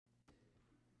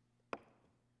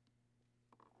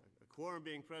Quorum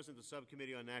being present, the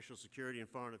Subcommittee on National Security and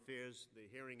Foreign Affairs, the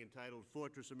hearing entitled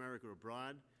Fortress America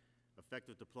Abroad,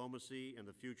 Effective Diplomacy and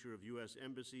the Future of U.S.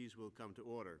 Embassies will come to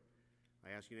order.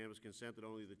 I ask unanimous consent that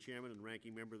only the Chairman and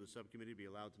Ranking Member of the Subcommittee be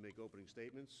allowed to make opening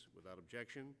statements without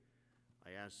objection.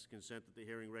 I ask consent that the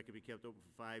hearing record be kept open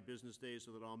for 5 business days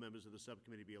so that all members of the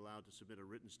Subcommittee be allowed to submit a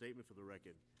written statement for the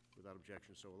record without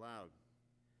objection so allowed.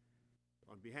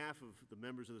 On behalf of the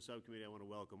members of the Subcommittee, I want to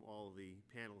welcome all of the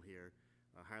panel here,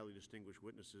 highly distinguished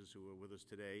witnesses who are with us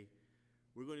today.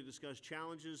 We're going to discuss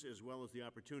challenges as well as the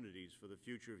opportunities for the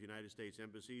future of United States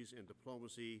embassies and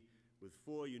diplomacy with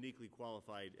 4 uniquely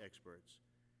qualified experts.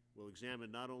 We'll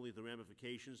examine not only the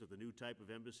ramifications of the new type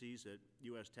of embassies that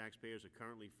U.S. taxpayers are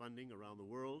currently funding around the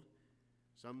world.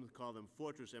 Some call them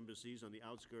fortress embassies on the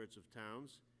outskirts of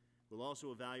towns. We'll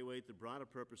also evaluate the broader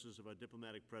purposes of our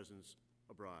diplomatic presence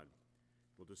abroad.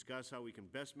 We'll discuss how we can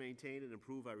best maintain and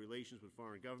improve our relations with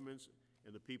foreign governments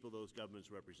and the people those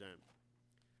governments represent.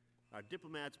 Our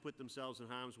diplomats put themselves in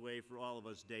harm's way for all of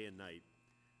us day and night.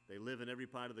 They live in every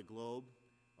part of the globe,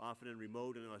 often in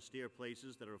remote and austere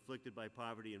places that are afflicted by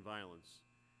poverty and violence.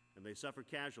 And they suffer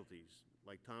casualties,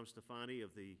 like Tom Stefani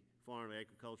of the Foreign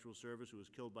Agricultural Service, who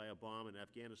was killed by a bomb in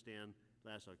Afghanistan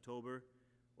last October,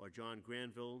 or John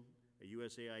Granville, a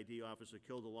USAID officer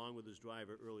killed along with his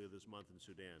driver earlier this month in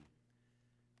Sudan.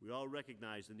 We all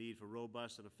recognize the need for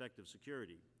robust and effective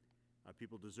security. Our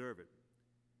people deserve it,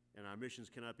 and our missions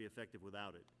cannot be effective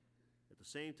without it. At the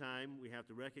same time, we have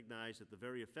to recognize that the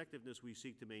very effectiveness we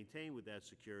seek to maintain with that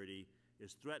security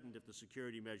is threatened if the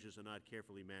security measures are not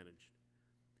carefully managed.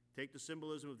 Take the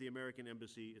symbolism of the American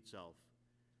embassy itself.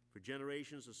 For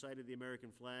generations, the sight of the American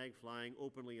flag flying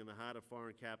openly in the heart of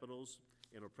foreign capitals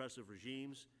and oppressive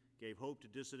regimes gave hope to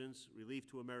dissidents, relief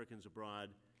to Americans abroad,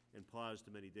 and pause to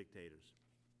many dictators.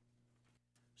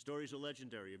 Stories are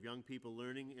legendary of young people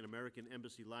learning in American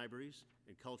embassy libraries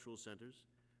and cultural centers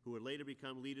who would later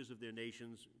become leaders of their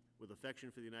nations with affection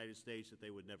for the United States that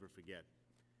they would never forget.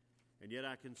 And yet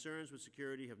our concerns with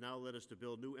security have now led us to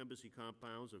build new embassy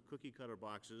compounds of cookie-cutter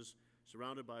boxes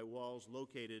surrounded by walls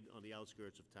located on the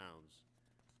outskirts of towns.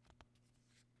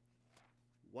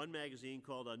 One magazine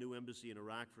called our new embassy in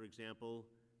Iraq, for example,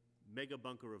 Mega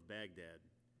Bunker of Baghdad.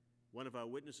 One of our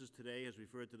witnesses today has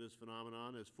referred to this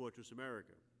phenomenon as Fortress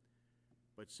America.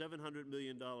 But $700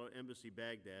 million Embassy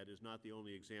Baghdad is not the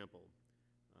only example.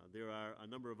 There are a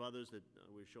number of others that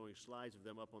we're showing slides of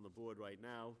them up on the board right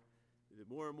now.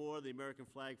 More and more, the American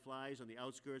flag flies on the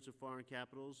outskirts of foreign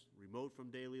capitals, remote from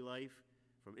daily life,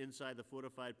 from inside the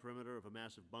fortified perimeter of a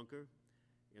massive bunker.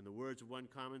 In the words of one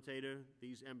commentator,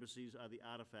 these embassies are the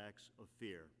artifacts of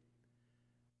fear.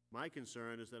 My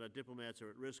concern is that our diplomats are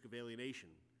at risk of alienation,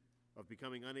 of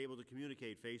becoming unable to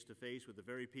communicate face-to-face with the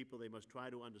very people they must try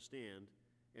to understand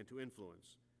and to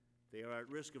influence. They are at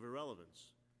risk of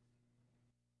irrelevance.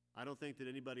 I don't think that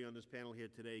anybody on this panel here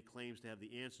today claims to have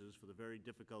the answers for the very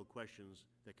difficult questions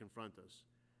that confront us.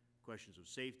 Questions of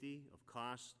safety, of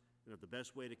cost, and of the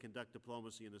best way to conduct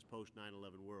diplomacy in this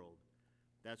post-9/11 world.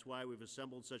 That's why we've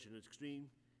assembled such an extremely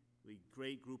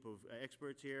great group of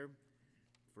experts here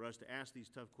for us to ask these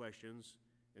tough questions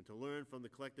and to learn from the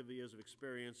collective years of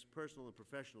experience, personal and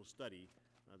professional study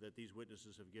that these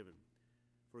witnesses have given.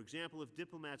 For example, if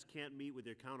diplomats can't meet with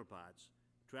their counterparts,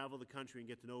 travel the country and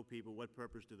get to know people, what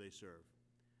purpose do they serve?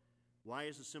 Why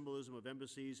is the symbolism of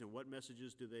embassies and what is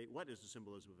the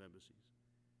symbolism of embassies?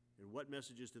 And what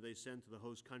messages do they send to the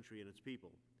host country and its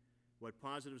people? What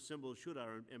positive symbols should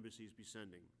our embassies be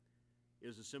sending?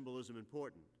 Is the symbolism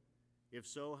important? If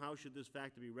so, how should this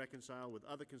factor be reconciled with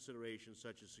other considerations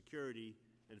such as security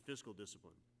and fiscal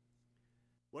discipline?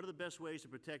 What are the best ways to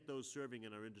protect those serving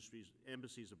in our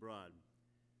embassies abroad?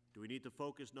 Do we need to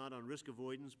focus not on risk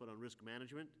avoidance but on risk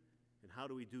management? And how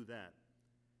do we do that?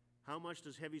 How much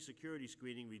does heavy security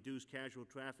screening reduce casual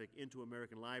traffic into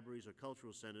American libraries or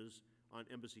cultural centers on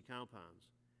embassy compounds?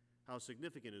 How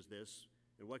significant is this,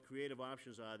 and what creative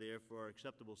options are there for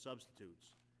acceptable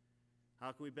substitutes?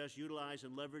 How can we best utilize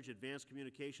and leverage advanced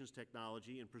communications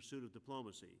technology in pursuit of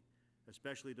diplomacy,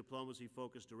 especially diplomacy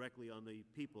focused directly on the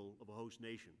people of a host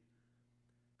nation?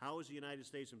 How is the United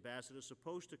States ambassador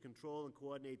supposed to control and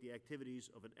coordinate the activities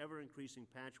of an ever-increasing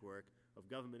patchwork of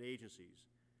government agencies,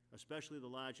 especially the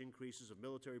large increases of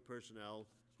military personnel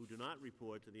who do not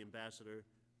report to the ambassador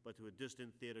but to a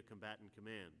distant theater combatant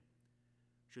command?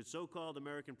 Should so-called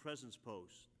American presence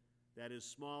posts, that is,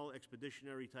 small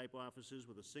expeditionary-type offices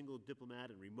with a single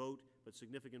diplomat in remote but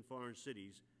significant foreign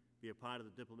cities, be a part of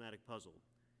the diplomatic puzzle?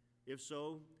 If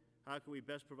so, how can we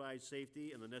best provide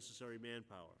safety and the necessary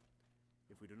manpower?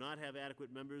 If we do not have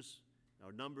adequate members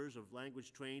Our numbers of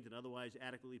language-trained and otherwise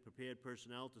adequately prepared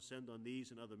personnel to send on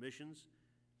these and other missions,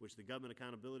 which the Government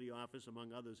Accountability Office,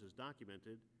 among others, has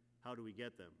documented, how do we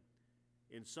get them?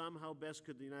 In sum, how best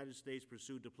could the United States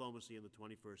pursue diplomacy in the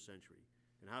 21st century?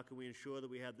 And how can we ensure that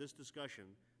we have this discussion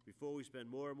before we spend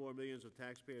more and more millions of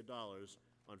taxpayer dollars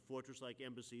on fortress-like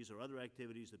embassies or other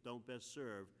activities that don't best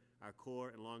serve our core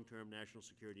and long-term national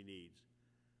security needs?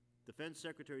 Defense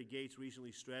Secretary Gates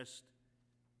recently stressed,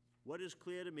 "What is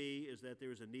clear to me is that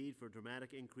there is a need for a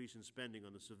dramatic increase in spending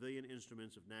on the civilian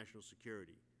instruments of national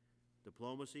security: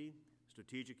 diplomacy,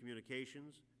 strategic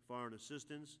communications, foreign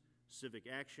assistance, civic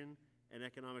action, and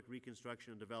economic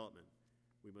reconstruction and development.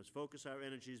 We must focus our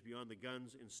energies beyond the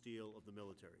guns and steel of the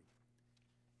military."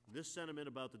 This sentiment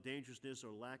about the dangerousness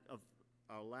or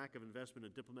our lack of investment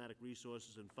in diplomatic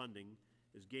resources and funding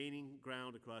is gaining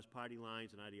ground across party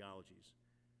lines and ideologies.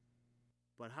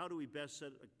 But how do we best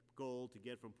set a goal to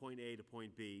get from point A to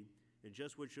point B, and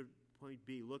just what should point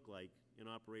B look like in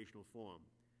operational form?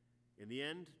 In the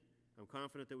end, I'm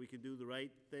confident that we can do the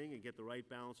right thing and get the right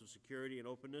balance of security and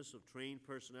openness, of trained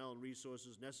personnel and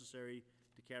resources necessary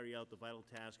to carry out the vital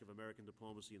task of American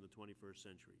diplomacy in the 21st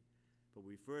century. But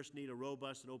we first need a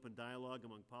robust and open dialogue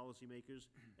among policymakers,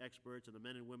 experts, and the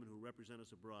men and women who represent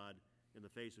us abroad in the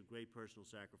face of great personal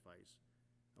sacrifice.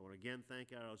 I want to again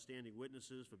thank our outstanding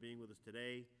witnesses for being with us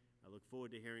today. I look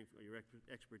forward to hearing your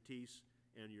expertise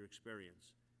and your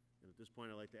experience. And at this point,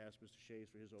 I'd like to ask Mr. Shays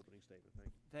for his opening statement. Thank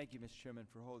you. Thank you, Mr. Chairman,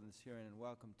 for holding this hearing, and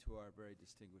welcome to our very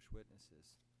distinguished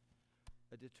witnesses.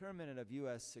 A determinant of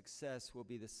U.S. success will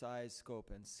be the size, scope,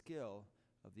 and skill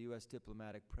of the U.S.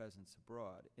 diplomatic presence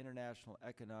abroad. International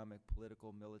economic,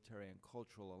 political, military, and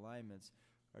cultural alignments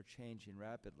are changing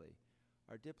rapidly.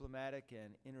 Our diplomatic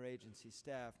and interagency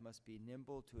staff must be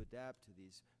nimble to adapt to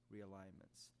these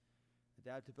realignments.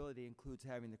 Adaptability includes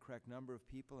having the correct number of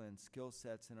people and skill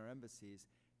sets in our embassies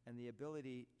and the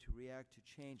ability to react to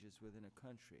changes within a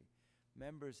country.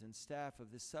 Members and staff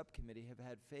of this subcommittee have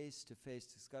had face-to-face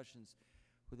discussions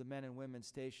with the men and women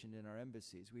stationed in our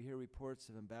embassies. We hear reports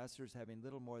of ambassadors having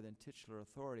little more than titular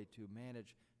authority to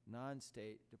manage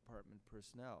non-State Department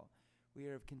personnel. We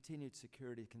hear of continued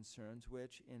security concerns,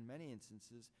 which, in many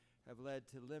instances, have led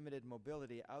to limited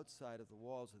mobility outside of the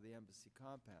walls of the embassy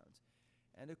compounds.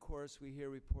 And, of course, we hear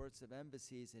reports of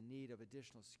embassies in need of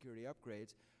additional security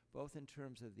upgrades, both in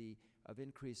terms of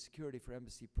increased security for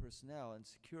embassy personnel and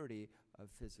security of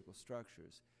physical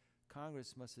structures.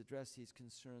 Congress must address these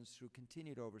concerns through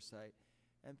continued oversight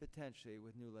and potentially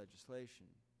with new legislation.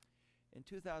 In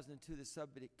 2002, the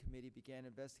subcommittee began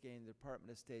investigating the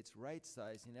Department of State's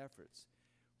right-sizing efforts.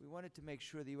 We wanted to make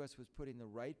sure the U.S. was putting the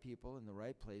right people in the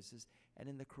right places and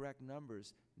in the correct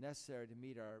numbers necessary to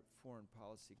meet our foreign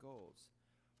policy goals.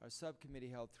 Our subcommittee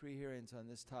held 3 hearings on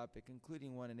this topic,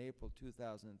 including one in April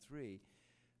 2003.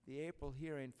 The April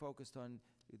hearing focused on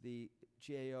the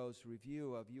GAO's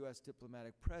review of U.S.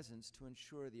 diplomatic presence to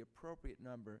ensure the appropriate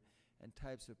number and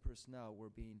types of personnel were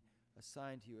being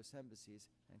assigned to U.S. embassies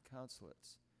and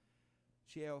consulates.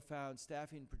 GAO found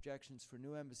staffing projections for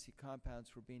new embassy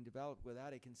compounds were being developed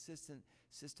without a consistent,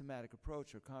 systematic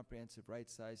approach or comprehensive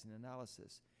right-sizing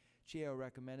analysis. GAO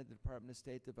recommended the Department of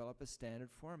State develop a standard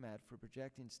format for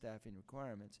projecting staffing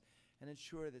requirements and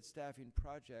ensure that staffing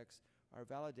projects are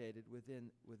validated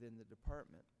within the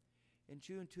department. In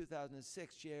June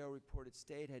 2006, GAO reported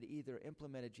State had either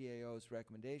implemented GAO's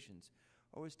recommendations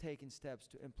or was taking steps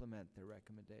to implement their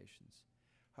recommendations.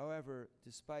 However,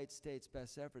 despite State's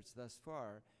best efforts thus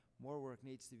far, more work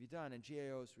needs to be done, and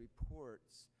GAO's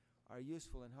reports are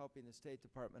useful in helping the State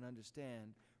Department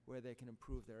understand where they can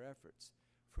improve their efforts.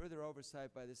 Further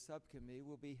oversight by this subcommittee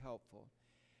will be helpful,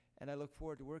 and I look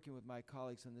forward to working with my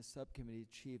colleagues on this subcommittee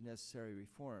to achieve necessary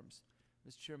reforms.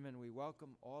 Mr. Chairman, we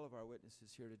welcome all of our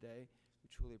witnesses here today. We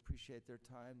truly appreciate their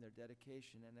time, their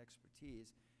dedication, and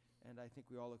expertise, and I think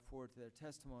we all look forward to their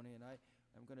testimony, and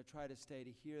I'm going to try to stay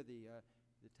to hear the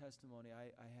testimony.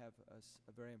 I have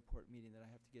a very important meeting that I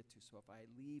have to get to, so if I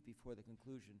leave before the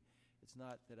conclusion, it's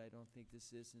not that I don't think this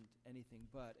isn't anything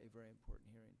but a very important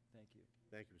hearing. Thank you.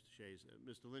 Thank you, Mr. Shays.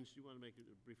 Mr. Lynch, do you want to make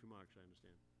brief remarks, I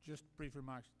understand? Just brief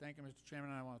remarks. Thank you, Mr. Chairman,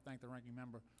 and I want to thank the ranking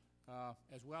member.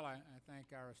 As well, I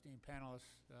thank our esteemed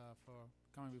panelists for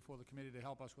coming before the committee to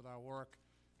help us with our work.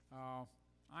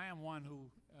 I am one who,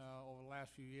 over the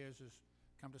last few years, has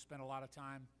come to spend a lot of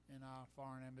time in our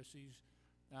foreign embassies.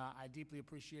 I deeply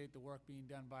appreciate the work being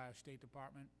done by our State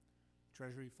Department,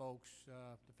 Treasury folks,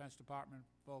 Defense Department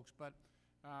folks, but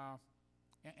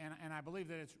and I believe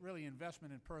that it's really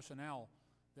investment in personnel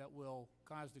that will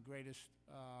cause the greatest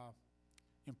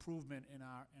improvement in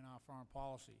our foreign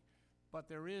policy. but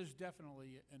there is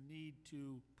definitely a need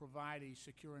to provide a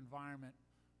secure environment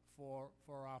for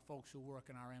our folks who work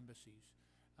in our embassies.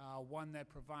 One that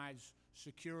provides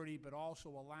security but also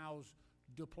allows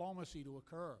diplomacy to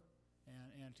occur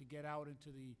and to get out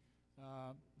into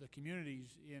the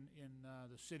communities in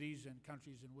the cities and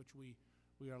countries in which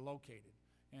we are located.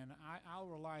 And I'll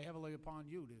rely heavily upon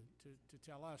you to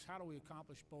tell us, how do we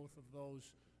accomplish both of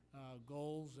those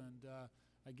goals? And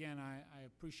again, I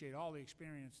appreciate all the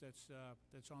experience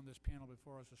that's on this panel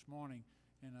before us this morning,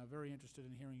 and I'm very interested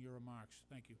in hearing your remarks.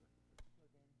 Thank you.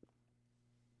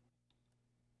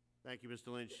 Thank you, Mr.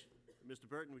 Lynch. Mr.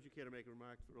 Burton, would you care to make a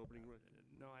remark for opening?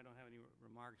 No, I don't have any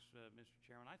remarks, Mr.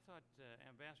 Chairman. I thought,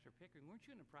 Ambassador Pickering, weren't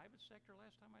you in the private sector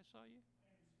last time I saw you?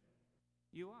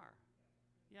 You are?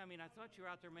 Yeah, I mean, I thought you were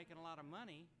out there making a lot of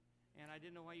money, and I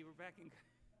didn't know why you were back in...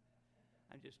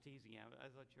 I'm just teasing you. I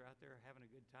thought you were out there having a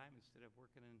good time instead of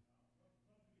working in...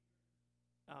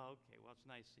 Oh, okay. Well, it's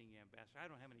nice seeing you, Ambassador. I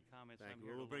don't have any comments. Thank you.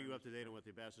 Well, we'll bring you up to date on what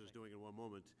the Ambassador is doing in one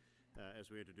moment as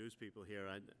we introduce people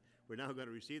here. We're now going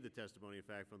to receive the testimony, in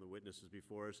fact, from the witnesses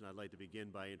before us, and I'd like to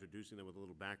begin by introducing them with a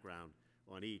little background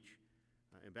on each.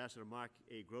 Ambassador Mark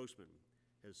A. Grossman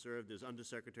has served as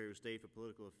Undersecretary of State for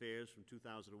Political Affairs from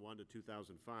 2001 to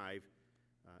 2005,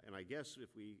 and I guess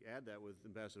if we add that with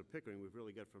Ambassador Pickering, we've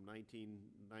really got from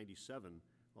 1997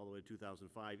 all the way to 2005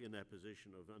 in that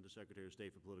position of Undersecretary of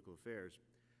State for Political Affairs.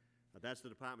 That's the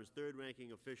department's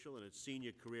third-ranking official and its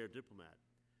senior career diplomat.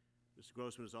 Mr.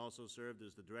 Grossman has also served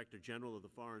as the Director General of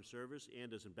the Foreign Service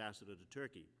and as Ambassador to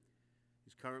Turkey.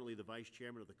 He's currently the Vice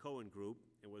Chairman of the Cohen Group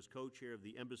and was co-chair of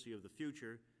the Embassy of the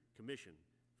Future Commission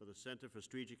for the Center for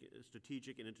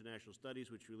Strategic and International Studies,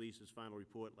 which released its final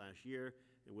report last year,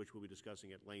 and which we'll be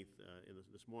discussing at length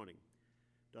this morning.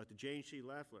 Dr. Jane C.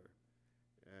 Lafler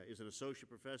is an associate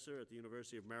professor at the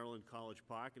University of Maryland, College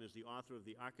Park, and is the author of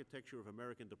The Architecture of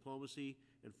American Diplomacy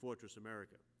and Fortress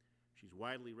America. She's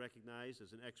widely recognized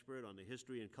as an expert on the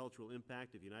history and cultural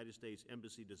impact of United States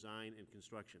embassy design and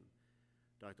construction.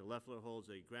 Dr. Leffler holds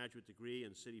a graduate degree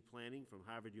in city planning from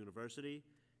Harvard University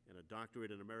and a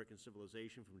doctorate in American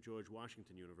civilization from George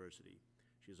Washington University.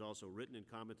 She has also written and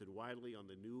commented widely on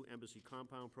the new Embassy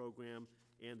Compound Program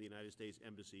and the United States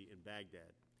Embassy in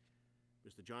Baghdad.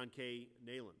 Mr. John K.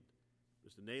 Nayland.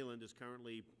 Mr. Nayland is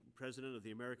currently president of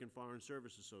the American Foreign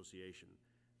Service Association,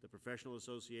 the professional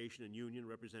association and union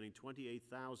representing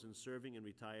 28,000 serving and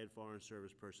retired Foreign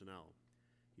Service personnel.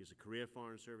 He is a career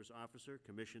Foreign Service officer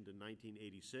commissioned in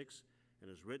 1986 and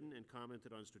has written and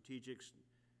commented on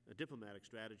diplomatic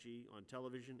strategy on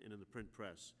television and in the print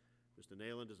press. Mr.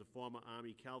 Nayland is a former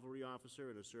Army cavalry officer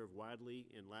and has served widely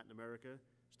in Latin America,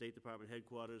 State Department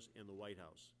headquarters, and the White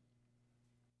House.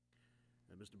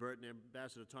 Mr. Burton,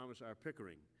 Ambassador Thomas R.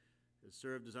 Pickering has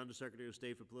served as Undersecretary of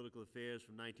State for Political Affairs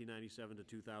from 1997 to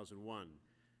 2001.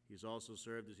 He's also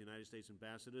served as United States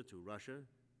Ambassador to Russia,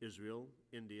 Israel,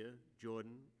 India,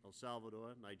 Jordan, El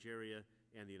Salvador, Nigeria,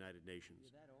 and the United Nations.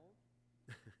 You're that old?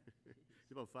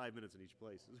 It's about 5 minutes in each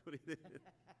place. Is what he did.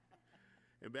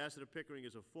 Ambassador Pickering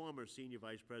is a former Senior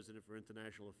Vice President for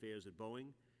International Affairs at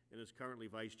Boeing and is currently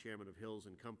Vice Chairman of Hills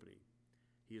and Company.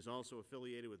 He is also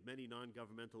affiliated with many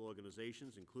non-governmental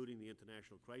organizations, including the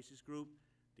International Crisis Group,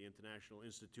 the International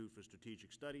Institute for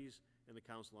Strategic Studies, and the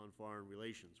Council on Foreign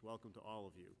Relations. Welcome to all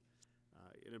of you.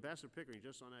 And Ambassador Pickering,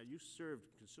 just on that, you served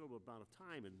a considerable amount of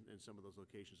time in some of those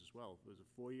locations as well. Was it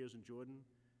 4 years in Jordan,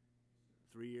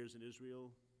 3 years in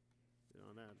Israel?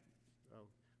 On that. Well,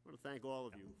 I want to thank all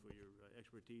of you for your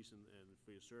expertise and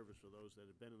for your service for those that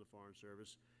have been in the Foreign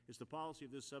Service. It's the policy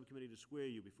of this subcommittee to swear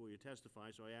you before you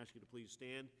testify, so I ask you to please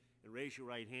stand and raise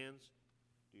your right hands.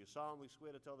 Do you solemnly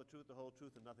swear to tell the truth, the whole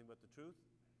truth, and nothing but the truth?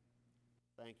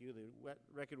 Thank you. The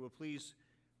record will please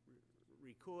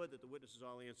record that the witnesses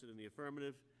all answered in the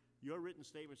affirmative. Your written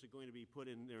statements are going to be put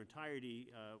in their entirety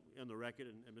on the record,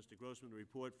 and Mr. Grossman, the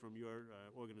report from your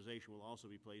organization will also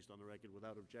be placed on the record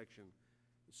without objection,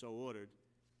 so ordered.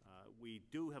 We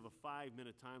do have a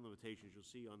 5-minute time limitation, as you'll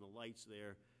see on the lights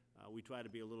there. We try to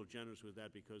be a little generous with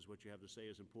that because what you have to say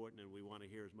is important, and we want to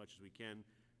hear as much as we can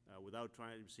without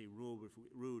trying to seem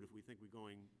rude. If we think we're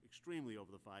going extremely over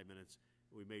the 5 minutes,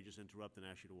 we may just interrupt and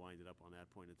ask you to wind it up on that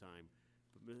point in time.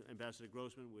 But Ambassador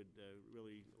Grossman would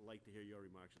really like to hear your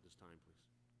remarks at this time, please.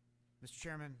 Mr.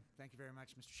 Chairman, thank you very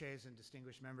much. Mr. Shays and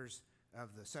distinguished members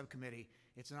of the subcommittee,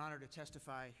 it's an honor to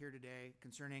testify here today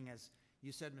concerning, as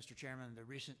you said, Mr. Chairman, the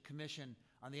recent commission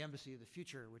on the Embassy of the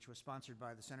Future, which was sponsored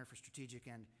by the Center for Strategic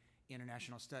and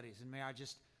International Studies. And may I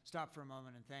just stop for a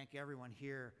moment and thank everyone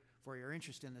here for your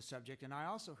interest in this subject. And I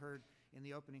also heard in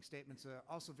the opening statements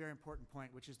also a very important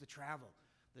point, which is the travel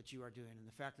that you are doing and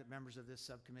the fact that members of this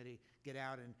subcommittee get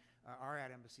out and are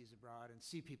at embassies abroad and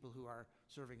see people who are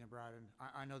serving abroad. And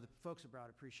I know the folks abroad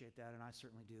appreciate that, and I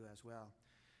certainly do as well.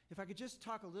 If I could just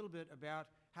talk a little bit about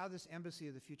how this Embassy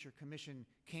of the Future Commission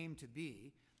came to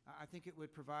be, I think it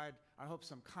would provide, I hope,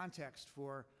 some context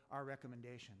for our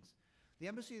recommendations. The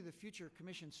Embassy of the Future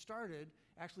Commission started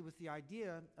actually with the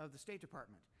idea of the State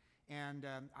Department. And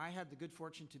I had the good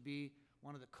fortune to be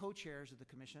one of the co-chairs of the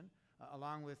commission,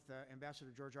 along with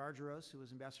Ambassador George Argyros, who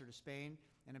was ambassador to Spain,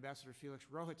 and Ambassador Felix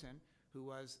Rohatyn, who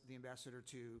was the ambassador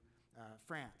to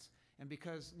France. And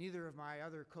because neither of my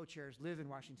other co-chairs live in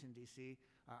Washington, D.C.,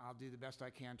 I'll do the best I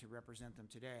can to represent them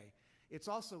today. It's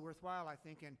also worthwhile, I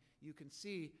think, and you can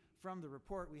see from the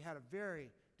report, we had a very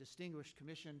distinguished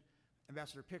commission.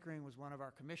 Ambassador Pickering was one of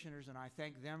our commissioners, and I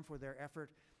thank them for their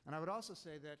effort. And I would also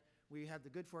say that we had the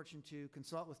good fortune to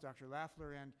consult with Dr.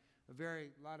 Lafler and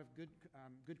a lot of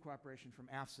good cooperation from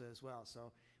AFSA as well.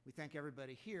 So we thank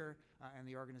everybody here and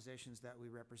the organizations that we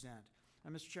represent.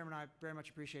 Mr. Chairman, I very much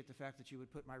appreciate the fact that you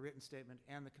would put my written statement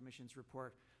and the Commission's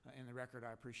report in the record.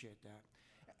 I appreciate that.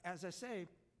 As I say,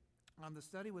 the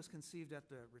study was conceived at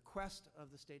the request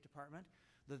of the State Department.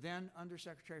 The then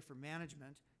Undersecretary for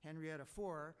Management, Henrietta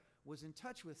Fore, was in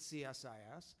touch with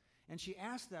CSIS, and she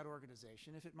asked that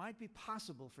organization if it might be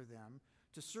possible for them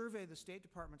to survey the State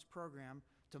Department's program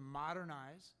to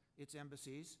modernize its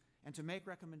embassies and to make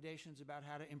recommendations about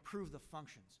how to improve the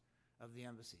functions of the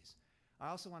embassies. I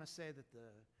also want to say that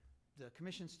the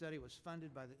Commission study was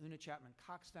funded by the Una Chapman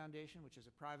Cox Foundation, which is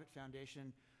a private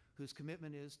foundation whose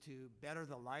commitment is to better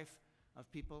the life of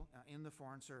people in the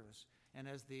Foreign Service. And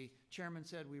as the chairman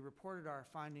said, we reported our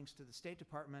findings to the State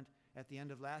Department at the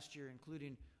end of last year,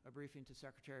 including a briefing to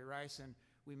Secretary Rice, and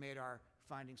we made our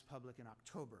findings public in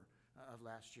October of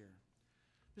last year.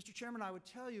 Mr. Chairman, I would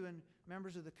tell you and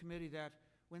members of the committee that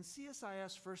when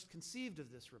CSIS first conceived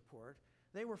of this report,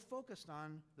 they were focused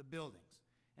on the buildings,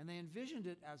 and they envisioned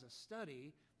it as a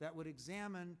study that would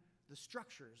examine the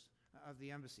structures of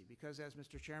the embassy, because as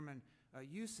Mr. Chairman,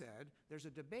 you said, there's a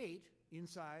debate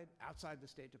inside, outside the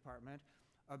State Department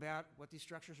about what these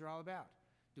structures are all about.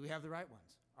 Do we have the right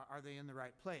ones? Are they in the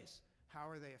right place? How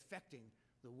are they affecting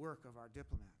the work of our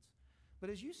diplomats? But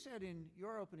as you said in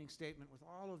your opening statement with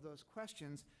all of those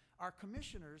questions, our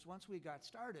commissioners, once we got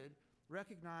started,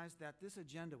 recognized that this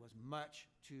agenda was much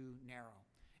too narrow,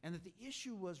 and that the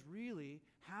issue was really,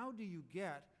 how do you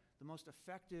get the most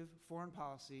effective foreign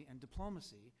policy and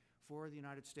diplomacy for the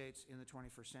United States in the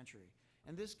 21st century?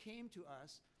 And this came to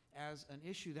us as an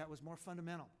issue that was more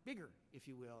fundamental, bigger, if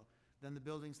you will, than the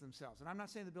buildings themselves. And I'm not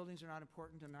saying the buildings are not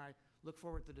important, and I look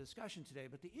forward to the discussion today,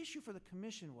 but the issue for the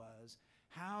Commission was,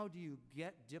 how do you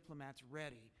get diplomats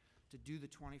ready to do the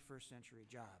 21st century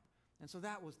job? And so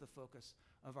that was the focus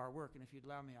of our work, and if you'd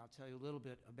allow me, I'll tell you a little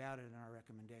bit about it in our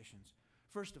recommendations.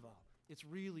 First of all, it's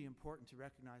really important to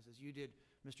recognize, as you did,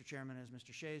 Mr. Chairman, as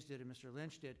Mr. Shays did, and Mr.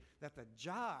 Lynch did, that the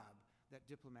job that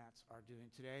diplomats are doing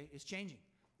today is changing.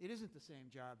 It isn't the same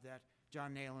job that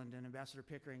John Nayland and Ambassador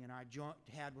Pickering and I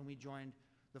had when we joined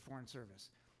the Foreign Service.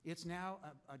 It's now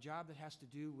a job that has to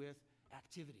do with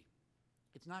activity.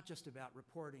 It's not just about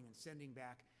reporting and sending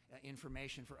back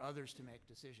information for others to make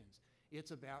decisions.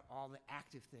 It's about all the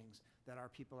active things that our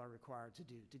people are required to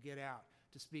do, to get out,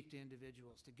 to speak to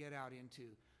individuals, to get out into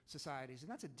societies. And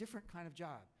that's a different kind of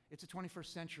job. It's a 21st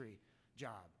century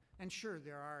job. And sure,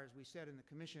 there are, as we said in the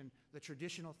Commission, the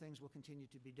traditional things will continue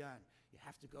to be done. You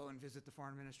have to go and visit the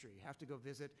Foreign Ministry. You have to go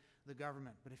visit the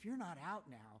government. But if you're not out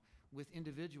now with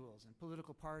individuals and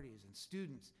political parties and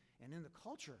students and in the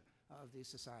culture of these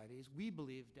societies, we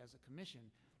believed as a Commission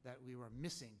that we were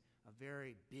missing a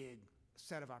very big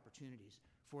set of opportunities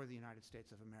for the United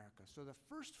States of America. So the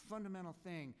first fundamental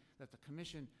thing that the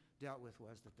Commission dealt with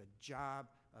was that the job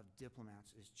of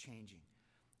diplomats is changing.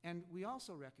 And we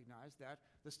also recognize that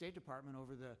the State Department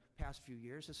over the past few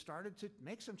years has started to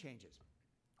make some changes.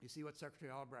 You see what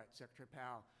Secretary Albright, Secretary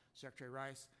Powell, Secretary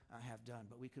Rice have done,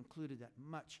 but we concluded that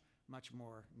much, much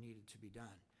more needed to be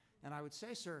done. And I would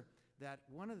say, sir, that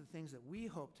one of the things that we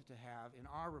hoped to have in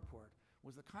our report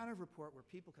was the kind of report where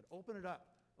people could open it up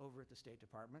over at the State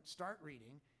Department, start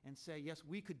reading, and say, yes,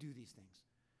 we could do these things.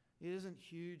 It isn't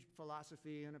huge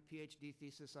philosophy and a PhD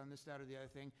thesis on this, that, or the other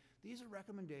thing. These are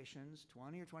recommendations,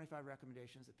 20 or 25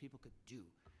 recommendations that people could do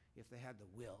if they had the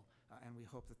will, and we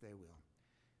hope that they will.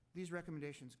 These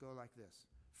recommendations go like this.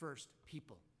 First,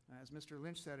 people. As Mr.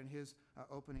 Lynch said in his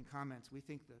opening comments, we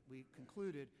think that we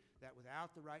concluded that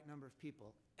without the right number of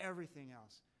people, everything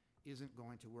else isn't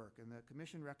going to work. And the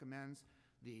Commission recommends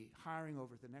the hiring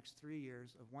over the next 3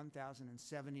 years of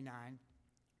 1,079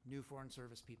 new Foreign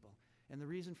Service people. And the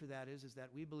reason for that is that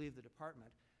we believe the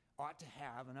department ought to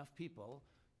have enough people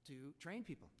to train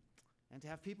people. and to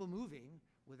have people moving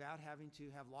without having to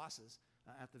have losses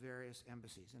at the various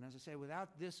embassies. And as I say,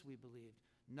 without this, we believed,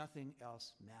 nothing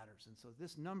else matters. And so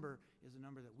this number is a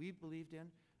number that we believed in.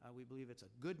 We believe it's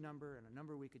a good number and a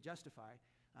number we could justify,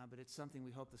 but it's something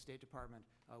we hope the State Department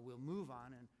will move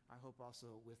on, and I hope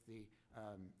also with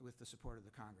the support of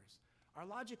the Congress. Our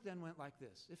logic then went like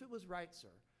this. If it was right,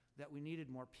 sir, that we needed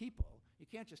more people, you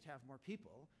can't just have more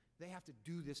people. They have to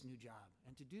do this new job.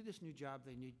 And to do this new job,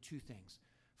 they need two things.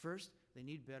 First, they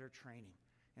need better training.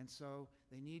 And so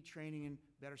they need training in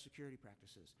better security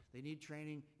practices. They need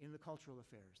training in the cultural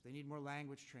affairs. They need more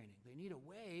language training. They need a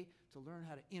way to learn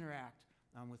how to interact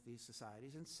with these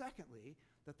societies. And secondly,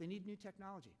 that they need new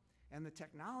technology. And the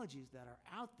technologies that are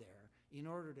out there in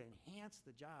order to enhance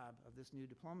the job of this new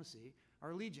diplomacy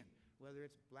are legion, whether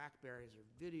it's BlackBerries or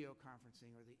video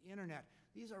conferencing or the internet.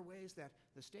 These are ways that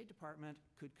the State Department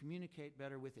could communicate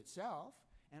better with itself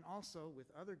and also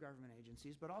with other government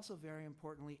agencies, but also very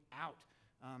importantly out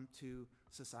to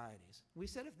societies. We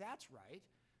said if that's right,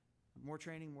 more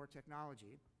training, more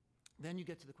technology, then you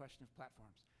get to the question of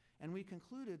platforms. And we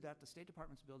concluded that the State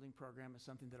Department's building program is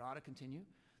something that ought to continue,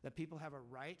 that people have a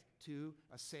right to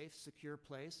a safe, secure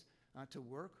place to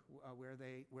work where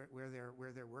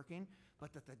they're working,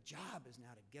 but that the job is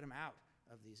now to get them out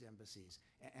of these embassies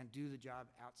and do the job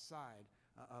outside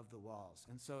of the walls.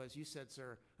 And so, as you said,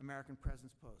 sir, American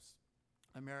presence posts,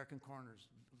 American corners,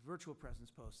 virtual presence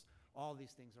posts, all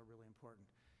these things are really important.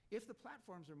 If the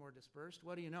platforms are more dispersed,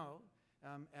 what do you know?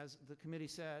 As the committee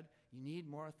said, you need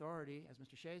more authority, as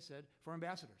Mr. Shea said, for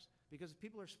ambassadors. Because if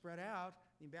people are spread out,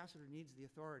 the ambassador needs the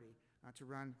authority to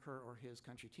run her or his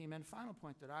country team. And final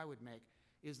point that I would make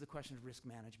is the question of risk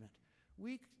management.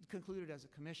 We concluded as a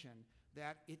commission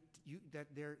that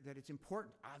it's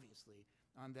important, obviously,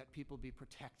 that people be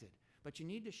protected. But you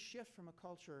need to shift from a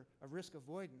culture of risk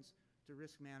avoidance to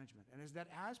risk management. And is that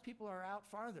as people are out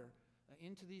farther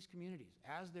into these communities,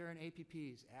 as they're in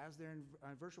APPs, as they're in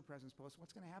virtual presence posts,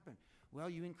 what's going to happen? Well,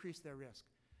 you increase their risk.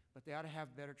 But they ought to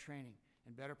have better training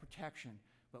and better protection.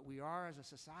 But we are, as a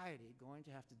society, going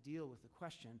to have to deal with the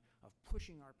question of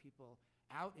pushing our people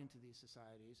out into these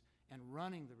societies and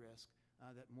running the risk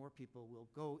that more people will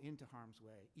go into harm's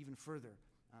way even further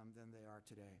than they are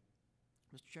today.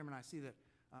 Mr. Chairman, I see that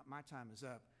my time is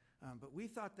up, but we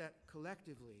thought that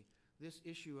collectively this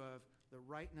issue of the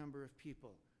right number of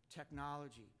people,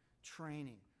 technology,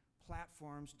 training,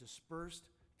 platforms dispersed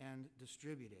and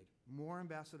distributed, more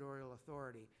ambassadorial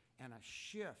authority, and a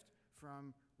shift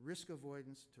from risk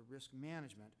avoidance to risk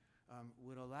management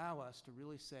would allow us to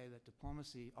really say that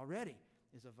diplomacy already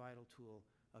is a vital tool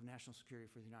of national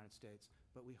security for the United States.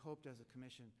 But we hoped as a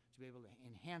commission to be able to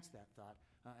enhance that thought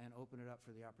and open it up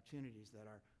for the opportunities that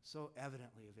are so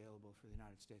evidently available for the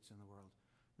United States and the world.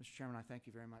 Mr. Chairman, I thank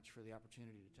you very much for the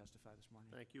opportunity to testify this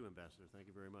morning. Thank you, Ambassador. Thank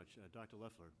you very much. Dr.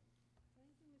 Loeffler.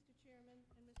 Thank you, Mr. Chairman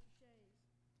and Mr. Shays.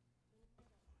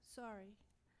 Sorry.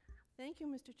 Thank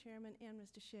you, Mr. Chairman and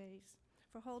Mr. Shays,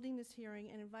 for holding this hearing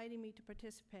and inviting me to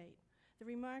participate. The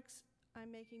remarks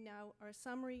I'm making now are a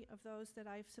summary of those that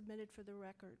I've submitted for the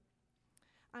record.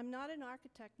 I'm not an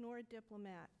architect nor a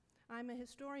diplomat. I'm a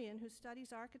historian who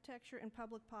studies architecture and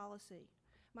public policy.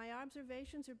 My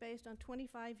observations are based on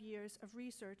 25 years of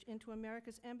research into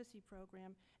America's embassy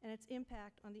program and its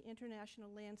impact on the international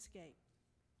landscape.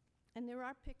 And there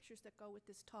are pictures that go with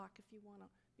this talk if you want to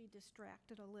be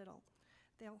distracted a little.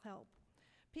 They'll help.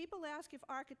 People ask if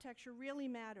architecture really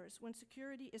matters when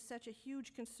security is such a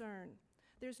huge concern.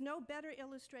 There's no better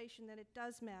illustration that it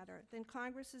does matter than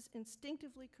Congress's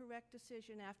instinctively correct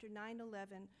decision after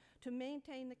 9/11 to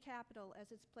maintain the Capitol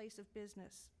as its place of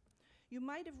business. You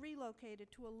might have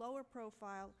relocated to a lower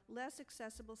profile, less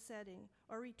accessible setting,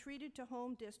 or retreated to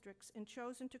home districts and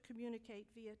chosen to communicate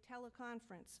via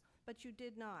teleconference, but you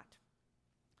did not.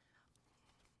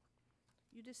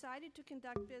 You decided to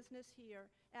conduct business here,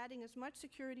 adding as much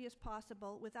security as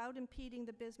possible without impeding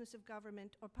the business of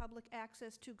government or public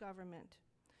access to government.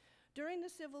 During the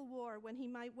Civil War, when he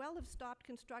might well have stopped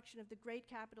construction of the great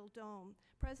Capitol Dome,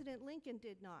 President Lincoln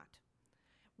did not.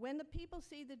 When the people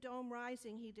see the dome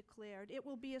rising, he declared, it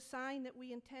will be a sign that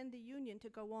we intend the Union to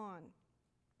go on.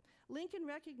 Lincoln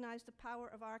recognized the power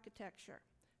of architecture.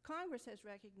 Congress has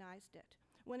recognized it.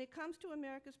 When it comes to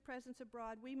America's presence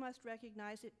abroad, we must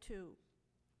recognize it too.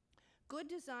 Good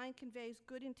design conveys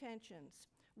good intentions.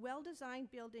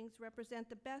 Well-designed buildings represent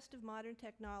the best of modern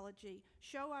technology,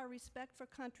 show our respect for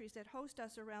countries that host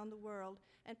us around the world,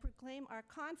 and proclaim our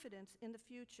confidence in the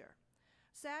future.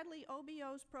 Sadly,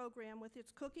 OBO's program, with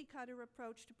its cookie-cutter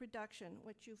approach to production,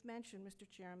 which you've mentioned, Mr.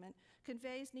 Chairman,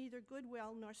 conveys neither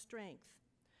goodwill nor strength.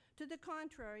 To the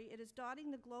contrary, it is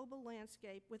dotting the global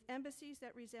landscape with embassies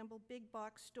that resemble big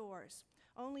box stores,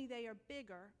 only they are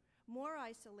bigger, more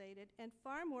isolated, and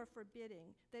far more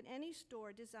forbidding than any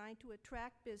store designed to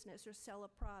attract business or sell a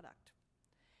product.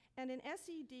 And an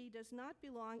SED does not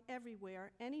belong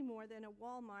everywhere any more than a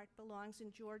Walmart belongs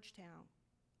in Georgetown.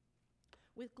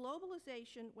 With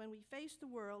globalization, when we face the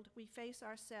world, we face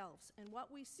ourselves, and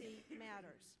what we see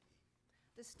matters.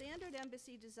 The standard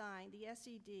embassy design, the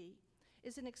SED,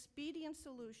 is an expedient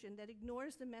solution that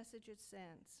ignores the message it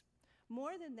sends.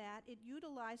 More than that, it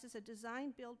utilizes a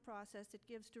design-build process that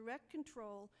gives direct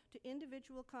control to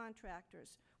individual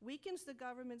contractors, weakens the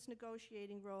government's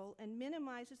negotiating role, and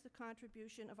minimizes the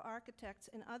contribution of architects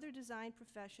and other design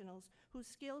professionals whose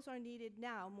skills are needed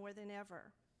now more than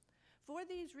ever. For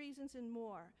these reasons and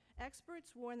more,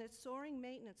 experts warn that soaring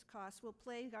maintenance costs will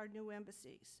plague our new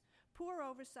embassies. Poor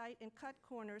oversight and cut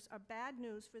corners are bad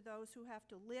news for those who have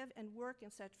to live and work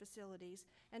in such facilities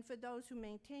and for those who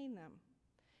maintain them.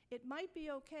 It might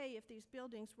be okay if these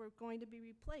buildings were going to be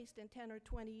replaced in 10 or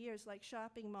 20 years like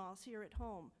shopping malls here at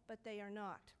home, but they are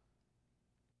not.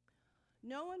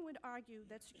 No one would argue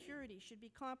that security should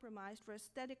be compromised for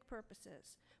aesthetic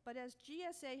purposes, but as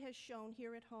GSA has shown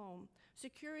here at home,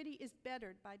 security is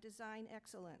bettered by design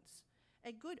excellence.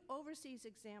 A good overseas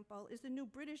example is the new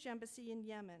British Embassy in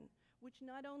Yemen, which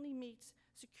not only meets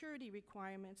security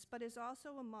requirements, but is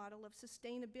also a model of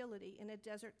sustainability in a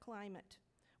desert climate.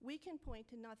 We can point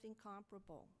to nothing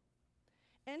comparable.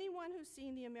 Anyone who's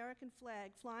seen the American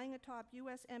flag flying atop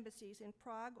U.S. embassies in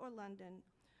Prague or London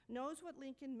knows what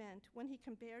Lincoln meant when he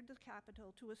compared the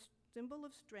Capitol to a symbol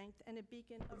of strength and a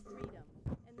beacon of freedom.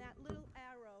 And that little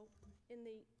arrow in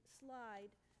the slide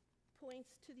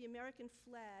points to the American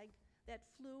flag that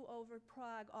flew over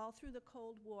Prague all through the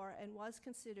Cold War and was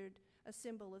considered a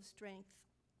symbol of strength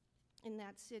in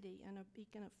that city and a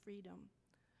beacon of freedom.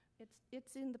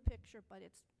 It's in the picture, but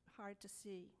it's hard to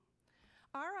see.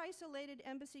 Are isolated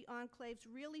embassy enclaves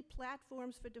really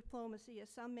platforms for diplomacy, as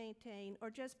some maintain, or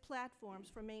just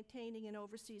platforms for maintaining an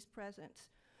overseas presence?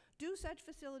 Do such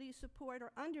facilities support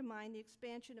or undermine the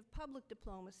expansion of public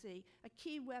diplomacy, a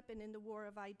key weapon in the war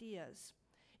of ideas?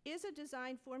 Is a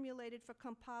design formulated for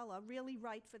Kampala really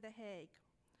right for The Hague?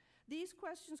 These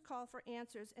questions call for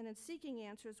answers, and in seeking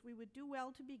answers, we would do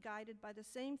well to be guided by the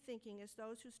same thinking as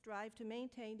those who strive to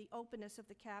maintain the openness of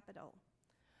the Capitol.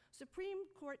 Supreme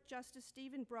Court Justice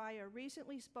Stephen Breyer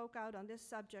recently spoke out on this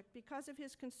subject because of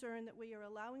his concern that we are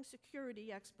allowing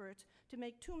security experts to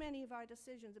make too many of our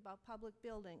decisions about public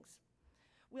buildings.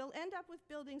 We'll end up with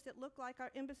buildings that look like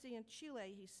our embassy in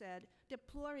Chile, he said,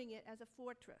 deploring it as a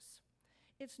fortress.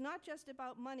 It's not just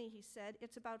about money, he said,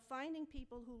 it's about finding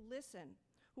people who listen,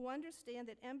 who understand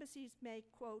that embassies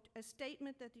make, quote, a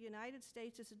statement that the United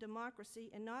States is a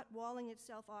democracy and not walling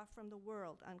itself off from the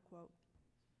world, unquote.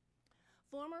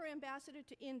 Former Ambassador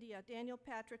to India, Daniel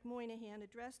Patrick Moynihan,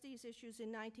 addressed these issues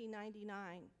in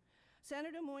 1999.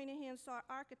 Senator Moynihan saw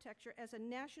architecture as a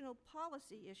national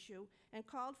policy issue and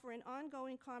called for an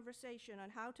ongoing conversation on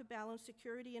how to balance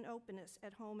security and openness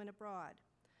at home and abroad.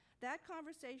 That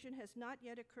conversation has not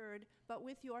yet occurred, but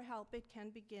with your help, it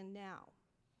can begin now.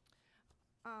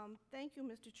 Thank you,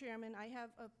 Mr. Chairman. I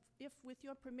have, if with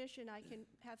your permission, I can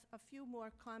have a few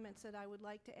more comments that I would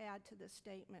like to add to this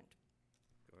statement.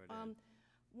 Go ahead.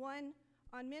 One,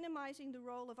 on minimizing the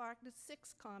role of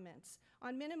six comments.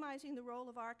 On minimizing the role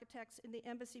of architects in the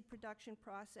embassy production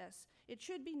process. It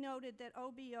should be noted that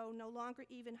OBO no longer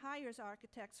even hires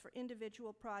architects for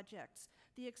individual projects.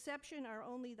 The exception are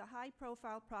only the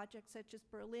high-profile projects such as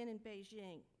Berlin and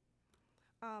Beijing.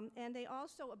 And they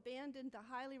also abandoned the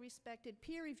highly respected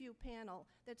peer review panel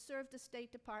that served the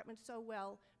State Department so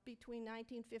well between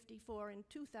 1954 and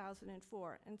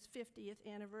 2004, and its 50th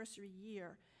anniversary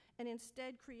year, and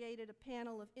instead created a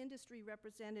panel of industry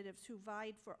representatives who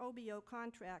vied for OBO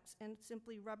contracts and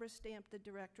simply rubber-stamped the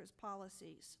director's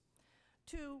policies.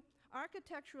 Two,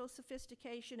 architectural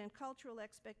sophistication and cultural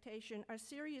expectation are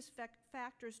serious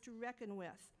factors to reckon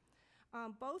with.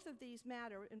 Both of these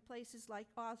matter in places like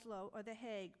Oslo or The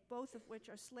Hague, both of which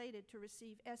are slated to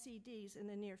receive SEDs in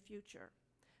the near future.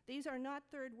 These are not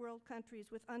third world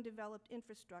countries with undeveloped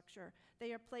infrastructure.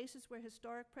 They are places where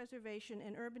historic preservation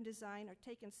and urban design are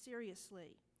taken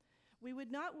seriously. We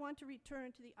would not want to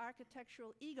return to the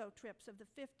architectural ego trips of the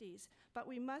 50s, but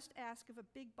we must ask if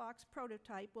a big box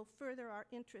prototype will further our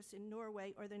interests in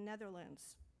Norway or the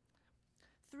Netherlands.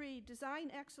 Three,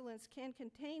 design excellence can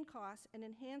contain costs and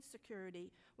enhance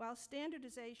security, while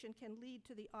standardization can lead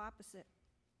to the opposite.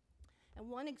 And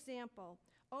one example,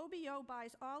 OBO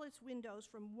buys all its windows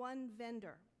from one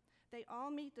vendor. They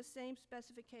all meet the same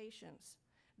specifications.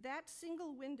 That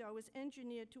single window is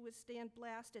engineered to withstand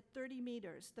blast at 30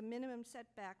 meters, the minimum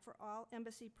setback for all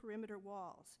embassy perimeter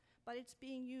walls, but it's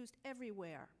being used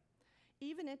everywhere,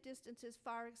 even at distances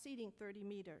far exceeding 30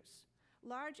 meters.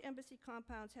 Large embassy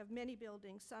compounds have many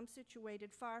buildings, some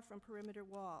situated far from perimeter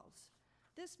walls.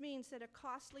 This means that a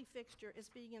costly fixture is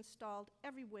being installed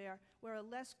everywhere where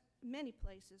many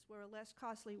places where a less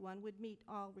costly one would meet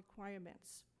all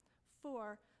requirements.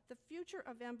 4, the future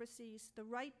of embassies, the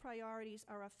right priorities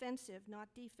are offensive, not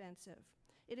defensive.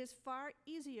 It is far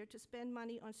easier to spend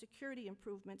money on security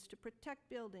improvements to protect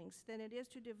buildings than it is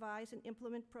to devise and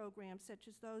implement programs such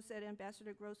as those that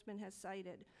Ambassador Grossman has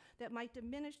cited that might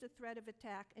diminish the threat of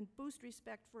attack and boost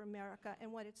respect for America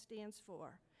and what it stands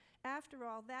for. After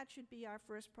all, that should be our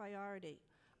first priority.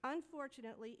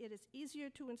 Unfortunately, it is easier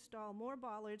to install more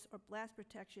bollards or blast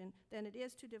protection than it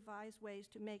is to devise ways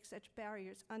to make such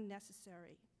barriers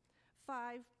unnecessary.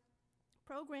 5,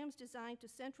 programs designed to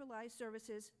centralize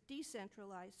services,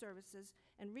 decentralize services,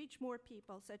 and reach more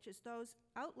people, such as those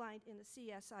outlined in the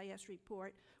CSIS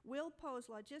report, will pose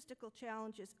logistical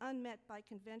challenges unmet by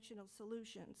conventional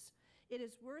solutions. It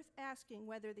is worth asking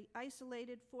whether the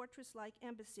isolated fortress-like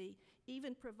embassy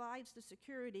even provides the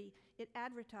security it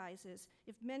advertises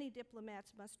if many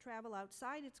diplomats must travel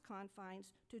outside its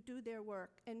confines to do their work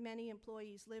and many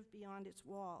employees live beyond its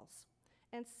walls.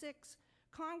 And 6,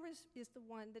 Congress is the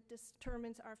one that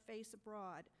determines our face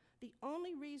abroad. The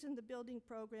only reason the building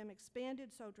program expanded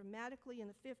so dramatically in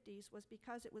the 50s was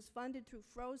because it was funded through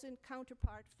frozen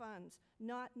counterpart funds,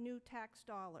 not new tax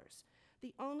dollars.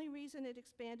 The only reason it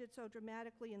expanded so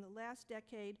dramatically in the last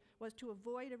decade was to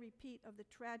avoid a repeat of the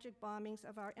tragic bombings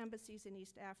of our embassies in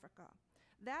East Africa.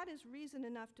 That is reason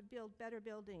enough to build better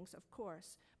buildings, of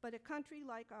course, but a country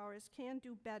like ours can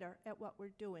do better at what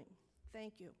we're doing.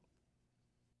 Thank you.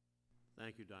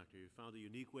 Thank you, Doctor. You found a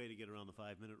unique way to get around the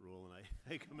 5-minute rule, and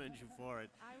I commend you for it.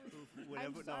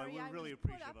 I'm sorry, we're I really was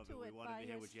put appreciative up of it. to We it wanted by to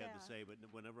hear your what you had to staff. say, but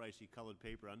whenever I see colored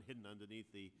paper hidden underneath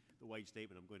the white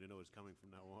statement, I'm going to know it's coming from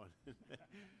now on.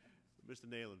 Mr.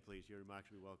 Nayland, please. Your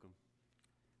remarks will be welcome.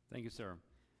 Thank you, sir.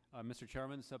 Mr.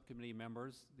 Chairman, subcommittee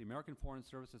members, the American Foreign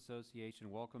Service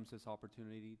Association welcomes this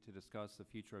opportunity to discuss the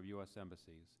future of U.S.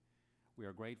 embassies. We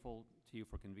are grateful to you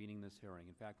for convening this hearing.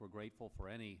 In fact, we're grateful for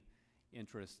any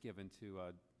interest given to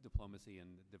diplomacy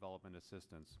and development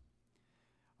assistance.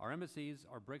 Our embassies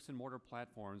are bricks and mortar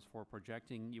platforms for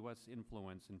projecting U.S.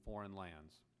 influence in foreign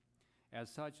lands. As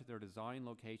such, their design,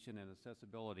 location, and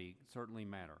accessibility certainly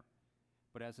matter.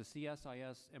 But as the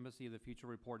CSIS Embassy of the Future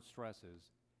report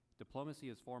stresses, diplomacy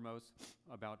is foremost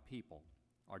about people,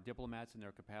 our diplomats and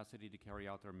their capacity to carry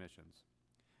out their missions.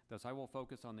 Thus, I will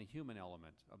focus on the human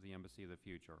element of the Embassy of the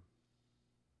Future.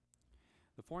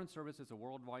 The Foreign Service is a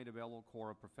worldwide available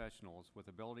corps of professionals with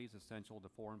abilities essential to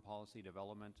foreign policy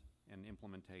development and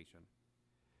implementation.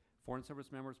 Foreign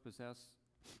Service members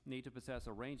need to possess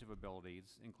a range of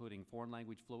abilities, including foreign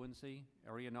language fluency,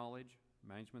 area knowledge,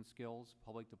 management skills,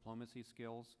 public diplomacy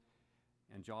skills,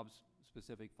 and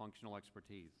job-specific functional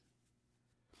expertise.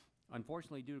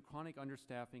 Unfortunately, due to chronic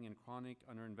understaffing and chronic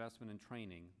underinvestment in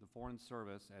training, the Foreign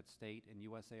Service at state and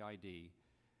USAID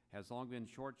has long been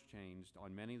shortchanged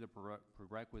on many of the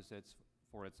prerequisites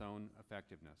for its own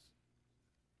effectiveness.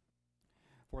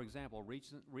 For example,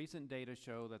 recent data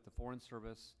show that the Foreign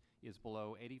Service is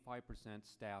below 85%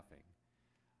 staffing,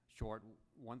 short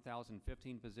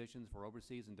 1,015 positions for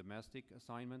overseas and domestic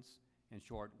assignments, and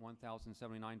short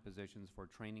 1,079 positions for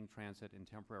training, transit, and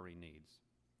temporary needs.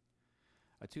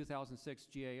 A 2006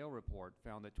 GAO report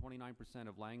found that 29%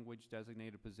 of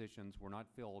language-designated positions were not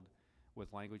filled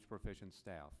with language-proficient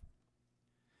staff.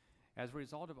 As a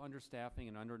result of understaffing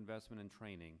and underinvestment in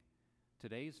training,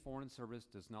 today's Foreign Service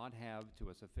does not have, to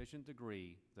a sufficient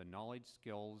degree, the knowledge,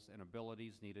 skills, and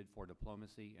abilities needed for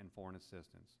diplomacy and foreign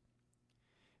assistance.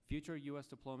 Future U.S.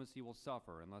 diplomacy will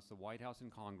suffer unless the White House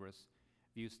and Congress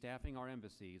view staffing our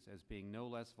embassies as being no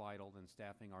less vital than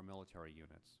staffing our military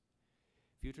units.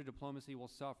 Future diplomacy will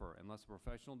suffer unless the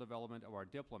professional development of our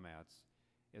diplomats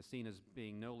is seen as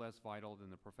being no less vital than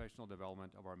the professional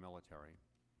development of our military.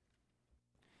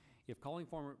 If calling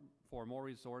for more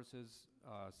resources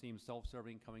seems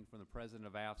self-serving coming from the president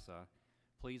of AFSA,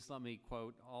 please let me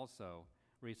quote also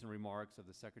recent remarks of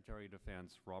the Secretary of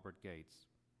Defense, Robert Gates.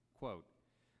 Quote,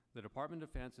 "The Department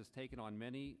of Defense has taken on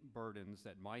many burdens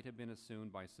that might have been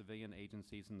assumed by civilian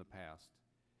agencies in the past.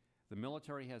 The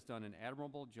military has done an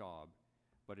admirable job,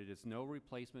 but it is no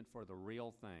replacement for the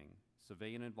real thing,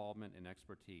 civilian involvement and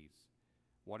expertise.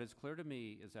 What is clear to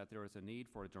me is that there is a need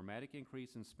for a dramatic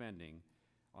increase in spending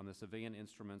on the civilian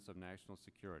instruments of national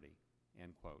security,"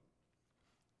 end quote.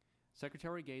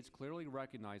 Secretary Gates clearly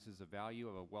recognizes the value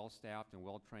of a well-staffed and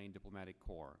well-trained diplomatic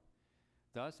corps.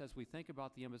 Thus, as we think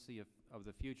about the embassy of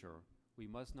the future, we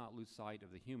must not lose sight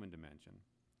of the human dimension.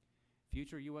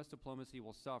 Future U.S. diplomacy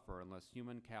will suffer unless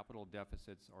human capital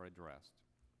deficits are addressed.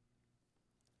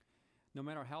 No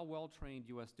matter how well-trained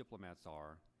U.S. diplomats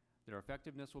are, their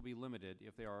effectiveness will be limited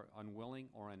if they are unwilling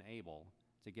or unable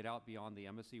to get out beyond the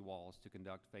embassy walls to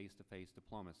conduct face-to-face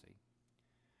diplomacy.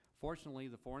 Fortunately,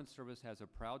 the Foreign Service has a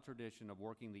proud tradition of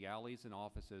working the alleys and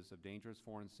offices of dangerous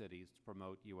foreign cities to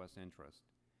promote U.S. interest.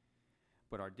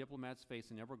 But our diplomats face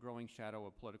an ever-growing shadow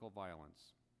of political violence.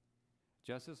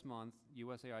 Just this month,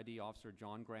 USAID Officer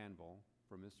John Granville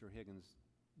from Mr. Higgins'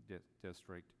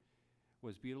 district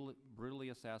was brutally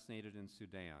assassinated in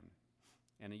Sudan,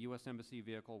 and a U.S. Embassy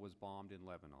vehicle was bombed in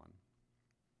Lebanon.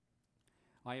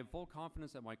 I have full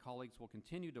confidence that my colleagues will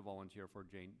continue to volunteer for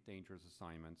dangerous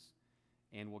assignments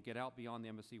and will get out beyond the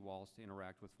embassy walls to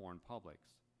interact with foreign publics.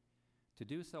 To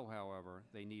do so, however,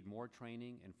 they need more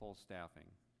training and full staffing.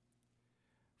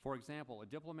 For example, a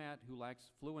diplomat who lacks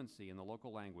fluency in the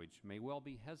local language may well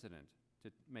be hesitant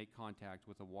to make contact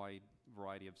with a wide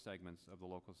variety of segments of the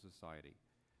local society.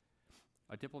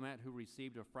 A diplomat who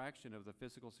received a fraction of the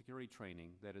physical security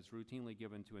training that is routinely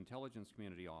given to intelligence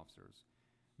community officers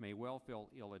may well feel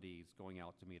ill at ease going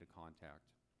out to meet a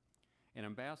contact. An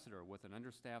ambassador with an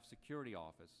understaffed security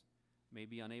office may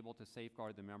be unable to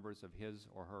safeguard the members of his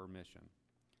or her mission.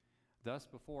 Thus,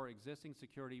 before existing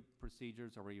security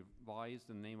procedures are revised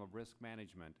in the name of risk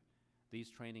management, these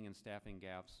training and staffing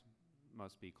gaps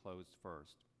must be closed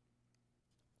first.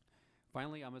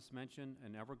 Finally, I must mention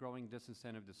an ever-growing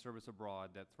disincentive to service abroad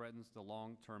that threatens the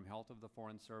long-term health of the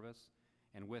Foreign Service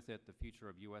and with it the future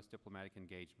of U.S. diplomatic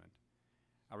engagement.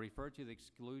 I refer to the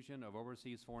exclusion of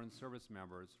overseas Foreign Service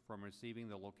members from receiving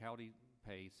the locality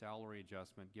pay salary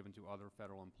adjustment given to other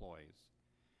federal employees.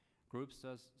 Groups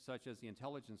such as the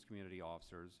intelligence community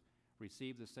officers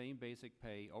receive the same basic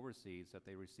pay overseas that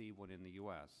they receive when in the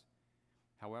U.S.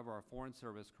 However, our Foreign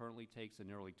Service currently takes a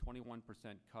nearly 21%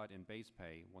 cut in base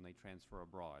pay when they transfer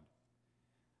abroad.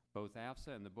 Both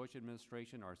AFSA and the Bush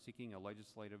administration are seeking a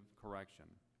legislative correction.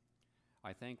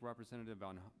 I thank Representative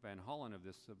Van Hollen of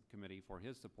this subcommittee for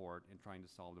his support in trying to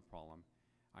solve the problem.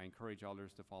 I encourage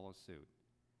others to follow suit.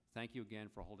 Thank you again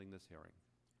for holding this hearing.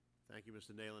 Thank you,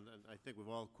 Mr. Nalen. And I think we've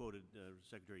all quoted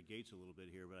Secretary Gates a little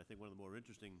bit here, but I think one of the more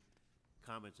interesting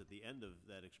comments at the end of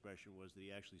that expression was that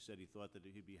he actually said he thought that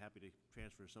he'd be happy to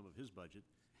transfer some of his budget,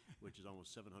 which is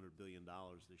almost $700 billion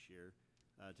this year,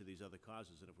 to these other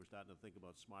causes. And if we're starting to think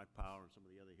about smart power and some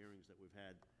of the other hearings that we've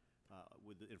had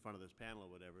in front of this panel or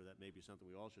whatever, that may be something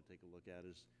we all should take a look at,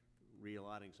 is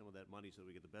realigning some of that money so that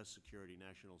we get the best security,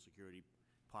 national security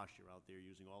posture out there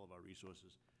using all of our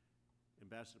resources.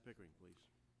 Ambassador Pickering, please.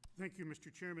 Thank you,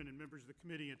 Mr. Chairman and members of the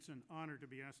committee. It's an honor to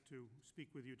be asked to speak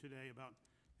with you today about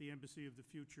the Embassy of the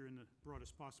Future in the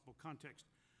broadest possible context.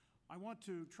 I want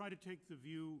to try to take the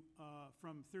view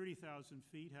from 30,000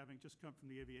 feet, having just come from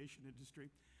the aviation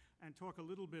industry, and talk a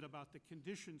little bit about the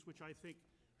conditions which I think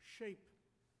shape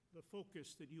the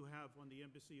focus that you have on the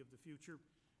Embassy of the Future,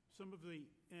 some of the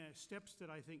steps that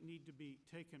I think need to be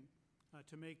taken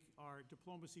to make our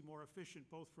diplomacy more efficient,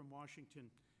 both from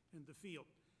Washington and the field.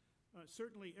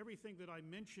 Certainly, everything that I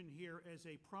mention here as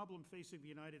a problem facing the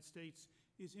United States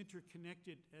is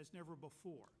interconnected as never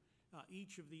before.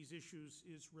 Each of these issues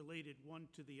is related one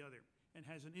to the other and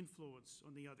has an influence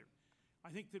on the other. I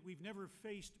think that we've never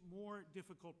faced more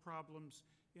difficult problems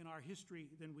in our history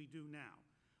than we do now.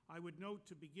 I would note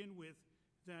to begin with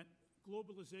that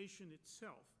globalization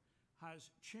itself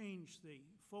has changed the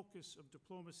focus of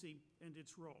diplomacy and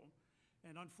its role.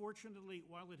 And unfortunately,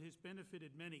 while it has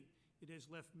benefited many, it has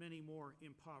left many more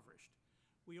impoverished.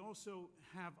 We also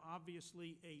have,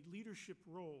 obviously, a leadership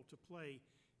role to play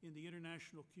in the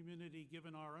international community,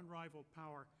 given our unrivaled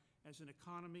power as an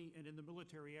economy and in the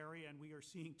military area, and we are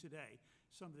seeing today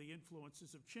some of the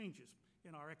influences of changes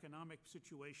in our economic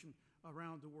situation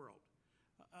around the world.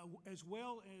 As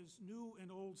well as new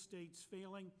and old states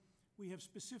failing, we have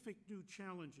specific new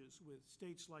challenges with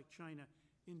states like China,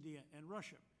 India, and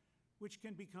Russia, which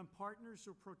can become partners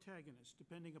or protagonists,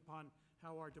 depending upon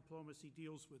how our diplomacy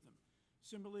deals with them.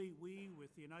 Similarly, we,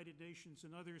 with the United Nations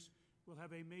and others, will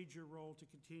have a major role to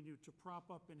continue to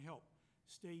prop up and help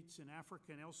states in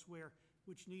Africa and elsewhere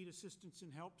which need assistance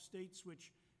and help, states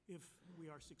which, if we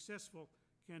are successful,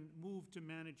 can move to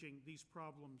managing these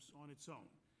problems on its own.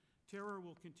 Terror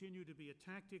will continue to be a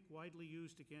tactic widely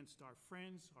used against our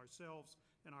friends, ourselves,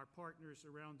 and our partners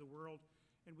around the world,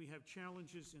 and we have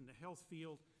challenges in the health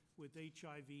field with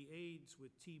HIV/AIDS,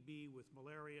 with TB, with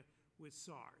malaria, with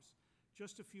SARS.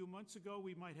 Just a few months ago,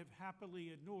 we might have happily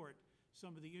ignored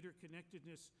some of the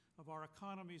interconnectedness of our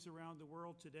economies around the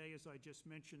world. Today, as I just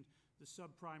mentioned, the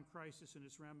subprime crisis and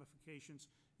its ramifications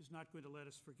is not going to let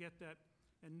us forget that.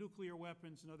 And nuclear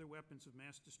weapons and other weapons of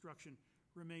mass destruction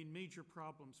remain major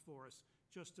problems for us,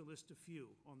 just to list a few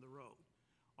on the road.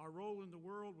 Our role in the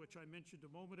world, which I mentioned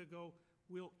a moment ago,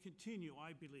 will continue,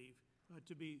 I believe,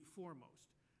 to be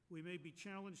foremost. We may be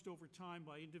challenged over time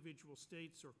by individual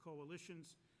states or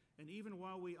coalitions, and even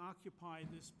while we occupy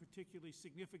this particularly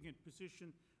significant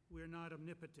position, we're not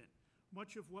omnipotent.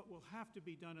 Much of what will have to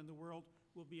be done in the world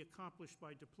will be accomplished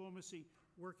by diplomacy,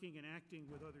 working and acting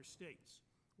with other states.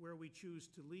 Where we choose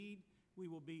to lead, we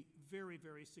will be very,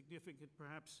 very significant,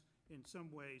 perhaps in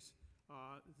some ways,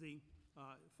 the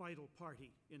vital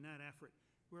party in that effort.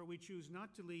 Where we choose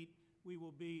not to lead, we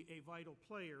will be a vital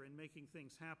player in making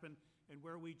things happen, and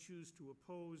where we choose to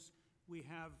oppose, we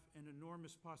have an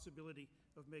enormous possibility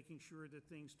of making sure that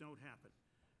things don't happen.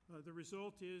 The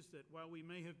result is that while we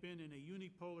may have been in a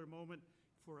unipolar moment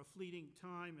for a fleeting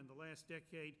time in the last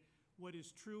decade, what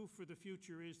is true for the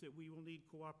future is that we will need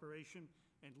cooperation,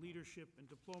 and leadership and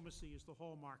diplomacy is the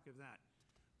hallmark of that.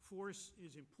 Force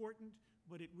is important,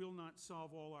 but it will not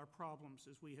solve all our problems,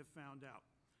 as we have found out.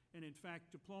 And in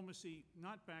fact, diplomacy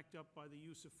not backed up by the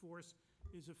use of force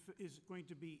is going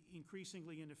to be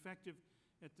increasingly ineffective.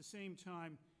 At the same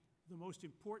time, the most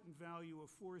important value of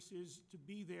force is to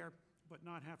be there but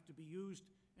not have to be used,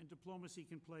 and diplomacy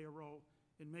can play a role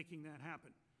in making that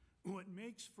happen. What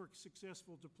makes for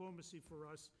successful diplomacy for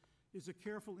us is a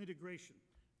careful integration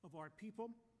of our people,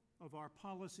 of our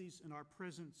policies, and our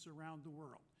presence around the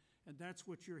world. And that's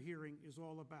what your hearing is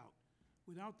all about.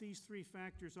 Without these three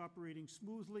factors operating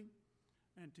smoothly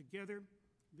and together,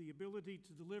 the ability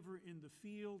to deliver in the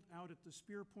field, out at the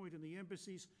spear point in the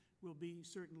embassies, will be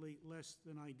certainly less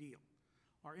than ideal.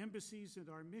 Our embassies and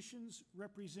our missions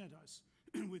represent us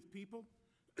with people,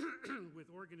 with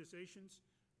organizations,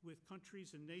 with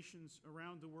countries and nations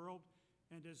around the world.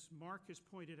 And as Mark has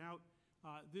pointed out,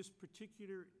 this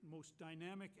particular most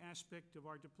dynamic aspect of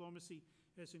our diplomacy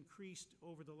has increased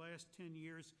over the last 10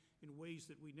 years in ways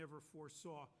that we never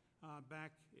foresaw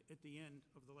back at the end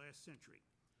of the last century.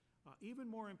 Even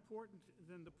more important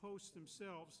than the posts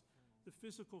themselves, the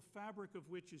physical fabric of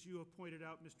which, as you have pointed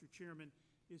out, Mr. Chairman,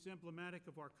 is emblematic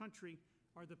of our country,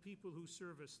 are the people who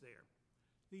serve us there.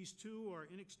 These two are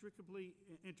inextricably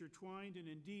intertwined, and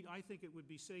indeed, I think it would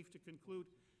be safe to conclude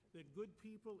that good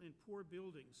people in poor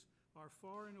buildings are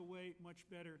far and away much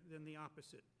better than the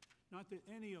opposite. Not that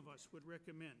any of us would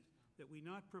recommend that we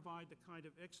not provide the kind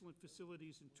of excellent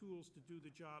facilities and tools to do the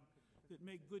job that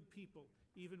make good people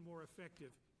even more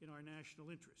effective in our national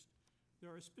interest.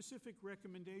 There are specific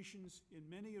recommendations in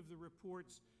many of the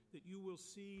reports that you will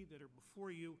see that are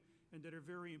before you and that are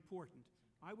very important.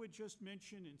 I would just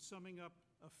mention, in summing up,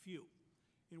 a few.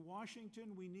 In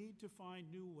Washington, we need to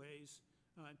find new ways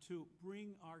to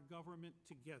bring our government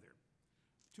together.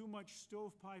 Too much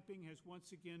stovepiping has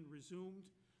once again resumed.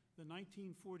 The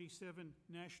 1947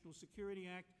 National Security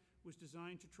Act was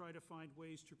designed to try to find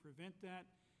ways to prevent that.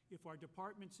 If our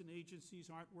departments and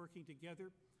agencies aren't working together,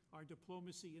 our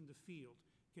diplomacy in the field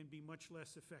can be much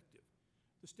less effective.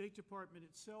 The State Department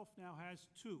itself now has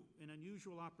an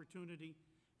unusual opportunity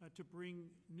to bring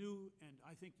new and,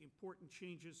 I think, important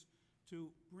changes to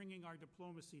bringing our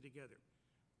diplomacy together.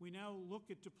 We now look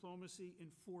at diplomacy in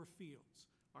 4 fields: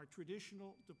 our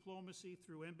traditional diplomacy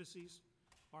through embassies,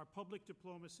 our public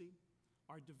diplomacy,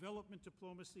 our development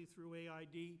diplomacy through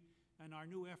AID, and our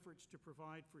new efforts to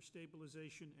provide for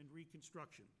stabilization and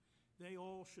reconstruction. They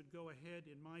all should go ahead,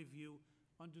 in my view,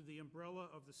 under the umbrella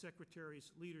of the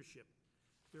Secretary's leadership.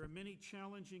 There are many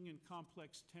challenging and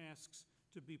complex tasks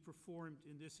to be performed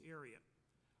in this area.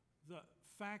 The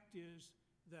fact is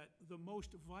that the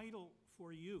most vital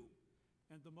for you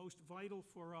and the most vital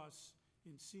for us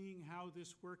in seeing how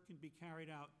this work can be carried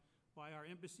out by our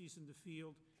embassies in the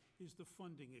field is the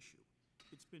funding issue.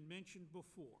 It's been mentioned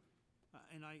before,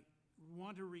 and I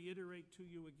want to reiterate to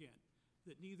you again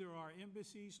that neither our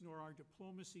embassies nor our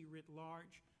diplomacy writ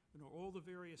large, nor all the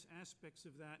various aspects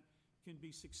of that, can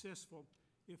be successful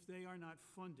if they are not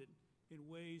funded in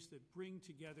ways that bring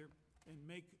together and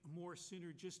make more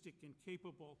synergistic and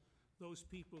capable those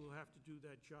people who have to do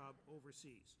that job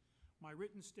overseas. My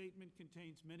written statement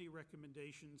contains many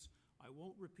recommendations. I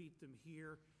won't repeat them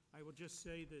here. I will just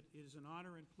say that it is an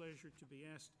honor and pleasure to be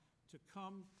asked to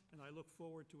come, and I look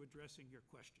forward to addressing your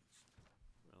questions.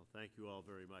 Well, thank you all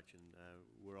very much, and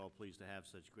we're all pleased to have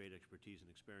such great expertise and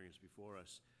experience before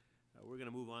us. We're going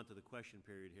to move on to the question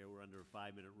period here. We're under a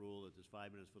 5-minute rule. That there's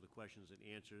 5 minutes for the questions and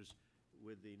answers.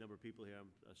 With the number of people here,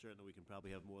 I'm certain that we can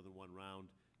probably have more than one round.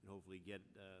 and hopefully get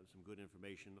some good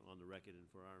information on the record and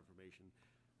for our information.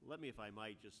 Let me, if I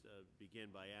might, just begin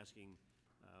by asking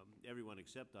everyone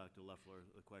except Dr. Loeffler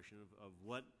the question of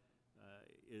what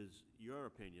is your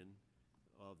opinion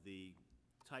of the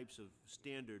types of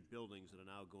standard buildings that are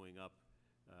now going up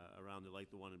around like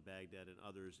the one in Baghdad and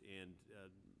others. And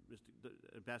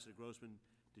Ambassador Grossman,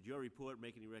 did your report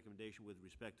make any recommendation with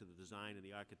respect to the design and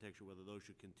the architecture, whether those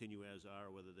should continue as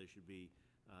are or whether they should be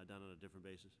done on a different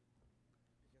basis?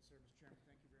 Yes, sir, Mr. Chairman.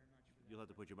 Thank you very much for that. You'll have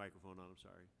to put your microphone on. I'm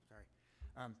sorry. Sorry.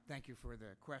 Thank you for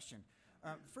the question.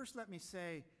 First, let me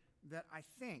say that I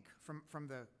think from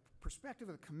the perspective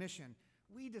of the Commission,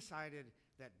 we decided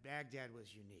that Baghdad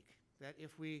was unique, that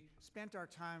if we spent our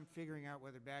time figuring out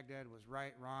whether Baghdad was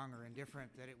right, wrong, or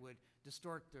indifferent, that it would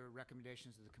distort the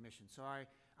recommendations of the Commission. So I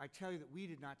tell you that we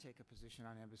did not take a position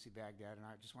on Embassy Baghdad, and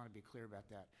I just want to be clear about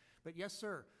that. But yes,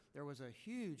 sir, there was a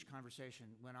huge conversation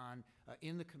went on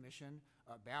in the Commission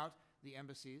about the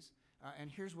embassies,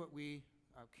 and here's what we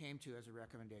came to as a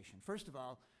recommendation. First of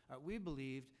all, we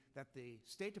believed that the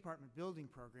State Department building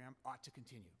program ought to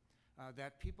continue,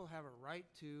 that people have a right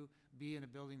to be in a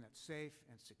building that's safe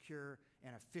and secure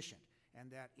and efficient,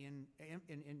 and that in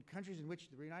countries in which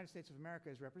the United States of America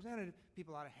is represented,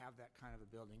 people ought to have that kind of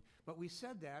a building. But we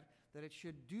said that it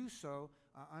should do so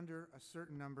under a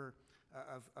certain number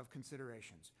of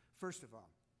considerations. First of all,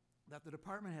 that the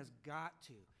department has got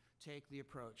to take the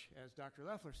approach, as Dr.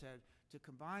 Loeffler said, to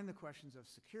combine the questions of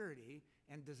security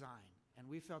and design. And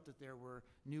we felt that there were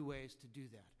new ways to do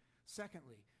that.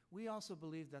 Secondly, we also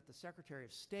believe that the Secretary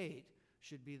of State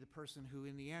should be the person who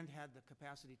in the end had the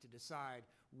capacity to decide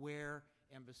where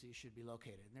embassies should be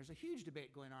located. And there's a huge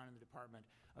debate going on in the department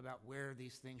about where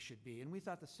these things should be. And we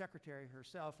thought the Secretary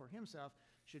herself or himself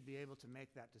should be able to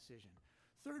make that decision.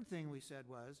 Third thing we said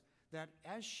was that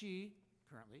as she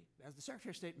currently, as the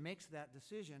Secretary of State makes that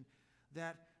decision,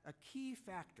 that a key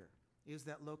factor is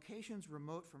that locations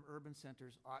remote from urban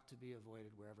centers ought to be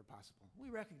avoided wherever possible.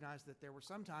 We recognize that there were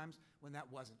some times when that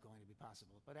wasn't going to be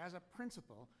possible, but as a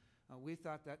principle, we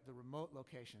thought that the remote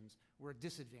locations were a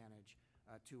disadvantage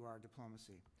to our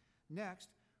diplomacy. Next,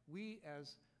 we,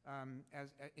 as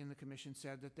in the Commission,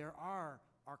 said that there are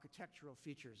architectural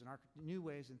features and new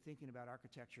ways in thinking about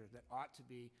architecture that ought to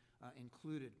be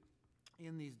included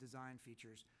in these design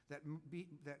features that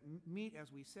meet,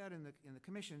 as we said in the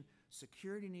Commission,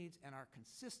 security needs and are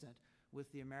consistent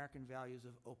with the American values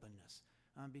of openness.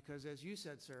 Because as you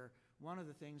said, sir, one of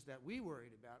the things that we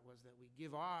worried about was that we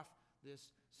give off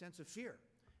this sense of fear.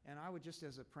 And I would just,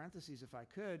 as a parenthesis, if I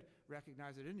could,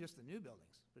 recognize it in just the new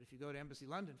buildings. But if you go to Embassy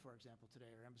London, for example, today,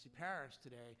 or Embassy Paris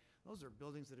today, those are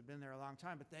buildings that have been there a long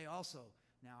time, but they also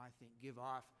now, I think, give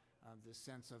off this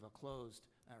sense of a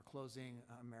closing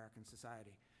American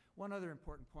society. One other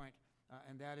important point,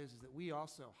 and that is that we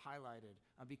also highlighted,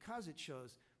 because it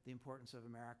shows the importance of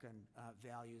American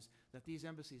values, that these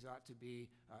embassies ought to be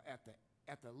at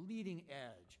the leading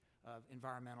edge of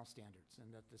environmental standards,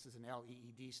 and that this is an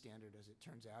LEED standard, as it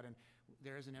turns out. And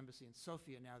there is an embassy in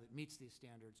Sofia now that meets these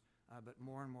standards, but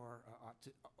more and more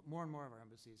of our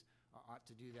embassies ought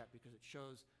to do that because it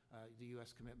shows the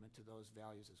U.S. commitment to those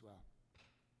values as well.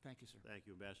 Thank you, sir. Thank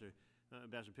you, Ambassador.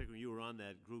 Ambassador Pickering, you were on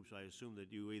that group, so I assume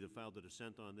that you either filed a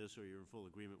dissent on this or you're in full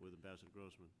agreement with Ambassador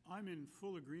Grossman. I'm in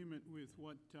full agreement with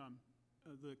what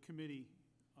the committee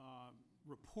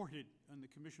reported on the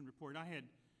Commission report. I had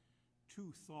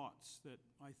two thoughts that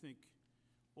I think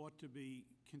ought to be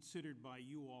considered by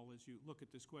you all as you look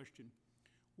at this question.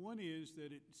 One is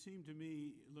that it seemed to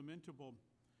me lamentable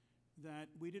that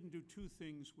we didn't do two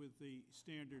things with the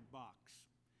standard box,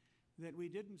 that we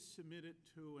didn't submit it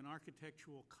to an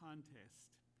architectural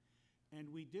contest, and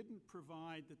we didn't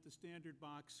provide that the standard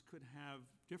box could have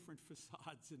different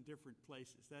facades in different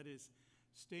places. That is,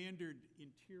 standard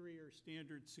interior,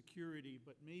 standard security,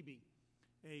 but maybe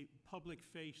a public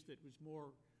face that was more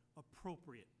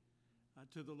appropriate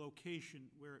to the location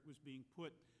where it was being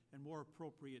put and more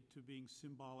appropriate to being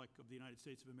symbolic of the United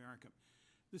States of America.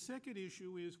 The second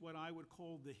issue is what I would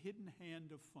call the hidden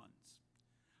hand of funds.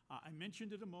 I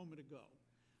mentioned it a moment ago,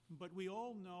 but we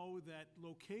all know that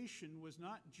location was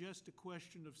not just a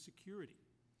question of security,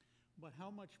 but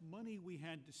how much money we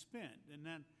had to spend. And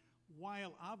then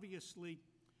while obviously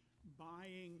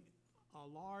buying a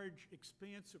large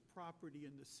expanse of property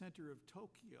in the center of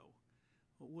Tokyo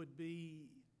would be,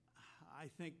 I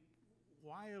think,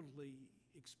 wildly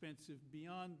expensive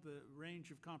beyond the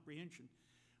range of comprehension.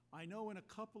 I know in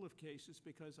a couple of cases,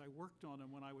 because I worked on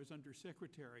them when I was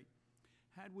undersecretary,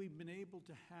 had we been able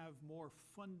to have more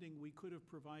funding, we could have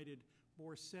provided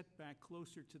more setback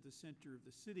closer to the center of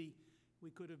the city.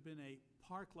 We could have been a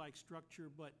park-like structure,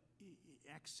 but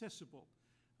accessible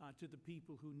to the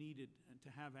people who need it and to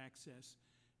have access.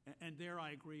 And there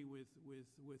I agree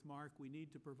with Mark. We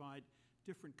need to provide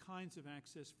different kinds of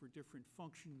access for different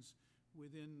functions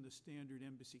within the standard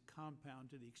embassy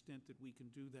compound. To the extent that we can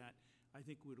do that, I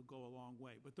think it'll go a long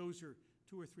way. But those are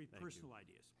two or three personal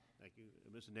ideas. Thank you.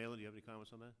 Mr. Naylor, do you have any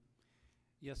comments on that?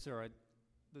 Yes, sir.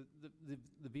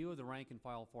 The view of the rank and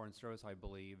file Foreign Service, I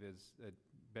believe, is that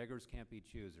beggars can't be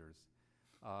choosers.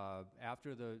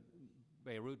 After the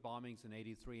Beirut bombings in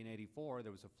 '83 and '84,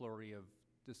 there was a flurry of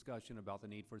discussion about the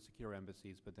need for secure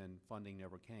embassies, but then funding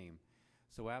never came.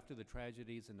 So after the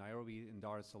tragedies in Nairobi and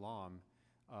Dar es Salaam,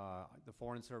 the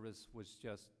Foreign Service was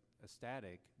just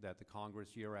ecstatic that the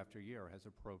Congress year after year has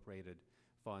appropriated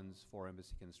funds for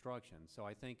embassy construction. So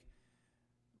I think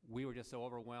we were just so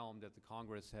overwhelmed that the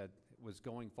Congress was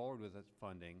going forward with its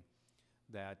funding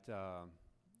that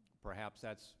perhaps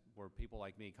that's where people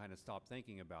like me kind of stopped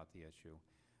thinking about the issue.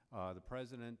 The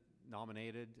President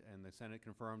nominated and the Senate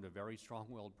confirmed a very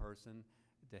strong-willed person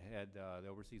to head the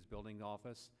Overseas Building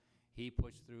Office. He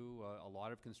pushed through a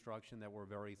lot of construction that we're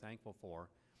very thankful for.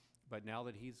 But now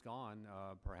that he's gone,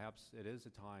 perhaps it is a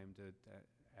time to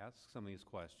ask some of these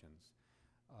questions.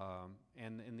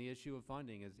 And the issue of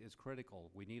funding is critical.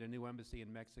 We need a new embassy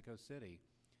in Mexico City.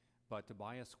 But to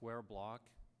buy a square block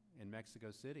in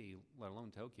Mexico City, let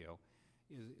alone Tokyo,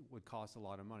 would cost a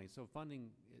lot of money. So funding,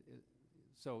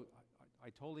 so I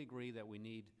totally agree that we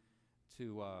need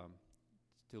to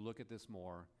look at this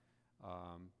more.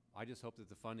 I just hope that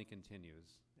the funding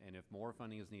continues. And if more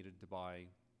funding is needed to buy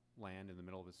land in the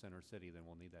middle of a center city, then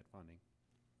we'll need that funding.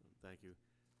 Thank you.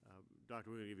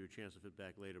 Doctor, we're going to give you a chance to fit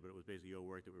back later, but it was basically your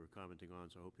work that we were commenting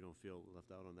on, so I hope you don't feel left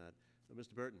out on that.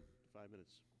 Mr. Burton, 5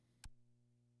 minutes.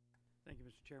 Thank you,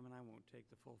 Mr. Chairman. I won't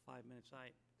take the full 5 minutes.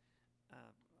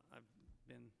 I've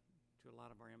been to a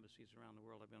lot of our embassies around the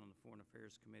world. I've been on the Foreign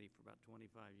Affairs Committee for about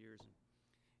 25 years, and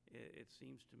it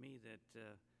seems to me that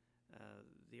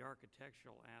the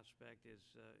architectural aspect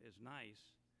is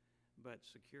nice, but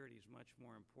security is much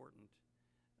more important.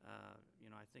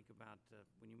 I think about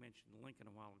when you mentioned Lincoln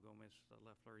a while ago, Ms.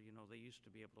 Loeffler, they used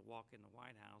to be able to walk in the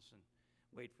White House and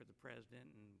wait for the president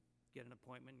and get an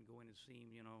appointment and go in and see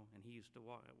him, and he used to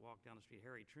walk down the street.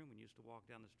 Harry Truman used to walk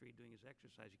down the street doing his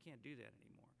exercise. You can't do that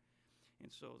anymore. And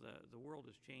so the world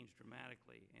has changed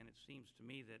dramatically, and it seems to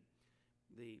me that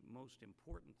the most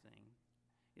important thing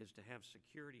is to have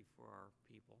security for our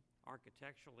people,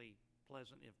 architecturally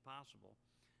pleasant if possible,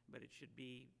 but it should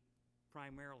be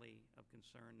primarily of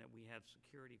concern that we have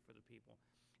security for the people.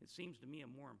 It seems to me a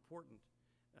more important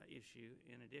issue,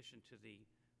 in addition to the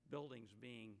buildings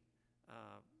being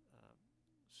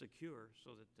secure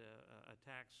so that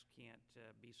attacks can't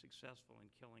be successful in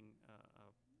killing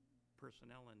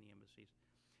personnel in the embassies,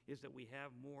 is that we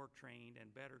have more trained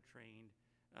and better trained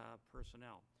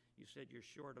personnel. You said you're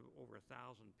short of over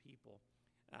 1,000 people.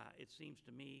 It seems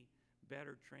to me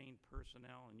better trained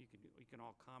personnel, and you can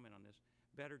all comment on this,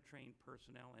 better trained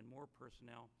personnel and more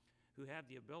personnel who have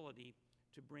the ability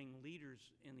to bring leaders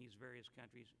in these various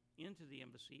countries into the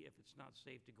embassy if it's not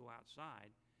safe to go outside,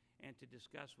 and to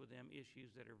discuss with them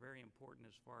issues that are very important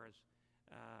as far as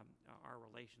our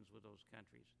relations with those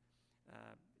countries.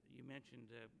 You mentioned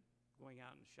going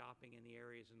out and shopping in the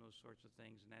areas and those sorts of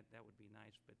things, and that would be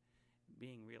nice, but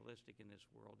being realistic in this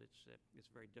world,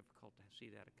 it's very difficult to see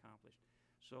that accomplished.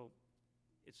 So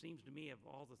it seems to me, of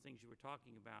all the things you were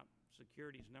talking about,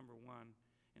 security is number one,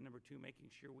 and number two, making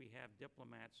sure we have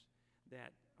diplomats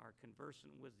that are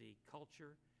conversant with the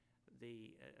culture,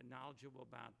 the knowledgeable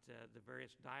about the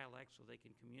various dialects so they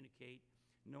can communicate,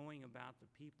 knowing about the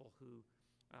people who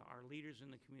are leaders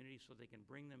in the community so they can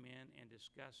bring them in and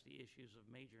discuss the issues of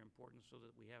major importance so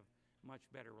that we have much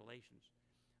better relations.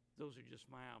 Those are just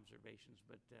my observations,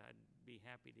 but I'd be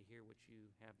happy to hear what you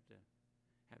have to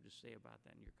say about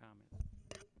that in your comments.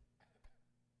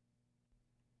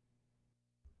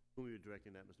 Who are you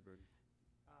directing that, Mr. Burton?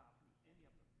 Any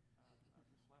of them.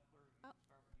 Ms. Loeffler, you can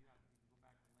start with you. You can go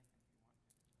back to Lincoln if you want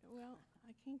to. Well,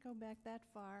 I can't go back that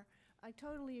far. I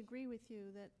totally agree with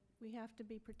you that we have to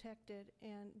be protected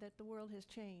and that the world has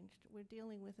changed. We're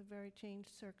dealing with a very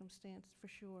changed circumstance for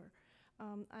sure.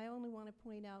 I only want to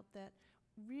point out that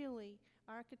really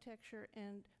architecture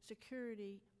and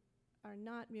security are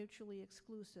not mutually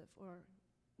exclusive, or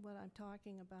what I'm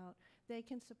talking about. They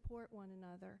can support one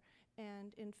another.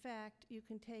 And in fact, you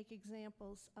can take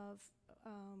examples of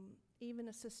even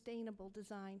a sustainable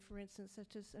design, for instance,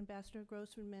 such as Ambassador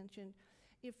Grossman mentioned.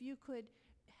 If you could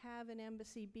have an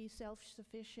embassy be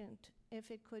self-sufficient,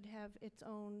 if it could have its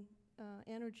own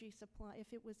energy supply,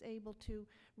 if it was able to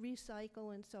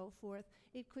recycle and so forth,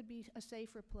 it could be a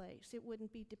safer place. It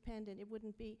wouldn't be dependent. It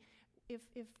wouldn't be if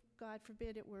God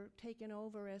forbid it were taken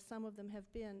over, as some of them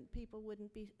have been, people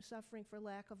wouldn't be suffering for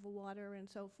lack of water and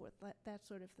so forth, that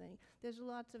sort of thing. There's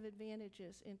lots of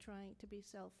advantages in trying to be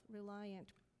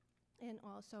self-reliant and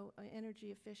also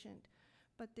energy efficient.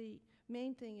 But the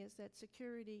main thing is that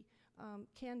security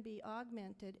can be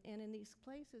augmented, and in these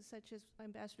places, such as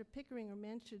Ambassador Pickering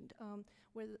mentioned,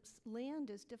 where the land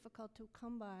is difficult to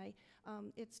come by,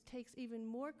 it takes even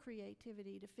more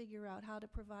creativity to figure out how to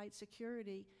provide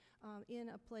security in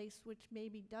a place which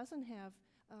maybe doesn't have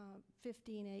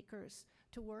 15 acres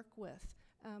to work with.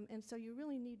 And so you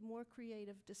really need more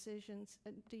creative decisions,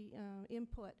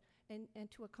 input, and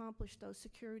to accomplish those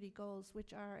security goals,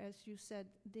 which are, as you said,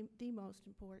 the most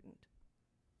important.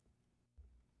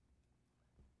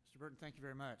 Mr. Burton, thank you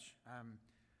very much.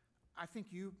 I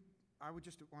would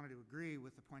just wanted to agree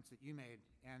with the points that you made.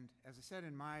 And as I said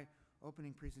in my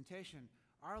opening presentation,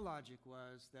 our logic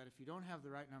was that if you don't have the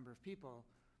right number of people,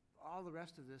 all the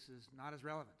rest of this is not as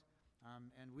relevant.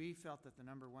 And we felt that the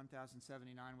number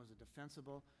 1,079 was a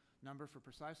defensible number for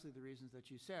precisely the reasons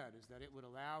that you said, is that it would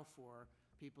allow for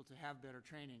people to have better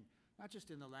training, not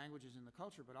just in the languages and the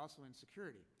culture, but also in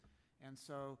security. And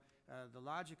so the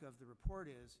logic of the report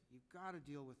is you've got to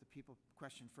deal with the people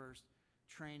question first,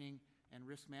 training and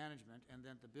risk management, and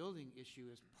then the building issue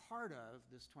is part of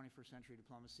this 21st century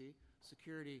diplomacy.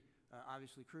 Security,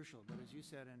 obviously crucial, but as you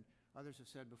said and others have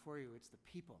said before you, it's the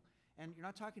people. And you're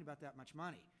not talking about that much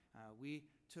money. We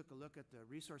took a look at the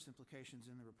resource implications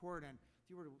in the report, and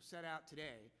if you were to set out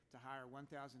today to hire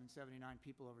 1,079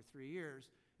 people over 3 years,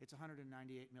 it's $198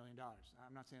 million.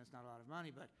 I'm not saying it's not a lot of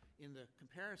money, but in the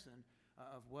comparison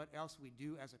of what else we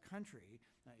do as a country,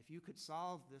 if you could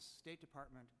solve this State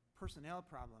Department personnel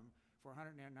problem for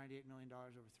 $198 million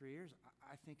over 3 years,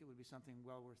 I think it would be something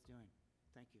well worth doing.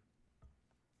 Thank you.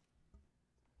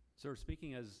 Sir,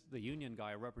 speaking as the union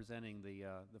guy representing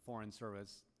the Foreign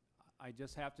Service, I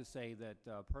just have to say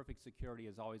that perfect security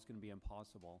is always going to be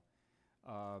impossible.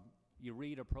 You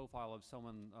read a profile of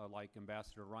someone like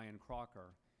Ambassador Ryan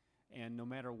Crocker, and no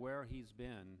matter where he's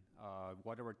been,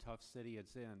 whatever tough city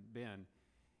it's been,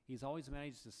 he's always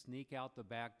managed to sneak out the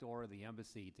back door of the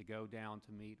embassy to go down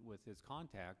to meet with his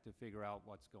contact to figure out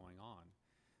what's going on.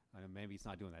 Maybe he's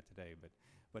not doing that today,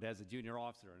 but as a junior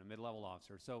officer and a mid-level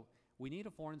officer. So we need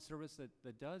a Foreign Service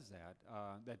that does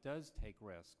that does take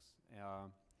risks.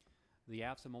 The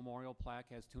AFSA Memorial Plaque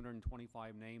has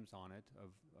 225 names on it of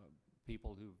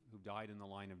people who died in the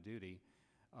line of duty.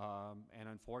 And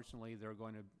unfortunately, there are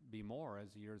going to be more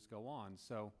as the years go on.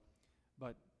 So,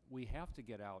 but we have to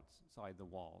get outside the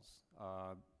walls.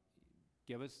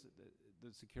 Give us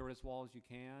the securest walls you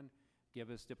can. Give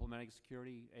us diplomatic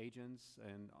security agents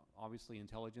and obviously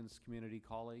intelligence community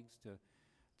colleagues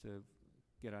to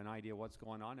get an idea what's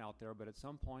going on out there. But at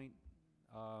some point,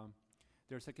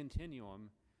 there's a continuum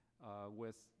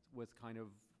with kind of,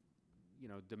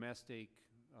 domestic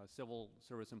civil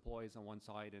service employees on one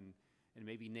side and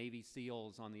maybe Navy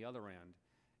SEALs on the other end.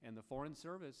 And the Foreign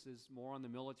Service is more on the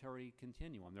military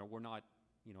continuum. We're not,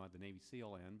 at the Navy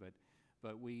SEAL end,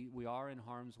 but we are in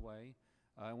harm's way.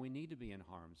 We need to be in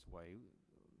harm's way.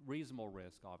 Reasonable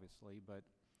risk, obviously, but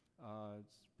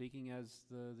speaking as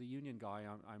the union guy,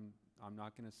 I'm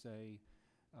not going to say,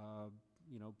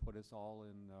 put us all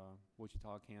in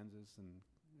Wichita, Kansas, and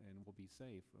we'll be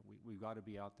safe. We've got to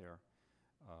be out there.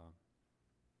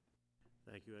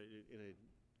 Thank you. In a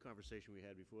conversation we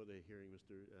had before the hearing,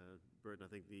 Mr. Burton, I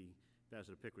think the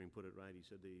Ambassador Pickering put it right. He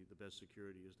said the best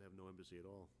security is to have no embassy at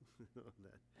all. On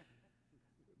that.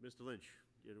 Mr. Lynch,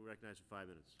 you're recognized for 5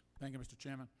 minutes. Thank you, Mr.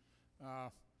 Chairman.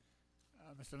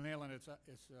 Mr. Nealon, it's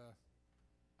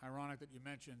ironic that you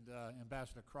mentioned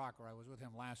Ambassador Crocker. I was with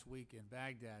him last week in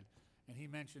Baghdad, and he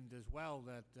mentioned as well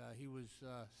that he was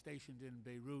stationed in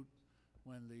Beirut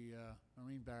when the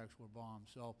Marine barracks were bombed.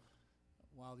 So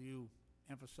while you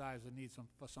emphasize the need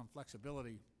for some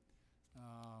flexibility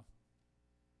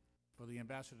for the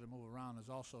ambassador to move around, there's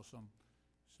also some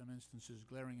instances,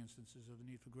 glaring instances of the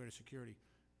need for greater security.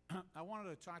 I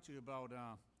wanted to talk to you about,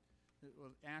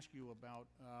 ask you about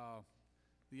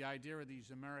the idea of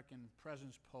these American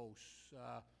presence posts.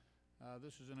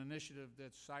 This is an initiative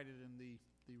that's cited in the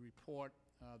report,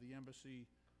 the Embassy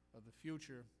of the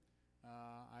Future.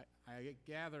 I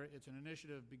gather it's an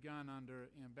initiative begun under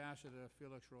Ambassador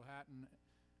Felix Rohatyn,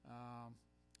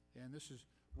 and this is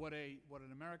what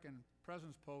an American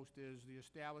presence post is: the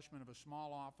establishment of a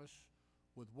small office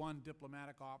with one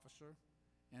diplomatic officer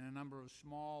and a number of a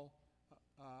small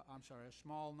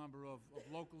number of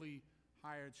locally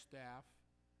hired staff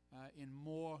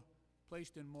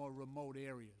placed in more remote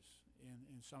areas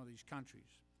in some of these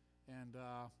countries. And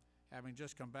having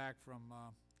just come back from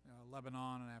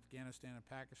Lebanon and Afghanistan and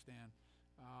Pakistan.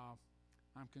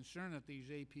 I'm concerned that these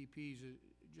APPs are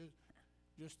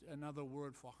just another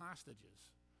word for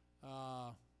hostages.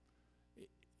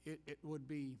 It would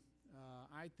be,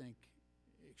 I think,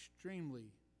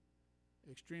 extremely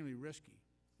risky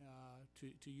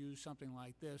to use something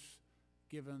like this,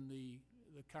 given the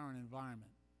current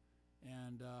environment.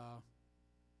 And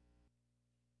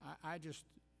I just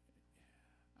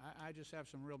have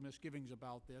some real misgivings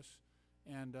about this,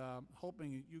 and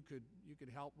hoping you could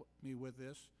help me with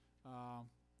this.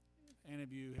 Any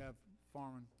of you have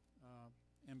foreign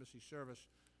embassy service,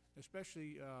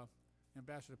 especially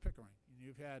Ambassador Pickering.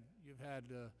 You've had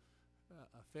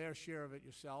a fair share of it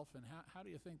yourself, and how do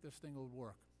you think this thing will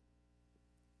work?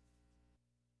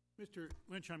 Mr.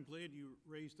 Lynch, I'm glad you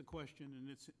raised the question, and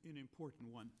it's an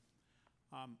important one.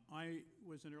 I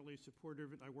was an early supporter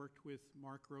of it. I worked with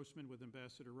Mark Grossman, with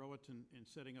Ambassador Rohatyn, in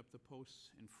setting up the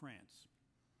posts in France.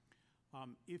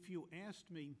 If you asked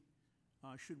me,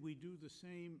 should we do the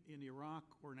same in Iraq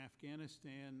or in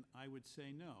Afghanistan, I would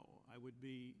say no. I would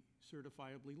be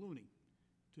certifiably loony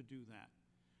to do that.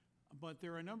 But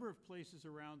there are a number of places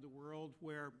around the world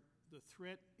where the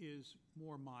threat is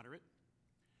more moderate,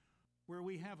 where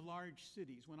we have large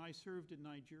cities. When I served in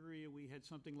Nigeria, we had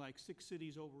something like 6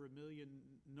 cities over 1 million.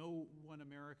 No one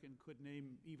American could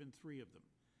name even 3 of them.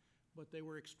 But they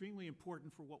were extremely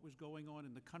important for what was going on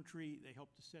in the country. They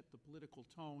helped to set the political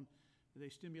tone. They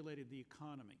stimulated the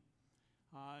economy.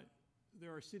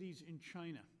 There are cities in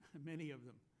China, many of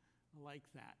them like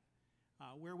that,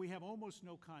 where we have almost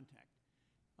no contact.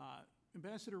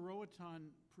 Ambassador Rohatyn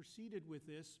proceeded with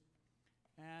this,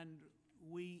 and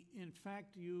we, in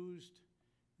fact, used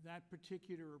that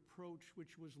particular approach,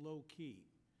 which was low-key.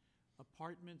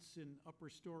 Apartments in upper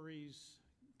stories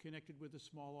connected with a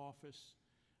small office.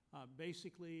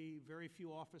 Basically, very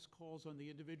few office calls on the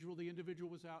individual. The individual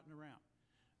was out and around.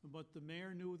 But the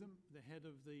mayor knew them, the head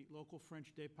of the local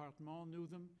French département knew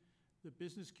them, the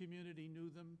business community knew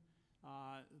them,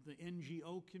 the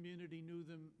NGO community knew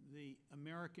them, the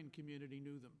American community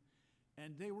knew them.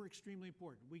 And they were extremely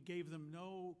important. We gave them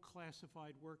no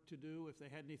classified work to do. If they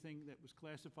had anything that was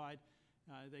classified,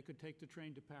 they could take the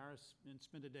train to Paris and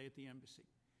spend a day at the embassy.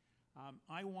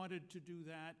 I wanted to do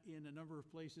that in a number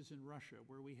of places in Russia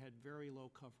where we had very low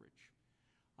coverage.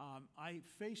 I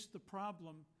faced the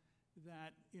problem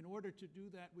that in order to do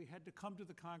that, we had to come to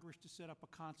the Congress to set up a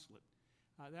consulate.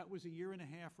 That was a 1.5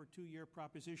 or 2-year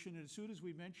proposition, and as soon as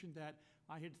we mentioned that,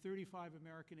 I had 35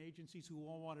 American agencies who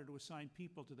all wanted to assign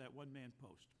people to that one-man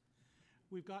post.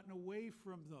 We've gotten away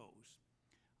from those.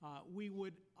 We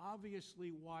would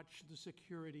obviously watch the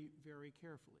security very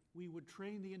carefully. We would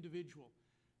train the individual,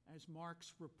 as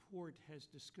Mark's report has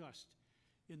discussed,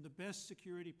 in the best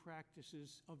security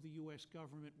practices of the U.S.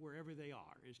 government wherever they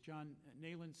are. As John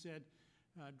Nayland said,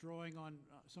 drawing on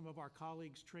some of our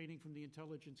colleagues' training from the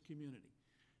intelligence community.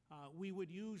 We would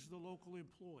use the local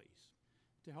employees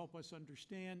to help us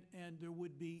understand, and there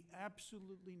would be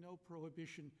absolutely no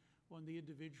prohibition on the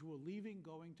individual leaving,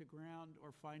 going to ground,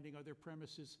 or finding other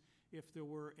premises if there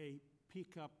were a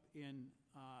peak-up in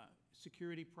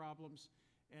security problems,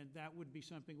 and that would be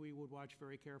something we would watch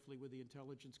very carefully with the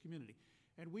intelligence community.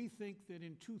 And we think that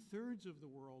in 2/3 of the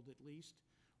world, at least,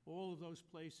 all of those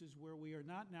places where we are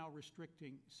not now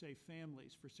restricting, say,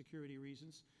 families for security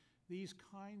reasons, these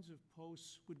kinds of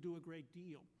posts would do a great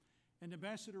deal. And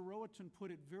Ambassador Rohatyn put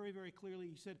it very, very clearly.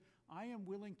 He said, I am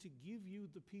willing to give you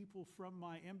the people from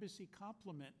my embassy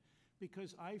complement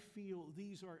because I feel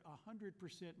these are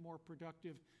 100% more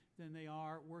productive than they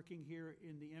are working here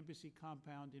in the embassy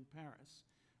compound in Paris.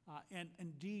 And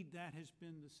indeed, that has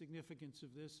been the significance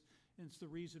of this, and it's the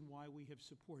reason why we have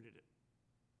supported it.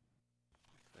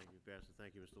 Thank you, Ambassador.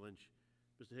 Thank you, Mr. Lynch.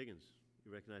 Mr. Higgins,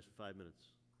 you're recognized for 5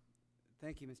 minutes.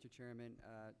 Thank you, Mr. Chairman.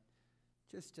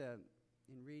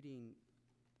 In reading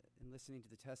and listening to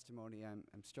the testimony,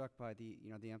 I'm struck by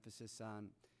the emphasis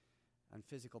on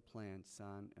physical plants,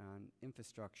 on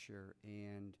infrastructure,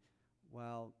 and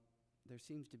while there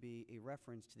seems to be a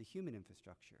reference to the human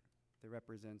infrastructure that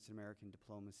represents American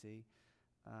diplomacy,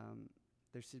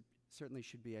 there certainly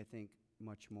should be, I think,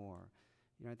 much more.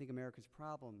 I think America's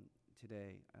problem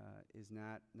today is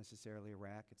not necessarily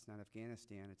Iraq, it's not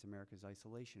Afghanistan, it's America's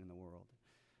isolation in the world.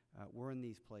 We're in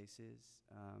these places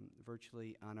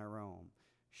virtually on our own.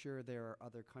 Sure, there are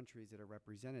other countries that are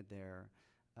represented there,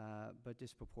 but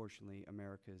disproportionately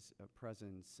America's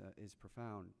presence is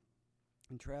profound.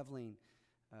 In traveling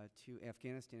to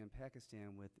Afghanistan and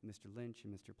Pakistan with Mr. Lynch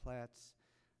and Mr. Platts,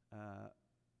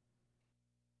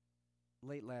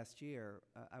 late last year,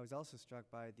 I was also struck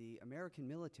by the American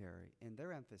military and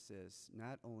their emphasis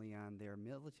not only on their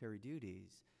military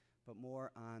duties, but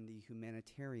more on the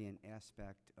humanitarian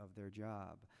aspect of their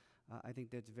job. I think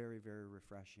that's very, very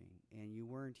refreshing. And you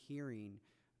weren't hearing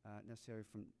necessarily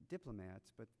from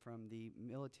diplomats, but from the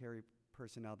military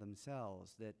personnel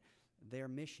themselves, that their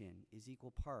mission is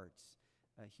equal parts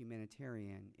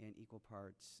humanitarian and equal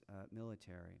parts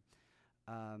military.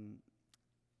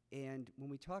 And when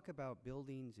we talk about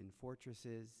buildings and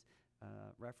fortresses,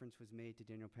 reference was made to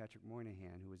Daniel Patrick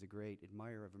Moynihan, who was a great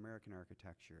admirer of American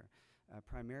architecture,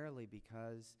 primarily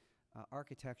because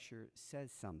architecture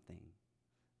says something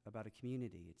about a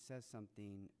community. It says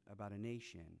something about a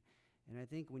nation. And I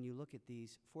think when you look at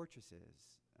these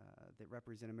fortresses that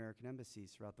represent American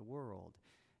embassies throughout the world,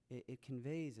 it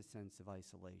conveys a sense of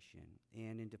isolation.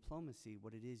 And in diplomacy,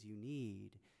 what it is you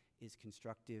need is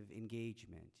constructive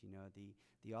engagement. You know,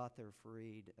 the author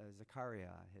Fareed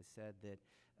Zakaria has said that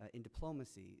in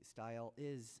diplomacy, style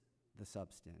is the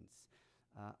substance.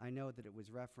 I know that it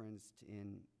was referenced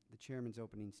in the chairman's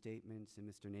opening statements and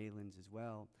Mr. Nayland's as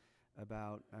well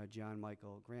about John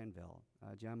Michael Granville.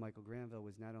 John Michael Granville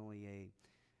was not only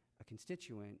a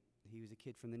constituent, he was a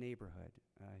kid from the neighborhood.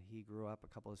 He grew up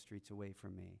a couple of streets away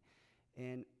from me.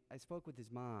 And I spoke with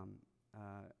his mom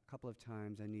a couple of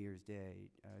times on New Year's Day.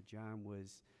 John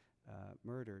was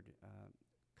murdered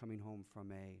coming home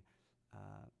from a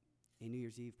New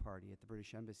Year's Eve party at the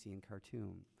British Embassy in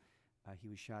Khartoum. He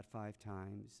was shot 5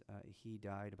 times. He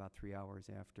died about 3 hours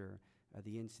after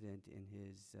the incident, and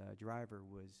his driver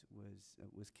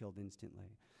was killed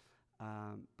instantly.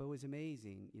 But it was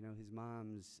amazing, you know, his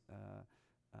mom's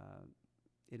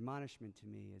admonishment to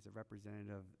me as a representative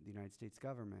of the United States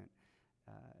government.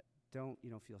 Don't,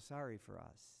 you know, feel sorry for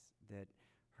us. That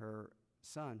her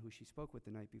son, who she spoke with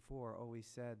the night before, always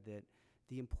said that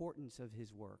the importance of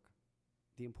his work,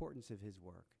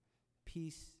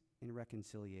 peace and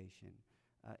reconciliation.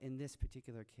 In this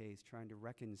particular case, trying to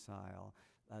reconcile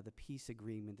the peace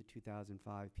agreement, the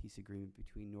 2005 peace agreement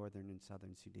between Northern and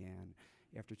Southern Sudan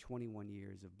after 21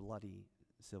 years of bloody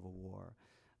civil war.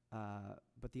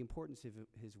 But the importance of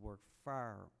his work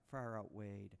far, far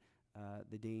outweighed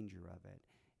the danger of it.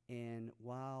 And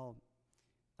while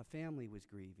a family was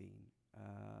grieving,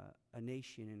 a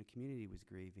nation and a community was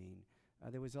grieving,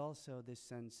 there was also this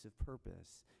sense of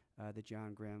purpose that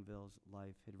John Granville's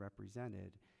life had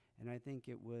represented. And I think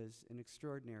it was an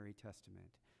extraordinary testament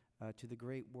to the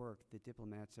great work that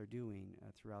diplomats are doing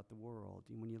throughout the world.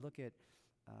 And when you look at,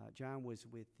 John was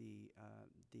with the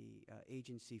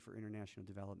Agency for International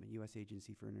Development, U.S.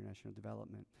 Agency for International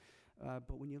Development.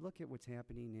 But when you look at what's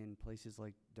happening in places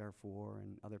like Darfur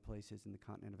and other places in the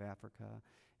continent of Africa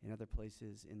and other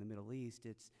places in the Middle East,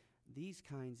 it's these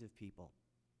kinds of people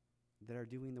that are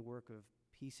doing the work of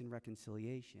peace and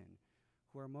reconciliation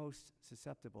who are most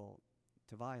susceptible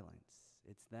to violence.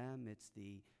 It's them, it's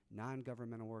the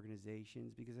non-governmental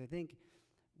organizations, because I think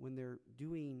when they're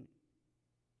doing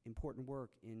important work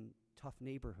in tough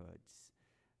neighborhoods,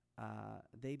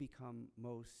 they become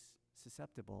most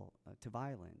susceptible to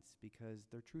violence because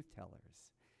they're truth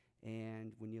tellers.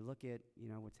 And when you look at, you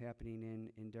know, what's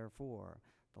happening in Darfur,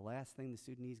 the last thing the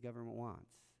Sudanese government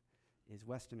wants is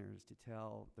Westerners to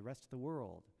tell the rest of the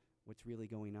world what's really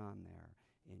going on there.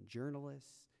 And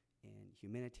journalists and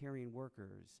humanitarian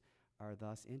workers are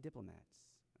thus, and diplomats,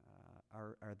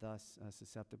 are thus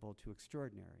susceptible to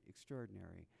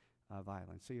extraordinary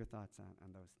violence. So your thoughts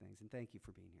on those things, and thank you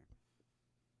for being here.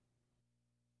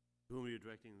 Whom are you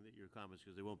directing your comments?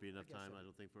 Because there won't be enough time, so. I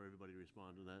don't think, for everybody to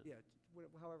respond to that. Yeah,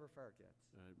 however far it gets.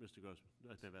 Mr. Grossman,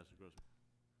 Ambassador Grossman.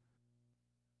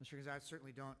 Mr. Gonzalez, I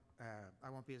certainly don't, I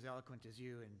won't be as eloquent as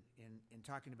you in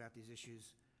talking about these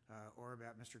issues or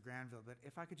about Mr. Granville, but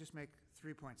if I could just make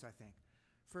 3 points, I think.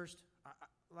 First,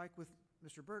 like with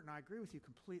Mr. Burton, I agree with you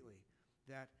completely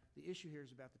that the issue here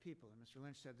is about the people, and Mr.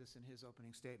 Lynch said this in his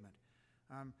opening statement.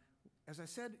 As I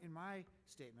said in my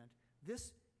statement,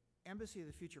 this Embassy of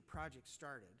the Future project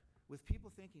started with people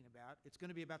thinking about, it's going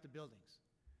to be about the buildings.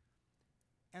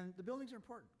 And the buildings are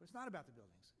important, but it's not about the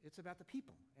buildings. It's about the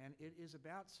people. And it is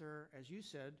about, sir, as you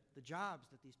said, the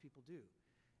jobs that these people do.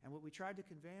 And what we tried to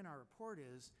convey in our report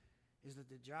is that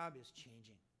the job is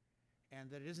changing, and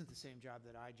that it isn't the same job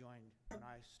that I joined when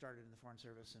I started in the Foreign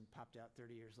Service and popped out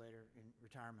 30 years later in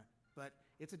retirement. But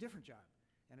it's a different job,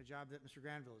 and a job that Mr.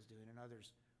 Granville is doing and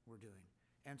others were doing.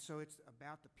 And so it's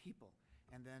about the people.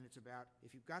 And then it's about,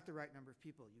 if you've got the right number of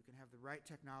people, you can have the right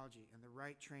technology and the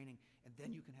right training, and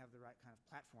then you can have the right kind of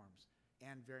platforms,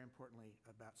 and very importantly,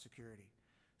 about security.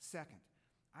 Second,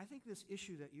 I think this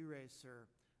issue that you raised,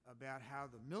 sir, about how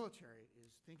the military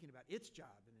is thinking about its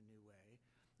job in a new way,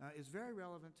 is very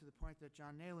relevant to the point that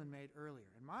John Nayland made earlier.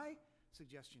 And my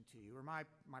suggestion to you, or my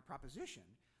proposition,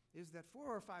 is that 4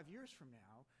 or 5 years from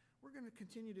now, we're going to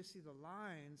continue to see the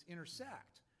lines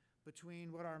intersect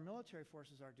between what our military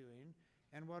forces are doing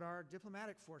and what our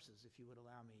diplomatic forces, if you would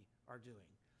allow me, are doing.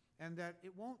 And that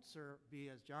it won't, sir, be,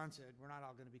 as John said, we're not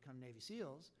all going to become Navy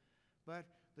SEALs, but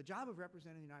the job of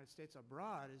representing the United States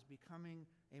abroad is becoming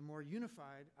a more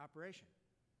unified operation.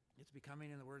 It's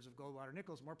becoming, in the words of Goldwater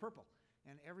Nichols, more purple.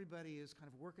 And everybody is kind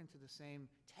of working to the same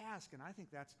task, and I think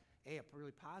that's, a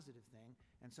really positive thing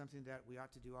and something that we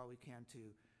ought to do all we can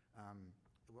to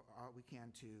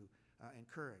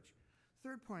encourage.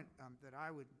 Third point that I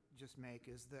would just make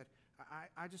is that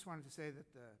I just wanted to say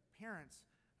that the parents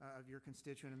of your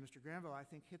constituent, and Mr. Granville, I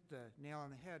think, hit the nail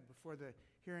on the head. Before the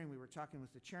hearing, we were talking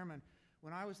with the chairman.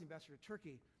 When I was the ambassador to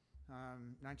Turkey,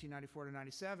 1994 to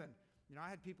 97, I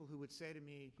had people who would say to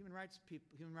me, human rights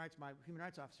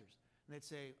officers, and they'd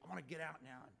say, I want to get out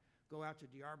now and go out to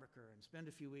Diyarbakir and spend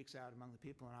a few weeks out among the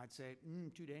people. And I'd say,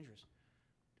 too dangerous.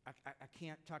 I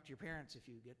can't talk to your parents if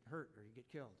you get hurt or you get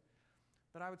killed.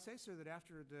 But I would say, sir, that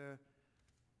after the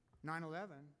 9/11,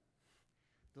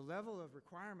 the level of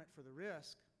requirement for the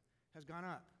risk has gone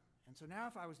up. And so now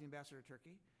if I was the ambassador to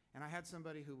Turkey and I had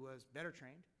somebody who was better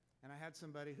trained, and I had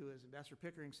somebody who, as Ambassador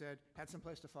Pickering said, had some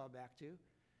place to fall back to,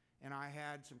 and I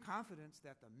had some confidence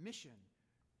that the mission,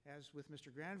 as with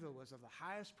Mr. Granville, was of the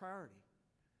highest priority,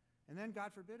 and then,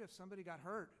 God forbid, if somebody got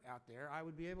hurt out there, I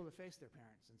would be able to face their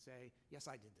parents and say, yes,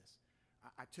 I did this.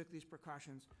 I took these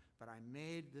precautions, but I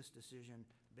made this decision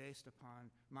based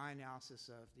upon my analysis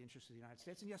of the interests of the United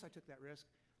States. And yes, I took that risk,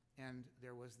 and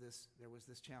there was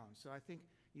this challenge. So I think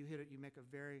you hit it. You make a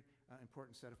very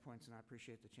important set of points, and I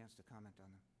appreciate the chance to comment on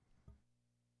them.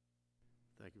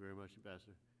 Thank you very much,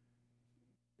 Ambassador.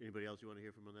 Anybody else you want to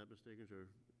hear from on that, Mr. Higgins? Or,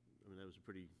 I mean, that was a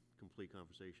pretty complete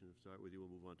conversation. I'll start with you.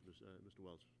 We'll move on to Mr.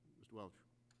 Welch. Mr. Welch.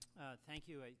 Thank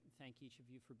you. I thank each of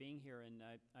you for being here. And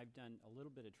I've done a little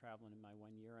bit of traveling in my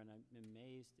 1 year, and I'm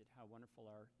amazed at how wonderful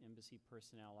our embassy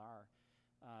personnel are,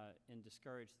 and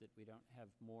discouraged that we don't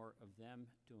have more of them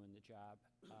doing the job.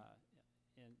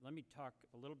 And let me talk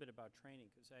a little bit about training,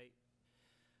 because I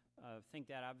think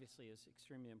that obviously is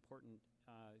extremely important.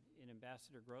 In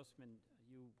Ambassador Grossman,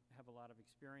 you have a lot of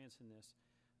experience in this.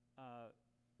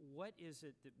 What is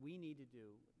it that we need to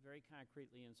do very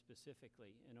concretely and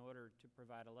specifically in order to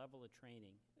provide a level of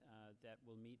training that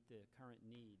will meet the current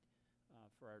need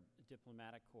for our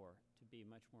diplomatic corps to be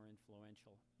much more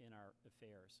influential in our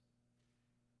affairs?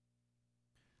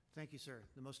 Thank you, sir.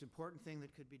 The most important thing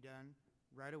that could be done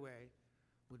right away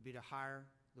would be to hire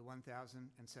the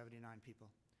 1,079 people.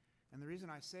 And the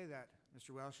reason I say that,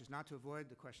 Mr. Welsh, is not to avoid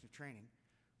the question of training,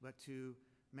 but to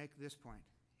make this point.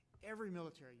 Every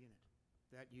military unit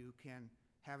that you can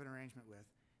have an arrangement with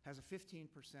has a 15%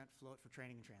 float for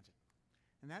training and transit.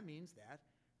 And that means that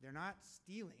they're not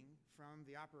stealing from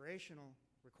the operational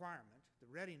requirement, the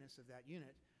readiness of that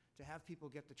unit, to have people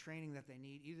get the training that they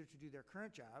need either to do their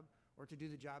current job or to do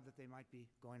the job that they might be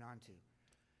going on to.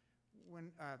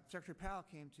 When Secretary Powell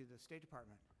came to the State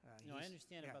Department, I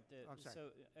understand about the.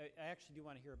 So I actually do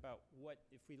want to hear about what,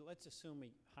 if we, let's assume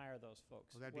we hire those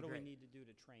folks. Well, what do we need to do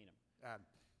to train them?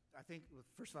 I think, well,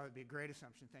 first of all, it would be a great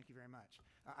assumption. Thank you very much.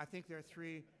 I think there are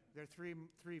three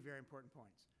very important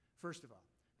points. First of all,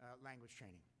 language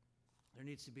training. There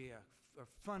needs to be a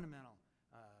fundamental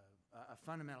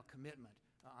commitment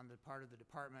on the part of the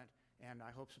department, and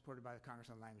I hope supported by the Congress,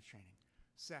 on language training.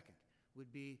 Second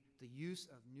would be the use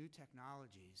of new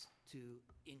technologies to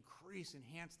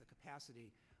enhance the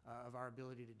capacity of our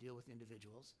ability to deal with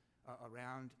individuals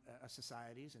around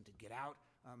societies and to get out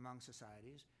among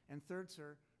societies. And third,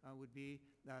 sir, would be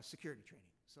security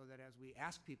training, so that as we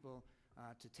ask people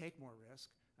to take more risk,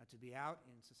 to be out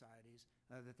in societies,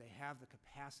 that they have the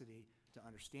capacity to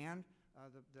understand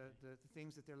the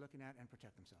things that they're looking at and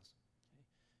protect themselves. Okay.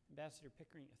 Ambassador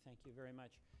Pickering, thank you very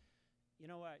much. You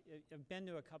know, I've been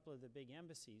to a couple of the big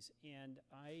embassies, and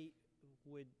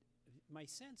my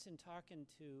sense in talking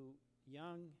to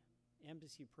young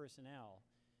embassy personnel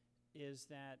is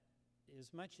that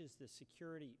as much as the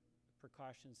security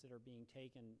precautions that are being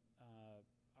taken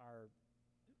are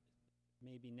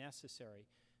maybe necessary,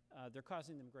 they're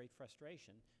causing them great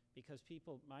frustration, because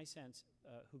people, my sense,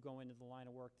 who go into the line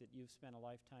of work that you've spent a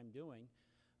lifetime doing,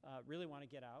 really want to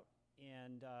get out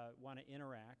and want to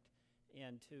interact,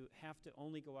 and to have to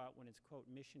only go out when it's, quote,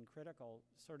 mission critical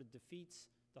sort of defeats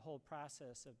the whole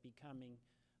process of becoming,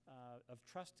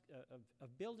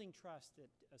 of building trust that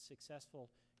a successful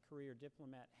career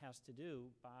diplomat has to do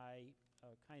by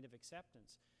kind of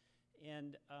acceptance.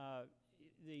 And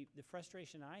the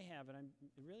frustration I have, and I'm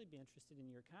really be interested in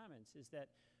your comments, is that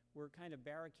we're kind of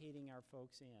barricading our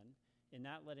folks in and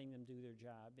not letting them do their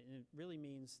job. And it really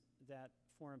means that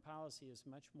foreign policy is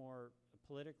much more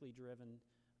politically driven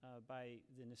by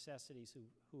the necessities of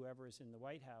whoever is in the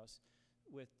White House,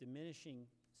 with diminishing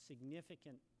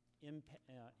significant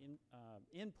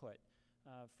input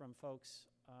from folks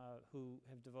who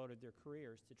have devoted their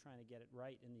careers to trying to get it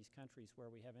right in these countries where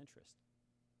we have interest.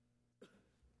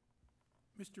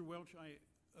 Mr. Welch, I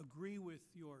agree with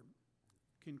your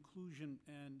conclusion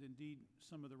and indeed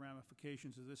some of the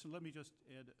ramifications of this. And let me just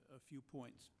add a few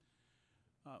points.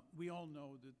 We all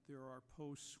know that there are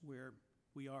posts where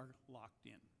we are locked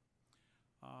in.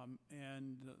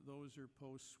 And those are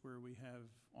posts where we have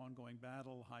ongoing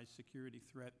battle, high security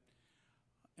threat.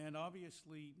 And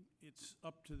obviously, it's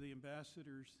up to the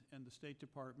ambassadors and the State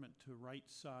Department to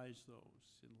right-size those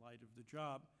in light of the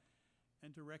job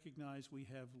and to recognize we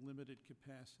have limited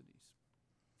capacities.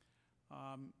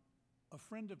 A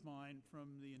friend of mine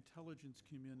from the intelligence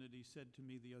community said to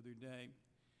me the other day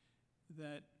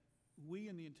that we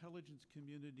in the intelligence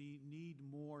community need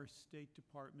more State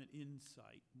Department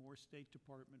insight, more State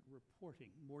Department reporting,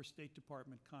 more State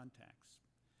Department contacts.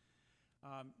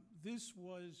 This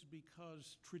was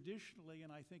because traditionally,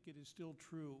 and I think it is still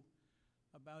true,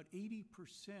 about 80%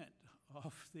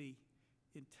 of the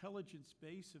intelligence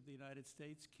base of the United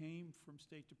States came from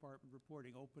State Department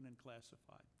reporting, open and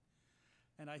classified.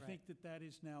 And I think that that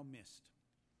is now missed.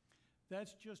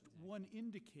 That's just one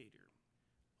indicator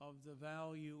of the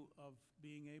value of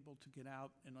being able to get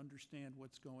out and understand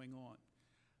what's going on.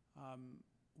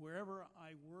 Wherever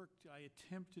I worked, I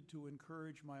attempted to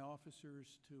encourage my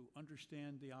officers to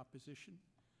understand the opposition,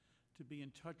 to be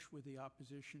in touch with the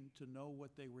opposition, to know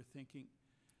what they were thinking,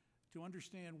 to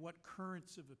understand what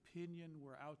currents of opinion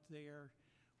were out there,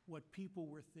 what people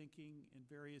were thinking in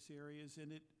various areas.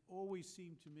 And it always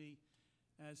seemed to me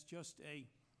as just a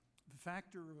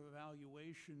factor of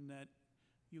evaluation that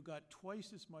you got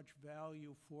twice as much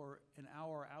value for an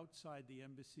hour outside the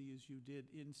embassy as you did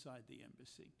inside the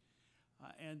embassy,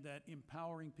 and that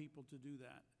empowering people to do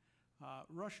that.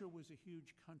 Russia was a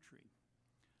huge country,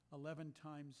 11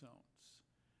 time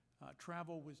zones.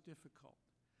 Travel was difficult,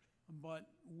 but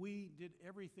we did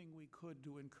everything we could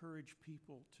to encourage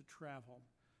people to travel,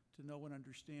 to know and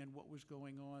understand what was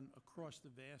going on across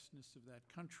the vastness of that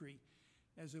country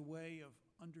as a way of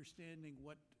understanding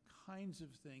what kinds of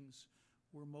things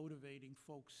were motivating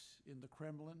folks in the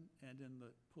Kremlin and in the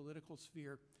political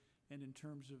sphere and in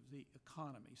terms of the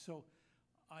economy. So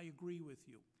I agree with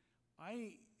you.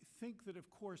 I think that, of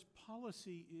course,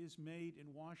 policy is made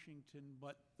in Washington,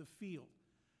 but the field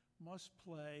must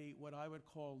play what I would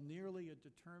call nearly a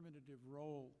determinative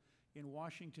role in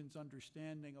Washington's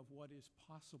understanding of what is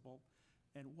possible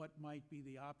and what might be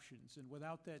the options. And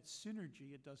without that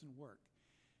synergy, it doesn't work.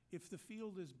 If the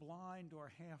field is blind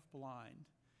or half blind,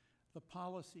 the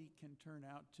policy can turn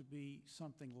out to be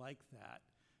something like that,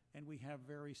 and we have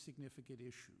very significant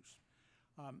issues.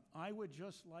 I would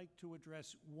just like to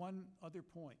address one other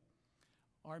point.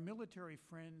 Our military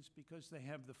friends, because they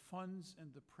have the funds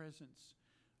and the presence,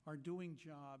 are doing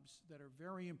jobs that are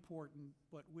very important,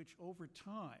 but which over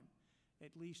time,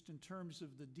 at least in terms of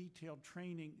the detailed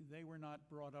training, they were not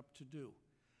brought up to do.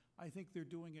 I think they're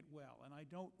doing it well, and I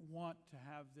don't want to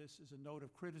have this as a note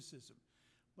of criticism.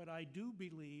 But I do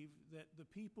believe that the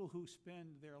people who spend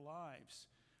their lives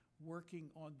working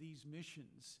on these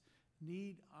missions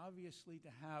need, obviously, to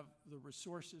have the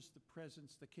resources, the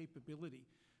presence, the capability,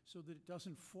 so that it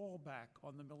doesn't fall back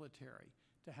on the military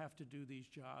to have to do these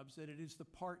jobs, that it is the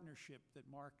partnership that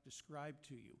Mark described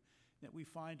to you, that we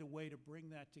find a way to bring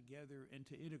that together and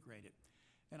to integrate it.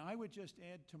 And I would just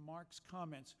add to Mark's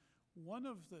comments, one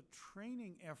of the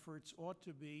training efforts ought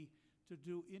to be to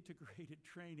do integrated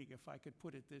training, if I could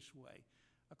put it this way,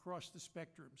 across the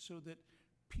spectrum, so that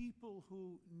people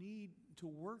who need to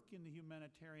work in the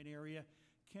humanitarian area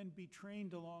can be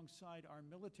trained alongside our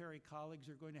military colleagues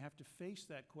who are going to have to face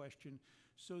that question,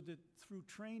 so that through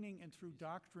training and through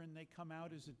doctrine they come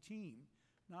out as a team,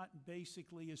 not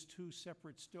basically as two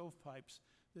separate stovepipes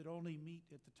that only meet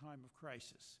at the time of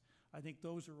crisis. I think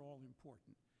those are all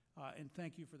important. And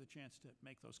thank you for the chance to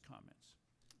make those comments.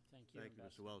 Thank you, Thank you,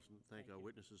 Mr. Welch, and thank our you.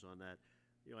 witnesses on that.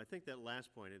 You know, I think that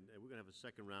last point, and we're going to have a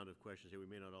second round of questions here.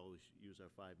 We may not always use our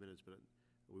 5 minutes, but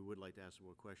we would like to ask some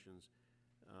more questions.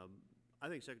 I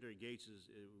think Secretary Gates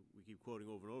we keep quoting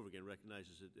over and over again,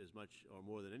 recognizes it as much or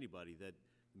more than anybody that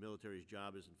the military's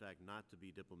job is, in fact, not to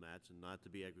be diplomats and not to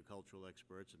be agricultural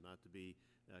experts and not to be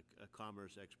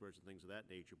commerce experts and things of that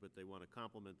nature, but they want to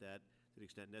complement that to the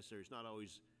extent necessary. It's not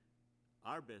always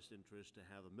our best interest to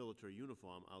have a military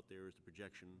uniform out there as the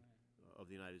projection of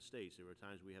the United States. There are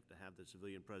times we have to have the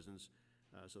civilian presence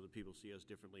so that people see us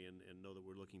differently and know that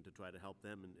we're looking to try to help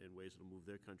them in ways that will move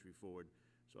their country forward.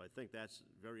 So I think that's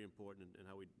very important in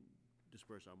how we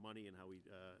disperse our money and how we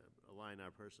align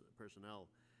our personnel.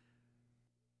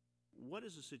 What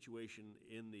is the situation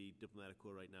in the diplomatic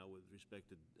corps right now with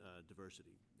respect to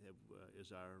diversity?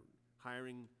 Is our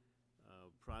hiring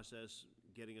process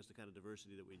getting us the kind of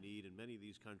diversity that we need? In many of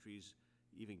these countries,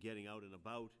 even getting out and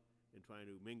about and trying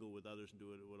to mingle with others and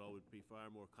do it would always be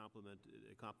far more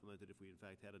complemented if we in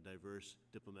fact had a diverse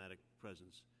diplomatic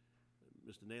presence.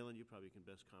 Mr. Nayland, you probably can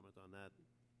best comment on that.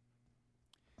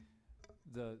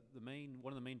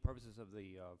 One of the main purposes of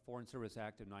the Foreign Service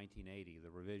Act of 1980, the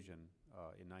revision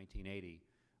in 1980,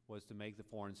 was to make the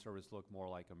Foreign Service look more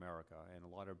like America, and a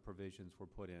lot of provisions were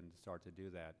put in to start to do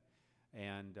that.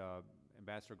 And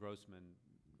Ambassador Grossman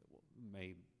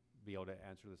may be able to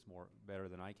answer this better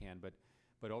than I can,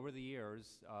 but over the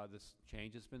years, this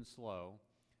change has been slow,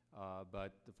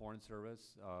 but the Foreign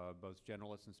Service, both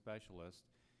generalists and specialists,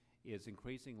 is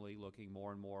increasingly looking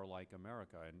more and more like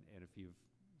America. And if you've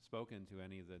spoken to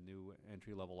any of the new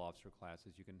entry-level officer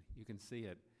classes, you can see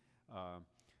it.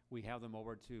 We have them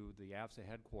over to the AFSA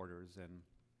headquarters, and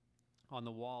on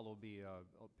the wall will be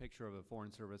a picture of a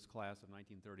Foreign Service class of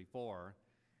 1934,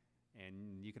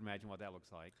 and you can imagine what that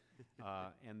looks like.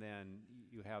 And then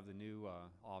you have the new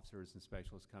officers and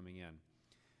specialists coming in.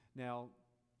 Now,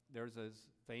 there's this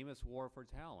famous war for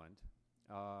talent,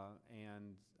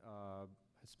 and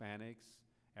Hispanics,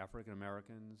 African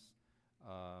Americans,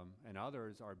 and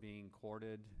others are being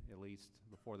courted, at least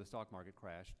before the stock market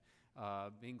crashed,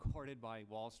 being courted by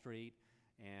Wall Street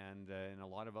and in a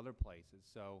lot of other places.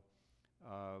 So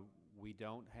we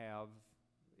don't have,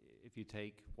 if you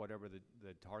take whatever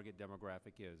the target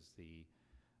demographic is, the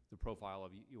profile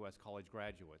of U.S. college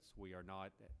graduates, we are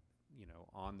not,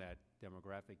 on that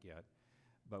demographic yet,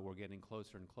 but we're getting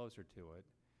closer and closer to it.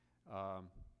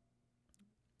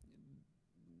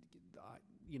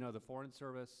 The Foreign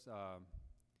Service,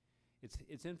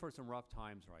 it's in for some rough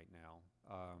times right now.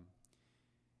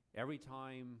 Every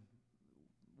time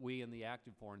we in the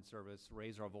active Foreign Service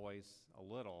raise our voice a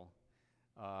little,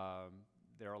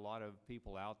 there are a lot of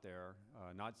people out there,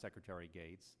 not Secretary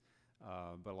Gates,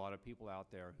 but a lot of people out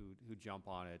there who jump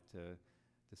on it to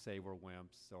say we're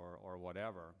wimps or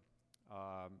whatever.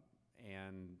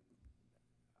 And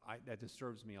that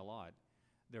disturbs me a lot.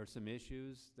 There are some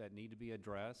issues that need to be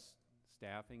addressed.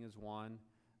 Staffing is one.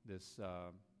 This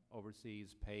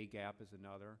overseas pay gap is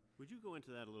another. Would you go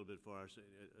into that a little bit for us,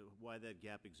 why that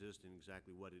gap exists and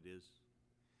exactly what it is?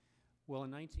 Well,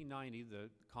 in 1990, the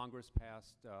Congress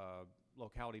passed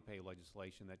locality pay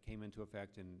legislation that came into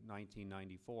effect in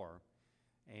 1994.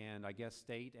 And I guess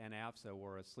state and AFSA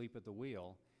were asleep at the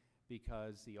wheel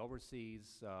because the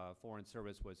overseas Foreign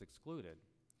Service was excluded.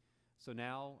 So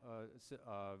now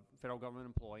a federal government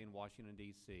employee in Washington,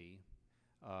 D.C.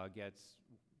 Gets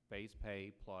base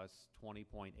pay plus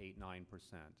 20.89%.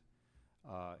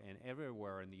 And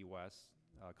everywhere in the U.S.,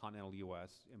 continental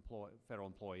U.S., federal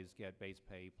employees get base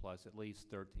pay plus at least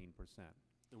 13%.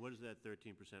 And what does that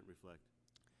 13% reflect?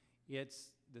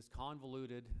 It's this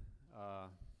convoluted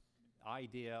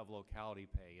idea of locality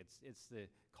pay. It's the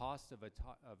cost of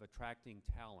attracting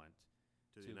talent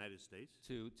to the United States?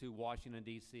 To Washington,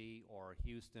 D.C., or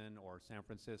Houston, or San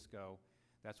Francisco.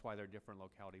 That's why they're different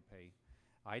locality pay.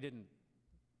 I didn't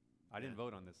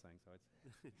vote on this thing, so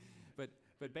it's.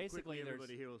 but basically,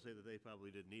 everybody here will say that they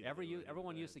probably didn't either.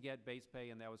 Everyone used to get base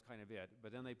pay, and that was kind of it.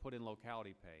 But then they put in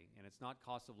locality pay, and it's not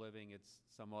cost of living; it's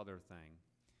some other thing.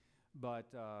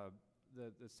 But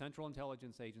the Central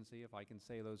Intelligence Agency, if I can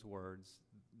say those words,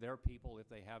 their people, if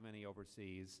they have any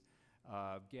overseas,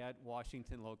 get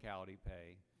Washington locality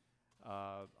pay.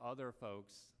 Other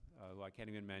folks, who I can't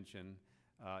even mention,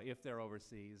 if they're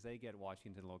overseas, they get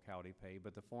Washington locality pay,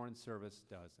 but the Foreign Service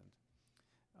doesn't.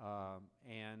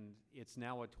 And it's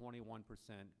now a 21%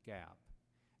 gap.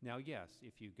 Now, yes,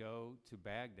 if you go to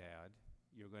Baghdad,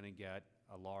 you're going to get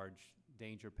a large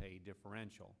danger pay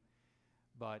differential.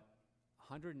 But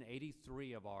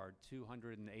 183 of our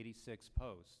 286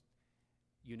 posts,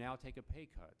 you now take a pay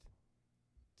cut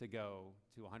to go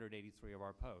to 183 of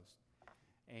our posts.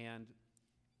 And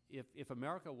if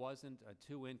America wasn't a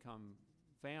two-income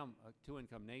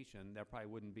nation, that probably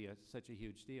wouldn't be such a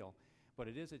huge deal. But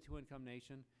it is a two-income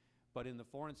nation. But in the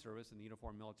Foreign Service, and the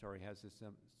uniformed military has this to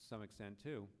some extent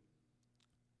too,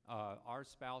 our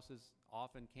spouses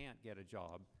often can't get a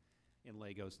job in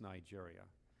Lagos, Nigeria,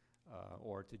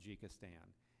 or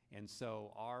Tajikistan. And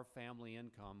so our family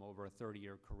income over a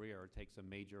 30-year career takes a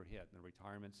major hit, and the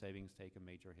retirement savings take a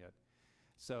major hit.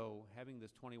 So having this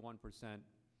 21%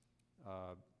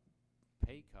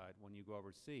 pay cut when you go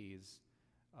overseas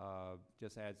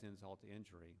just adds insult to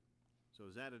injury. So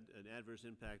is that an adverse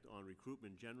impact on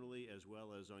recruitment generally, as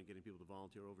well as on getting people to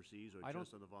volunteer overseas, or I don't-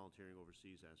 just on the volunteering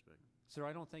overseas aspect? Sir,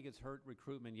 I don't think it's hurt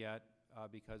recruitment yet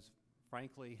because,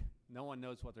 frankly, no one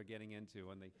knows what they're getting into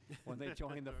when they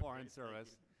join the Foreign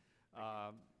Service.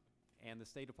 And the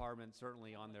State Department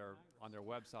certainly on their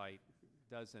website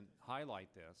doesn't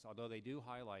highlight this, although they do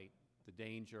highlight the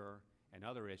danger and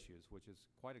other issues, which is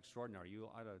quite extraordinary.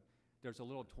 There's a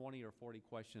little 20 or 40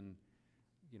 question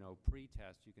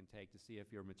pre-test you can take to see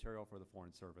if you're material for the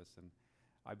Foreign Service. And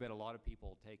I bet a lot of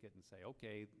people take it and say,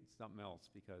 okay, it's something else,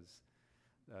 because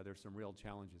there's some real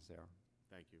challenges there.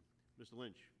 Thank you. Mr.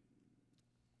 Lynch.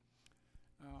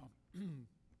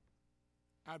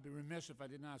 I'd be remiss if I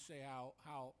did not say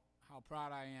how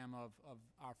proud I am of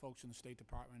our folks in the State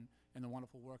Department and the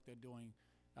wonderful work they're doing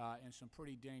in some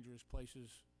pretty dangerous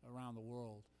places around the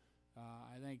world.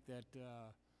 I think that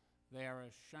they are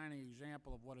a shining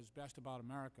example of what is best about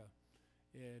America.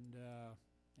 And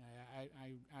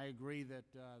I agree that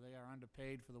they are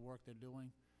underpaid for the work they're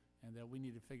doing, and that we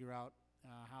need to figure out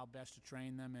how best to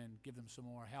train them and give them some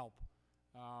more help.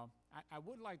 I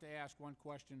would like to ask one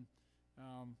question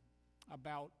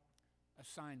about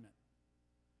assignment,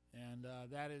 and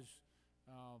that is,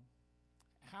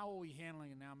 how are we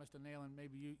handling it now? Mr. Nalen,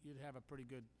 maybe you'd have a pretty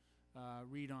good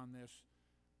read on this.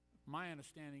 My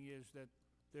understanding is that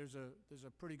there's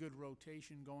a pretty good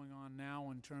rotation going on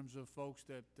now in terms of folks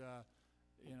that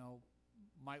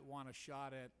might want a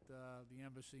shot at the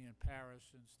embassy in Paris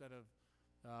instead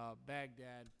of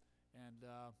Baghdad. And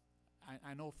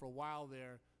I know for a while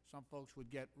there, some folks would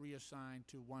get reassigned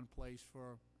to one place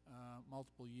for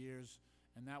multiple years,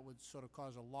 and that would sort of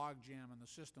cause a logjam in the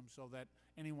system, so that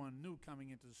anyone new coming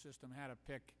into the system had to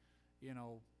pick,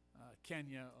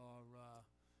 Kenya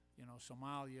or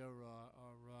Somalia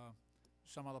or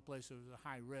some other place that was a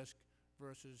high risk,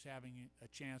 versus having a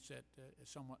chance at a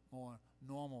somewhat more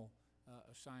normal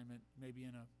assignment, maybe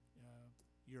in a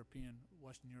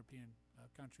Western European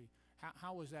country.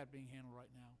 How is that being handled right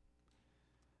now?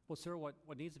 Well, sir,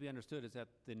 what needs to be understood is that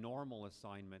the normal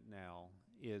assignment now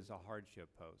is a hardship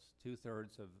post.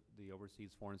 2/3 of the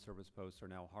overseas Foreign Service posts are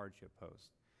now hardship posts.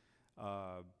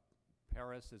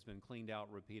 Paris has been cleaned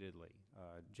out repeatedly.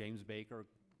 James Baker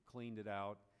cleaned it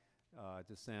out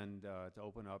to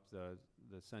open up the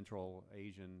Central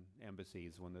Asian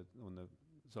embassies when the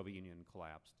Soviet Union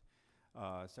collapsed.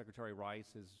 Secretary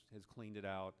Rice has cleaned it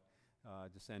out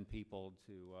to send people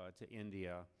to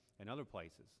India and other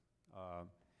places.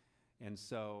 And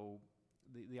so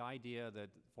the idea that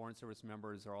Foreign Service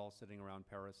members are all sitting around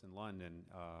Paris and London,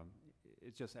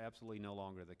 it's just absolutely no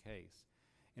longer the case.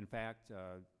 In fact,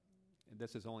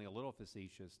 this is only a little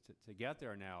facetious. To get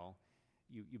there now,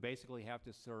 you basically have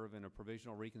to serve in a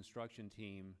provisional reconstruction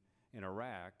team in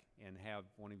Iraq and have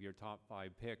one of your top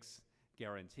 5 picks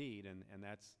guaranteed, and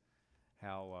that's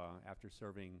how after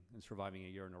serving and surviving a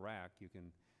year in Iraq, you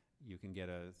can get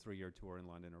a 3-year tour in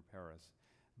London or Paris.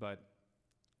 But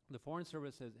the Foreign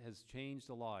Service has changed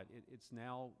a lot. It's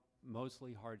now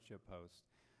mostly hardship posts.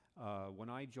 When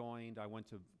I joined, I went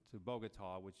to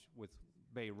Bogota, which with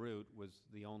Beirut was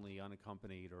the only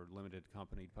unaccompanied or limited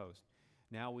accompanied post.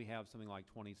 Now we have something like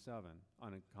 27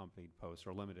 unaccompanied posts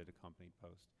or limited accompanied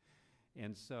posts.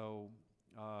 And so,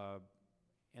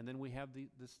 and then we have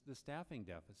the staffing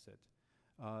deficit.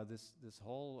 This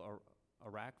whole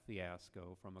Iraq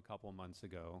fiasco from a couple months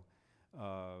ago,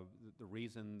 the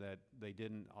reason that they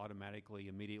didn't automatically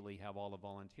immediately have all the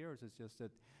volunteers is just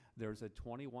that there's a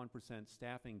 21%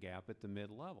 staffing gap at the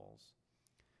mid-levels.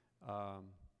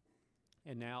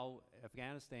 And now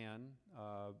Afghanistan,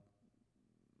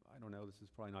 I don't know, this is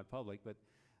probably not public, but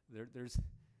there's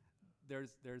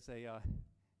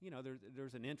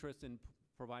an interest in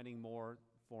providing more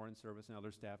Foreign Service and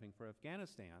other staffing for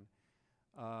Afghanistan.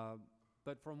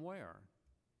 But from where?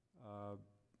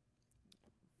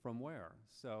 From where?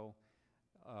 So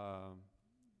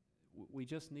we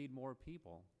just need more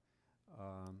people.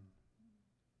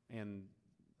 And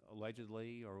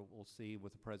allegedly, or we'll see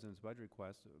with the President's budget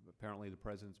request, apparently the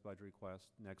President's budget request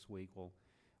next week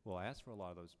will ask for a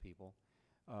lot of those people.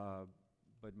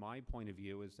 But my point of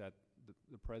view is that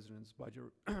the President's budget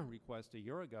request a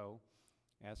year ago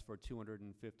asked for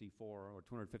 254 or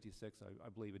 256, I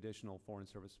believe, additional Foreign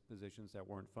Service positions that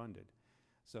weren't funded.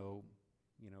 So,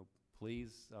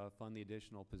 please fund the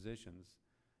additional positions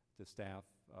to staff,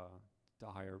 to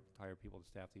hire people to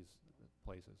staff these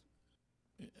places.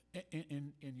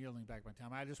 In yielding back my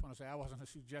time, I just want to say I wasn't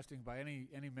suggesting by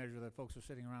any measure that folks are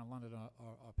sitting around London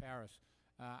or Paris.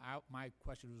 My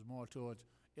question was more towards,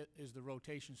 is the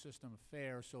rotation system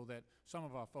fair so that some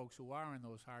of our folks who are in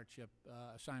those hardship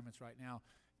assignments right now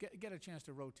get a chance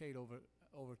to rotate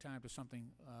over time to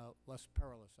something less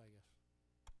perilous, I guess?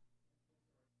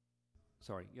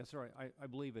 Sorry. Yes, sir. I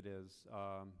believe it is.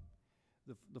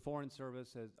 The Foreign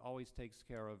Service always takes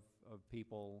care of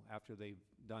people after they've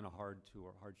done a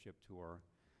hardship tour,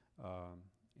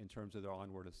 in terms of their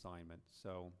onward assignment.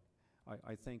 So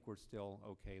I think we're still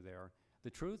okay there. The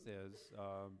truth is,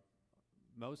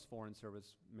 most Foreign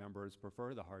Service members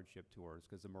prefer the hardship tours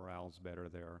because the morale's better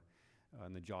there,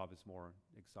 and the job is more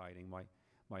exciting.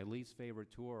 My least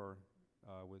favorite tour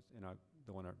was, and I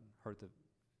don't want to hurt the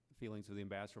feelings of the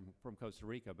ambassador from Costa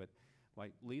Rica, but my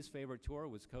least favorite tour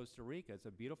was Costa Rica. It's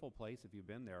a beautiful place if you've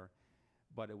been there,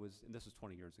 but it was, and this was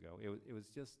 20 years ago, it was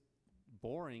just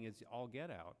boring as all get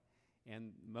out.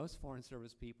 And most Foreign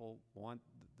Service people want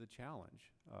the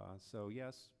challenge. So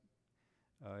yes,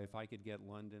 if I could get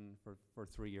London for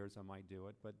 3 years, I might do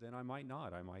it, but then I might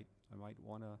not. I might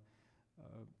want a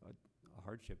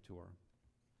hardship tour.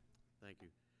 Thank you.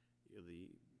 The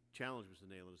challenge, Mr.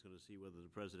 Nayland, is going to see whether the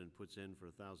President puts in for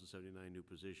 1,079 new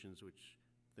positions, which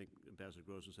I think Ambassador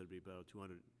Grossman said would be about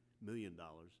 $200 million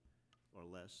or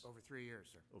less. Over 3 years,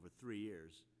 sir. Over 3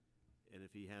 years. And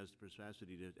if he has the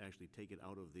capacity to actually take it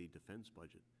out of the defense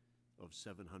budget of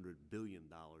 $700 billion,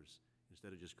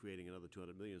 instead of just creating another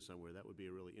 $200 million somewhere, that would be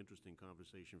a really interesting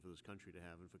conversation for this country to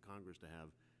have and for Congress to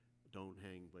have. Don't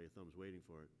hang by your thumbs waiting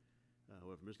for it.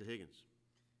 However, Mr. Higgins.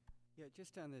 Yeah,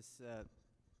 just on this,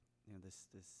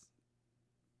 this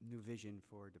new vision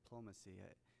for diplomacy.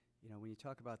 When you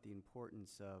talk about the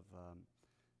importance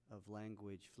of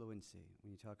language fluency,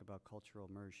 when you talk about cultural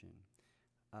immersion,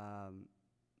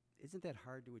 isn't that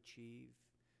hard to achieve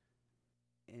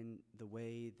in the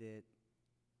way that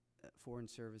Foreign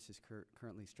Service is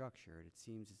currently structured? It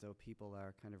seems as though people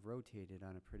are kind of rotated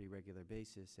on a pretty regular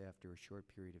basis after a short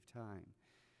period of time.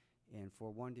 And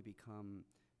for one to become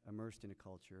immersed in a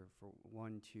culture, for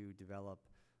one to develop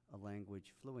a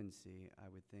language fluency, I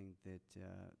would think that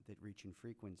that reach and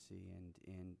frequency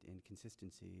and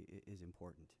consistency is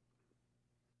important.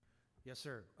 Yes,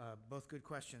 sir. Both good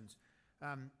questions.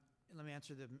 Let me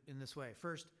answer them in this way.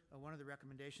 First, one of the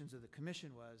recommendations of the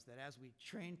Commission was that as we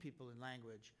train people in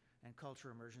language and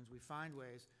culture immersions, we find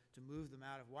ways to move them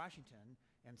out of Washington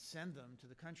and send them to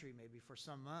the country maybe for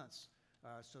some months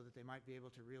so that they might be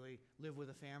able to really live with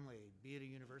a family, be at a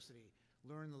university,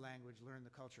 learn the language, learn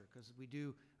the culture. Because we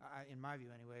do, in my view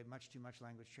anyway, much too much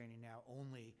language training now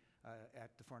only at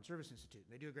the Foreign Service Institute.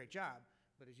 They do a great job,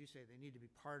 but as you say, they need to be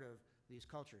part of these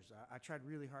cultures. I tried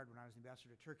really hard when I was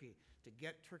ambassador to Turkey to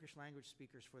get Turkish language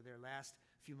speakers for their last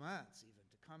few months even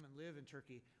to come and live in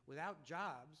Turkey without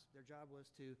jobs. Their job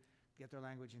was to get their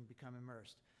language and become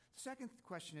immersed. The second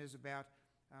question is about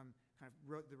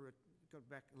go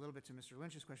back a little bit to Mr.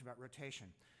 Lynch's question about rotation.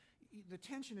 The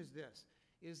tension is this,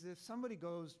 is if somebody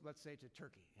goes, let's say, to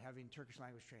Turkey, having Turkish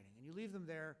language training, and you leave them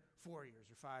there 4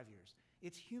 years or 5 years,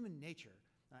 it's human nature,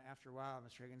 after a while,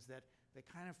 Mr. Higgins, that they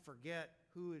kind of forget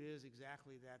who it is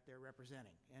exactly that they're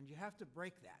representing. And you have to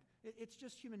break that. It's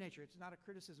just human nature. It's not a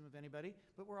criticism of anybody,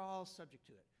 but we're all subject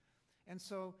to it. And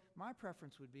so my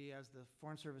preference would be, as the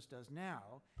Foreign Service does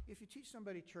now, if you teach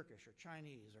somebody Turkish or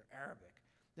Chinese or Arabic,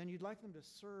 then you'd like them to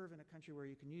serve in a country where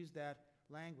you can use that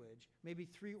language maybe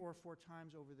 3 or 4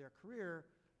 times over their career,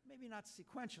 maybe not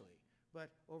sequentially,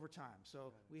 but over time.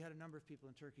 So we had a number of people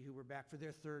in Turkey who were back for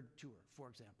their 3rd tour, for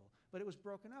example. But it was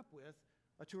broken up with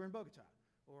a tour in Bogota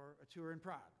or a tour in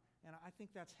Prague. And I think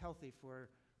that's healthy for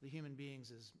the human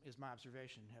beings, is my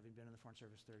observation, having been in the Foreign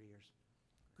Service 30 years.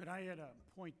 Could I add a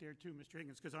point there too, Mr.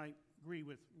 Higgins, because I agree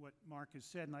with what Mark has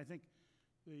said, and I think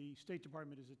the State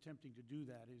Department is attempting to do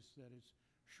that, is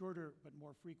shorter but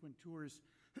more frequent tours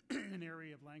in an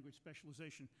area of language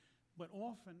specialization. But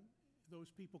often those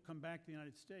people come back to the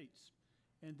United States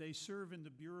and they serve in the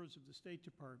bureaus of the State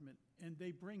Department, and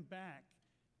they bring back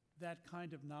that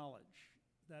kind of knowledge,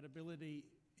 that ability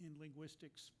in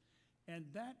linguistics, and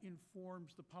that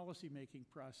informs the policymaking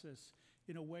process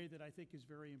in a way that I think is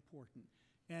very important.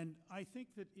 And I think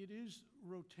that it is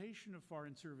rotation of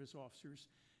Foreign Service officers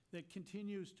that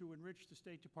continues to enrich the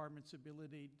State Department's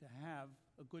ability to have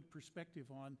a good perspective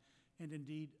on, and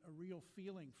indeed a real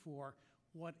feeling for,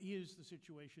 what is the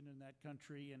situation in that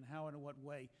country and how and in what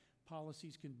way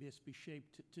policies can best be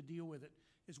shaped to deal with it,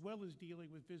 as well as dealing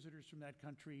with visitors from that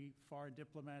country, foreign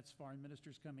diplomats, foreign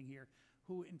ministers coming here,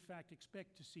 who in fact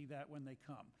expect to see that when they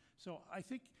come. So I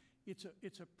think it's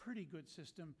a pretty good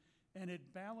system, and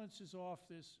it balances off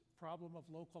this problem of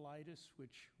localitis,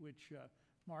 which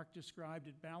Mark described.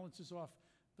 It balances off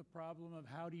the problem of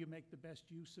how do you make the best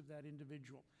use of that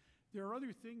individual. There are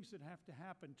other things that have to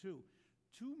happen too.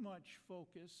 Too much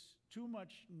focus, too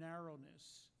much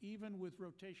narrowness, even with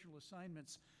rotational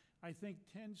assignments, I think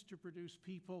tends to produce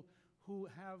people who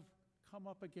have come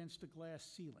up against a glass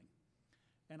ceiling.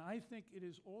 And I think it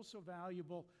is also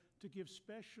valuable to give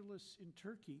specialists in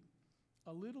Turkey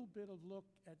a little bit of look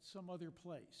at some other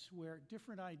place where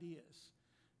different ideas,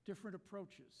 different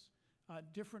approaches,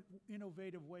 different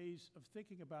innovative ways of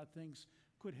thinking about things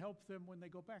could help them when they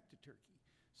go back to Turkey.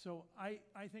 So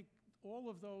I think all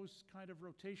of those kind of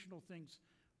rotational things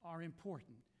are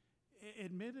important.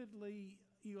 Admittedly,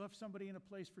 you have somebody in a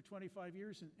place for 25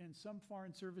 years, and some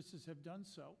foreign services have done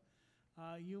so.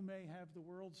 You may have the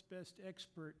world's best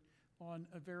expert on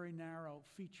a very narrow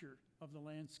feature of the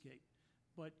landscape,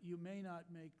 but you may not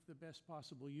make the best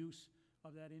possible use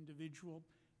of that individual.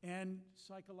 And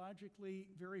psychologically,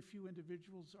 very few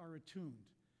individuals are attuned,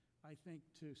 I think,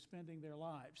 to spending their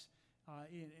lives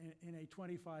in a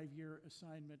 25-year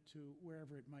assignment to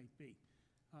wherever it might be.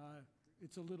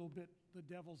 It's a little bit the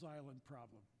Devil's Island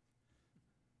problem.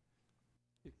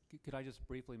 Could I just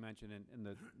briefly mention,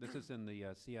 this is in the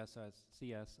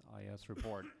CSIS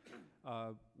report,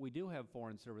 we do have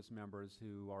Foreign Service members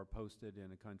who are posted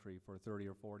in a country for 30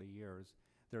 or 40 years.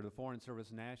 They're the Foreign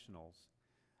Service nationals.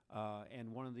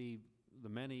 And one of the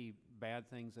many bad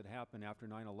things that happened after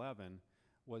 9/11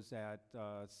 was that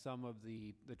some of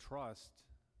the trust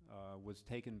was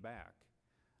taken back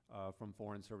from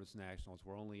Foreign Service nationals,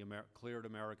 where only cleared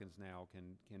Americans now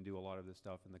can do a lot of this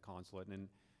stuff in the consulate. And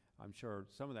I'm sure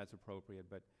some of that's appropriate,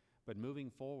 but moving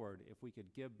forward, if we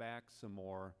could give back some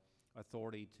more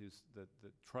authority to the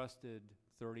trusted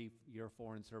 30-year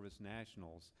Foreign Service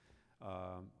nationals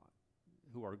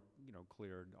who are,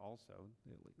 cleared also,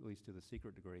 at least to the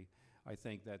secret degree, I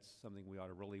think that's something we ought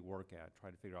to really work at,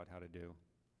 try to figure out how to do.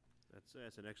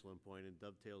 That's an excellent point, and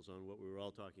dovetails on what we were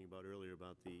all talking about earlier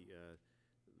about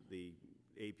the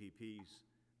APPs.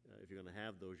 If you're going to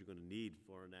have those, you're going to need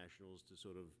foreign nationals to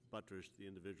sort of buttress the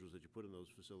individuals that you put in those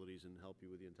facilities and help you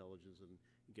with the intelligence and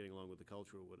getting along with the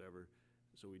culture or whatever.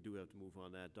 So we do have to move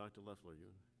on that. Dr. Loeffler,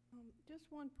 you?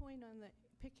 Just one point on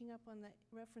picking up on the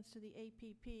reference to the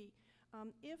APP.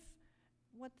 If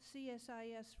what the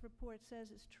CSIS report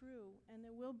says is true, and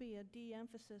there will be a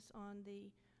de-emphasis on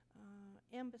the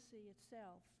embassy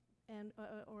itself and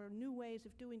or new ways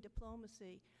of doing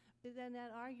diplomacy, then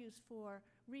that argues for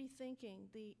rethinking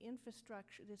the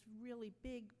infrastructure, this really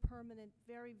big, permanent,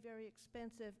 very, very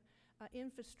expensive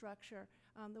infrastructure,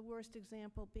 the worst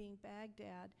example being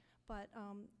Baghdad, but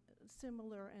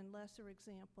similar and lesser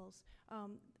examples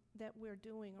that we're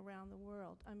doing around the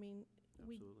world. I mean,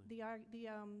 the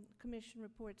Commission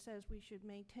report says we should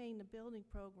maintain the building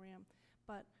program,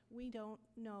 but we don't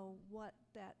know what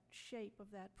that shape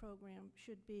of that program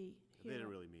should be. They didn't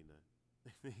really mean that.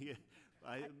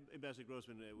 Ambassador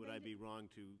Grossman, would I be wrong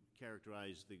to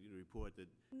characterize the report that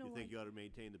you think you ought to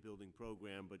maintain the building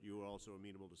program, but you are also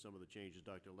amenable to some of the changes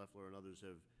Dr. Loeffler and others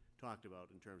have talked about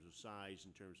in terms of size,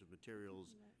 in terms of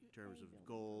materials, in terms of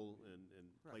goal and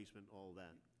placement, all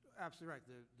that? Absolutely right.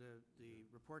 The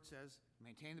report says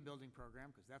maintain the building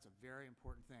program, because that's a very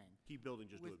important thing. Keep building,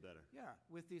 just do it better. Yeah,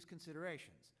 with these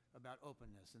considerations about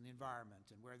openness and the environment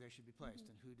and where they should be placed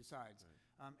and who decides.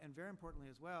 Right. And very importantly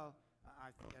as well,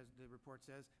 I think, as the report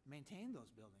says, maintain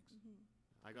those buildings.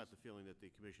 I got the feeling that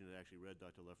the Commission had actually read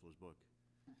Dr. Loeffler's book.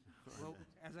 Well,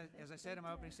 as I said in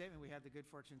my opening statement, we had the good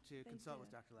fortune to consult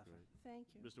with Dr. Loeffler. Right. Thank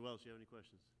you. Mr. Wells, do you have any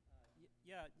questions?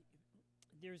 Yeah,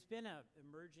 there's been an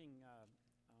emerging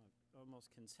almost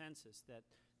consensus that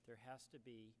there has to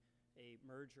be a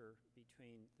merger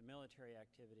between the military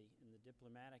activity and the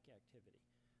diplomatic activity.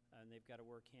 And they've got to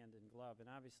work hand in glove. And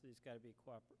obviously, there's got to be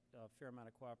a fair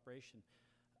amount of cooperation.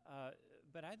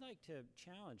 But I'd like to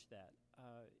challenge that.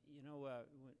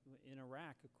 In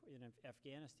Iraq, in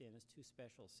Afghanistan, is two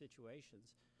special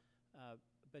situations.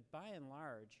 But by and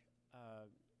large,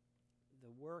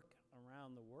 the work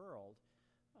around the world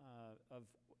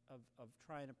of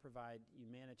trying to provide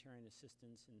humanitarian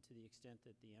assistance, and to the extent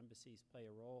that the embassies play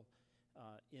a role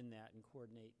in that and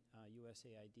coordinate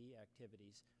USAID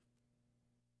activities,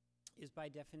 is by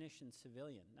definition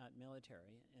civilian, not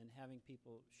military, and having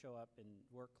people show up in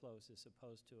work clothes as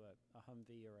opposed to a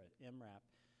Humvee or an MRAP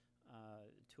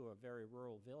to a very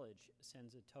rural village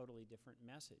sends a totally different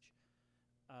message.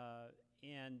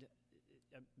 And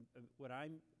what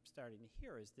I'm starting to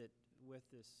hear is that with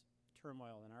this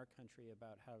turmoil in our country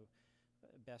about how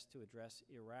best to address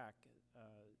Iraq,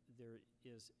 there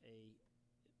is a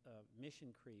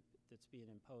mission creep that's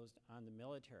being imposed on the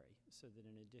military, so that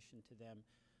in addition to them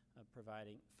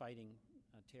fighting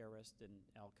terrorists and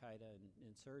Al-Qaeda and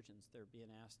insurgents. They're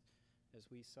being asked, as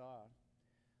we saw,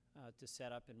 to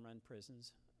set up and run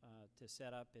prisons, to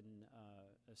set up and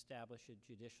establish a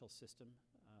judicial system.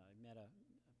 I met a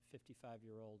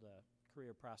 55-year-old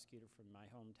career prosecutor from my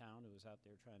hometown who was out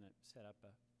there trying to set up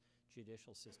a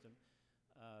judicial system.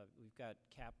 We've got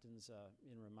captains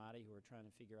in Ramadi who are trying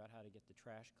to figure out how to get the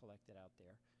trash collected out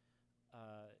there.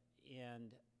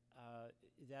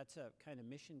 That's a kind of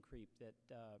mission creep that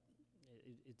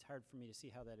it's hard for me to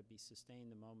see how that would be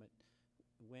sustained the moment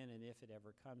when and if it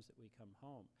ever comes that we come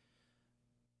home.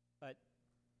 But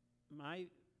my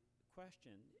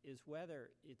question is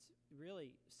whether it's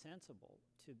really sensible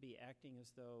to be acting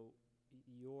as though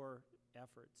your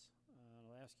efforts,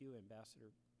 I'll ask you,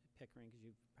 Ambassador Pickering, because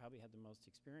you've probably had the most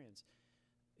experience,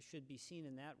 should be seen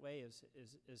in that way as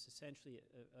essentially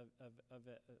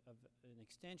an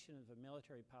extension of a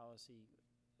military policy.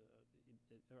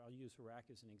 I'll use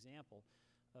Iraq as an example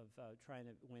of trying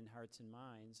to win hearts and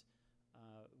minds,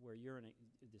 where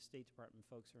the State Department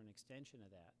folks are an extension of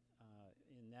that.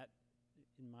 And that,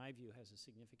 in my view, has a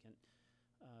significant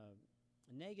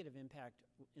negative impact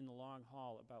in the long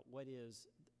haul about what is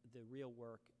the real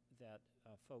work that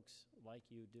folks like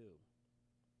you do.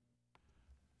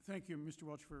 Thank you, Mr.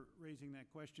 Welch, for raising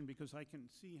that question, because I can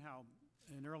see how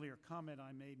an earlier comment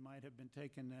I made might have been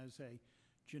taken as a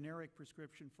generic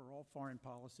prescription for all foreign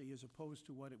policy as opposed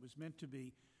to what it was meant to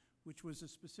be, which was a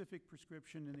specific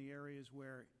prescription in the areas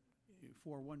where,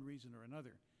 for one reason or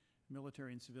another,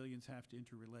 military and civilians have to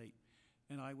interrelate.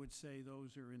 And I would say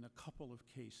those are in a couple of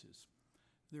cases.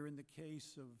 They're in the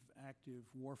case of active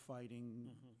warfighting,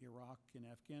 Iraq and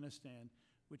Afghanistan,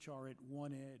 which are at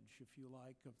one edge, if you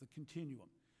like, of the continuum.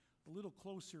 A little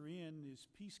closer in is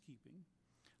peacekeeping,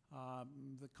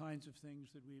 the kinds of things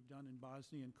that we've done in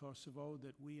Bosnia and Kosovo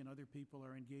that we and other people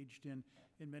are engaged in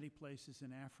many places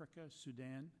in Africa,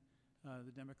 Sudan,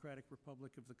 the Democratic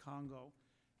Republic of the Congo,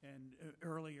 and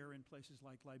earlier in places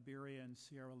like Liberia and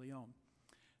Sierra Leone.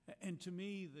 And to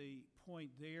me, the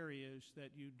point there is that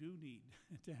you do need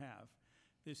to have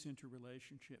this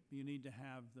interrelationship. You need to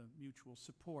have the mutual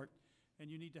support, and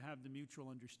you need to have the mutual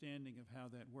understanding of how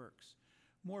that works.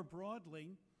 More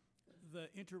broadly, the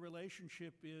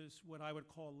interrelationship is what I would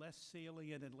call less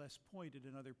salient and less pointed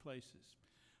in other places.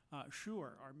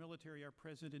 Sure, our military are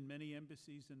present in many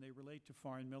embassies, and they relate to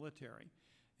foreign military.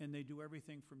 And they do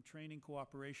everything from training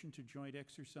cooperation to joint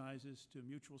exercises to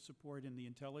mutual support in the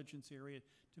intelligence area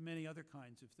to many other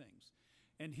kinds of things.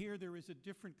 And here there is a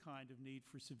different kind of need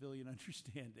for civilian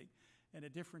understanding and a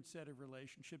different set of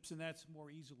relationships, and that's more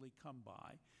easily come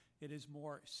by. It is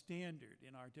more standard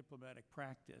in our diplomatic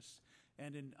practice,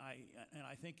 and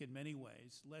I think in many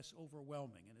ways less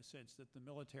overwhelming in a sense that the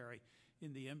military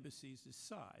in the embassies is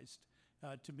sized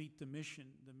to meet the mission.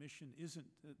 The mission isn't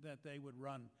that they would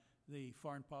run the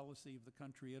foreign policy of the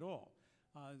country at all.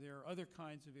 There are other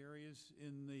kinds of areas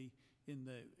in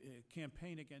the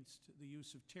campaign against the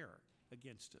use of terror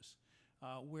against us,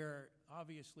 where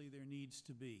obviously there needs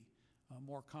to be a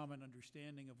more common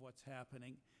understanding of what's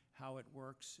happening, how it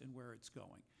works, and where it's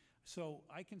going. So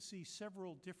I can see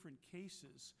several different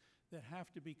cases that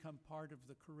have to become part of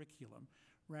the curriculum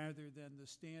rather than the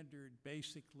standard,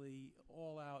 basically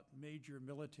all-out major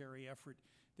military effort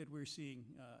that we're seeing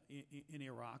in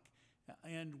Iraq,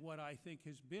 and what I think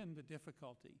has been the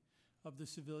difficulty of the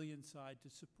civilian side to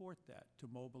support that, to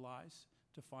mobilize,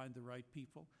 to find the right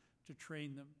people, to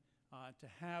train them, to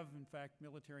have, in fact,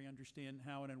 military understand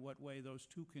how and in what way those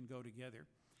two can go together,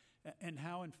 and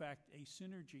how, in fact, a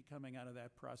synergy coming out of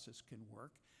that process can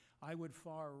work. I would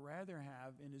far rather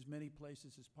have, in as many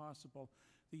places as possible,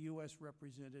 the U.S.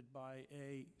 represented by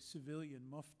a civilian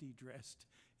mufti-dressed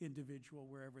individual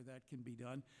wherever that can be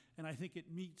done, and I think it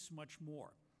meets much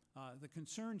more the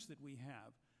concerns that we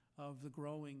have of the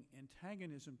growing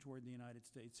antagonism toward the United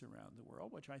States around the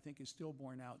world, which I think is still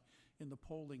borne out in the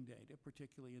polling data,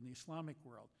 particularly in the Islamic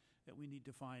world, that we need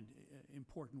to find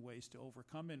important ways to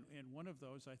overcome. And one of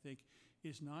those, I think,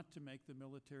 is not to make the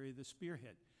military the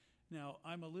spearhead. Now,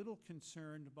 I'm a little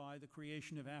concerned by the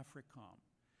creation of AFRICOM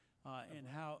and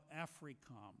how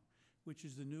AFRICOM, which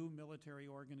is the new military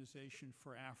organization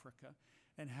for Africa,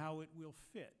 and how it will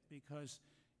fit, because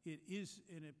it is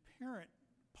an apparent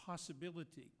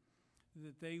possibility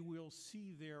that they will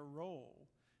see their role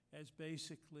as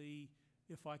basically,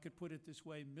 if I could put it this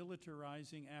way,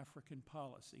 militarizing African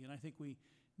policy. And I think we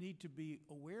need to be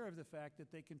aware of the fact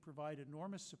that they can provide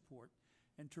enormous support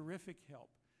and terrific help.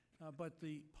 But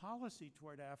the policy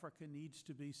toward Africa needs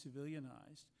to be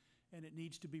civilianized, and it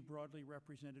needs to be broadly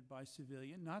represented by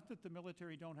civilian. Not that the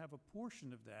military don't have a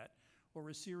portion of that or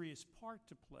a serious part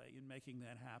to play in making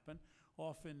that happen,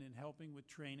 often in helping with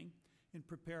training, in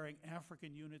preparing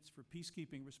African units for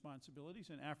peacekeeping responsibilities,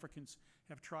 and Africans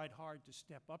have tried hard to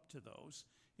step up to those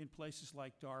in places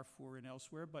like Darfur and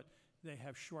elsewhere, but they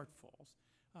have shortfalls.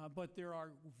 But there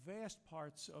are vast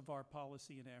parts of our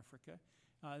policy in Africa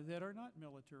that are not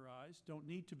militarized, don't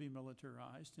need to be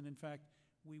militarized, and in fact,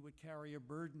 we would carry a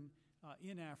burden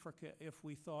in Africa if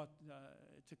we thought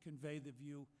to convey the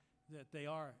view that they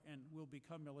are and will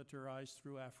become militarized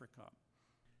through AFRICOM.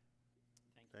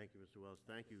 Thank you, Mr. Wells.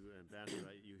 Thank you, Ambassador.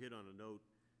 You hit on a note,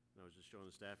 and I was just showing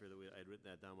the staff here that I'd written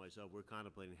that down myself. We're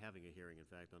contemplating having a hearing, in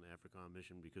fact, on the AFRICOM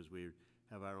mission because we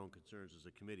have our own concerns as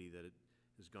a committee that it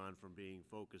has gone from being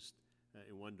focused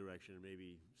in one direction and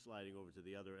maybe sliding over to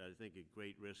the other. I think a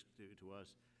great risk to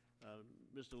us.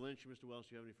 Mr. Lynch, Mr.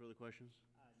 Wells, do you have any further questions?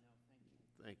 No,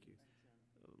 thank you. Thank you.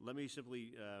 Let me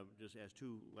simply just ask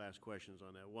two last questions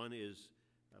on that. One is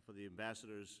for the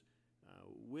ambassadors.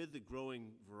 With the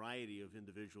growing variety of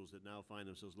individuals that now find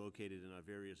themselves located in our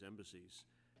various embassies,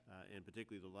 and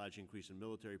particularly the large increase in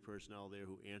military personnel there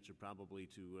who answer probably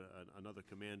to another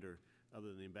commander other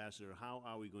than the ambassador, how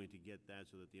are we going to get that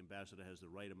so that the ambassador has the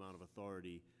right amount of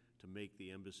authority to make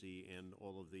the embassy and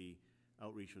all of the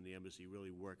outreach from the embassy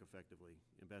really work effectively?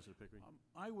 Ambassador Pickering?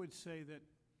 I would say that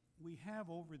we have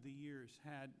over the years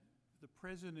had the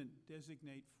president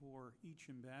designate for each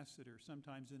ambassador,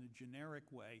 sometimes in a generic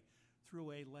way,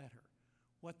 through a letter,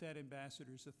 what that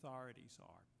ambassador's authorities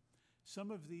are. Some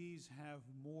of these have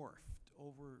morphed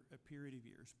over a period of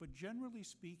years, but generally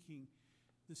speaking,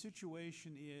 the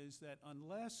situation is that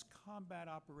unless combat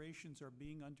operations are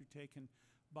being undertaken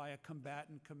by a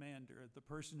combatant commander, the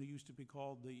person who used to be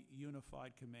called the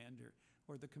unified commander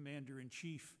or the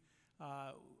commander-in-chief,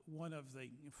 one of the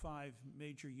 5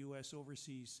 major U.S.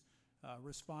 overseas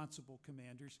responsible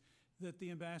commanders, that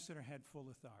the ambassador had full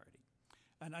authority.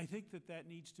 And I think that that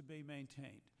needs to be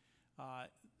maintained.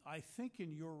 I think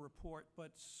in your report, but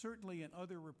certainly in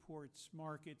other reports,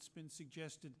 Mark, it's been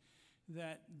suggested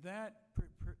that that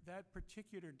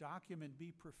particular document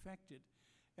be perfected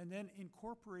and then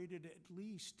incorporated at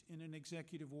least in an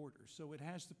executive order. So it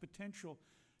has the potential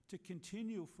to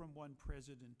continue from one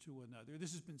president to another.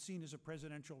 This has been seen as a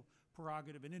presidential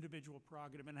prerogative, an individual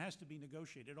prerogative, and it has to be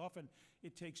negotiated. Often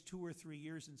it takes 2 or 3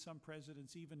 years, and some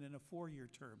presidents, even in a 4-year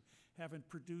term, haven't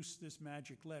produced this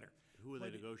magic letter. Who are they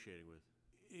negotiating with?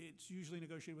 It's usually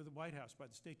negotiated with the White House by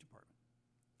the State Department.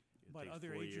 But takes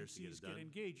other 4 years to agencies get get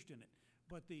engaged in it.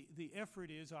 But the effort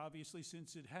is, obviously,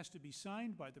 since it has to be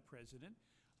signed by the president,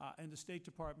 and the State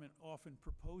Department often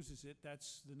proposes it,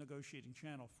 that's the negotiating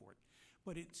channel for it.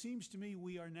 But it seems to me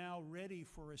we are now ready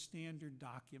for a standard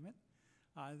document,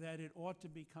 that it ought to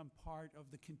become part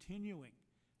of the continuing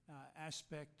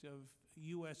aspect of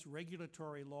U.S.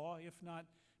 regulatory law, if not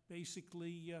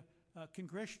basically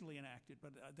congressionally enacted.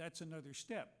 But that's another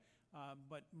step.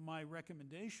 But my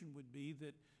recommendation would be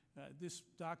that this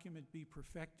document be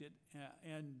perfected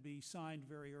and be signed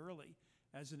very early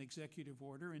as an executive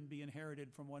order and be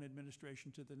inherited from one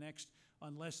administration to the next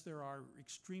unless there are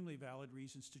extremely valid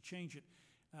reasons to change it.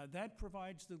 That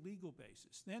provides the legal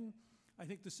basis. Then I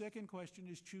think the second question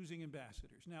is choosing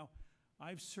ambassadors. Now,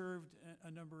 I've served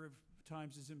a number of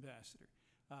times as ambassador.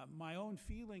 My own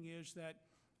feeling is that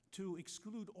to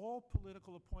exclude all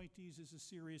political appointees is a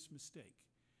serious mistake.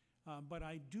 But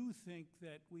I do think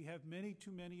that we have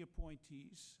too many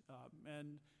appointees,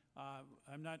 and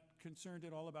I'm not concerned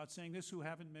at all about saying this, who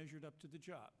haven't measured up to the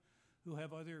job, who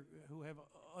have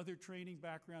other training,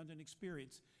 background, and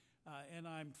experience. And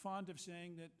I'm fond of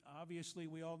saying that obviously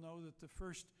we all know that the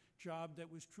first job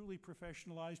that was truly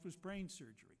professionalized was brain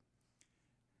surgery.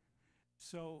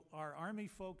 So our Army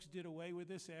folks did away with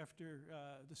this after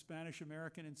the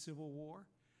Spanish-American and Civil War.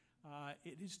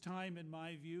 It is time, in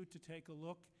my view, to take a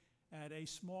look at a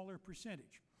smaller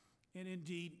percentage. And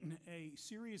indeed, a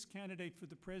serious candidate for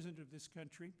the president of this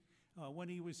country, when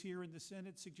he was here in the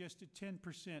Senate, suggested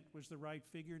 10% was the right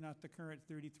figure, not the current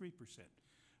 33%.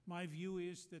 My view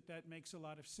is that that makes a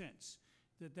lot of sense,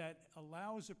 that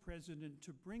allows a president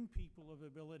to bring people of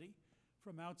ability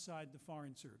from outside the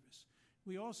Foreign Service.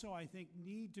 We also, I think,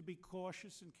 need to be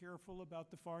cautious and careful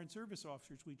about the Foreign Service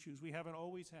officers we choose. We haven't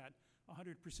always had a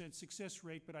 100% success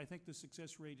rate, but I think the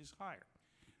success rate is higher.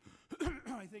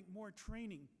 I think more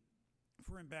training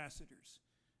for ambassadors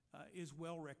is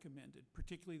well recommended,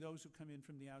 particularly those who come in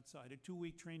from the outside. A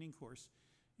 2-week training course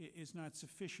is not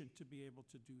sufficient to be able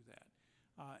to do that.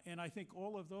 And I think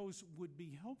all of those would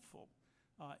be helpful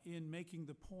in making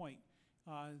the point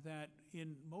that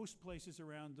in most places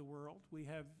around the world we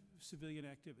have civilian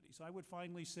activities. I would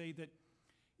finally say that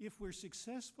if we're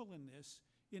successful in this,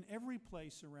 in every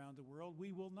place around the world,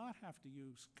 we will not have to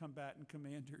use combatant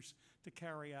commanders to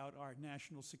carry out our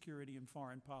national security and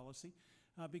foreign policy,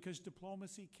 because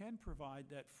diplomacy can provide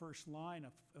that first line,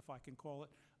 if I can call it,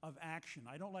 of action.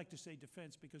 I don't like to say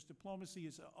defense, because diplomacy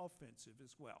is offensive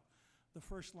as well. The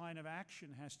first line of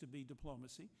action has to be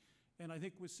diplomacy. And I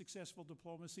think with successful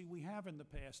diplomacy, we have in the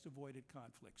past avoided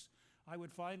conflicts. I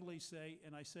would finally say,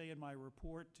 and I say in my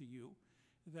report to you,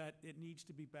 that it needs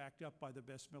to be backed up by the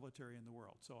best military in the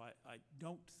world. So I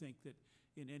don't think that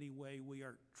in any way we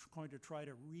are going to try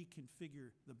to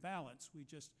reconfigure the balance. We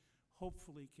just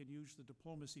hopefully can use the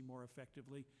diplomacy more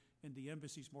effectively and the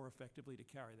embassies more effectively to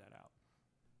carry that out.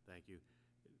 Thank you.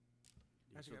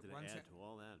 You have Actually, something to add to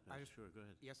all that? Sure, go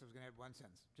ahead. Yes, I was going to add one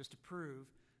sentence, just to prove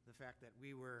the fact that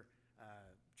we were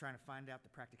trying to find out the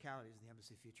practicalities of the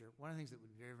embassy future. One of the things that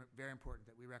would be very, very important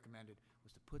that we recommended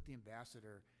was to put the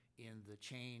ambassador in the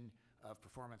chain of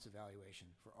performance evaluation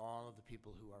for all of the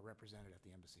people who are represented at the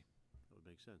embassy. That would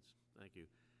make sense. Thank you.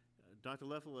 Dr.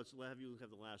 Leffel, let's have you have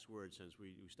the last word, since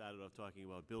we started off talking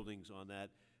about buildings on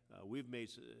that. We've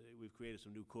created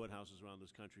some new courthouses around this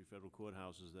country, federal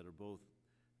courthouses that are both,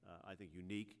 I think,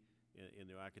 unique in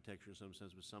their architecture in some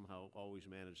sense, but somehow always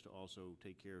manage to also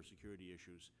take care of security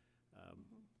issues.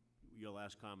 Your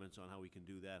last comments on how we can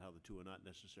do that, how the two are not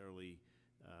necessarily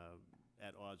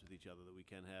at odds with each other, that we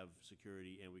can have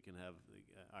security and we can have the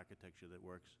architecture that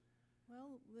works.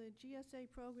 Well, the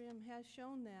GSA program has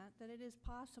shown that it is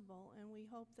possible, and we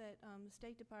hope that the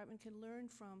State Department can learn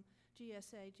from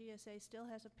GSA. GSA still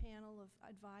has a panel of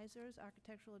advisors,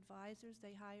 architectural advisors.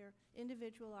 They hire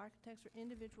individual architects for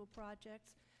individual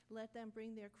projects, let them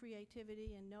bring their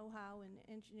creativity and know-how and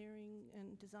engineering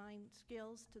and design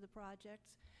skills to the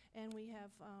projects. And we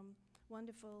have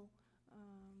wonderful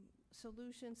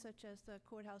solutions such as the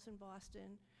courthouse in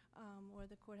Boston, or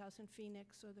the courthouse in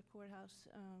Phoenix, or the courthouse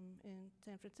in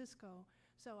San Francisco.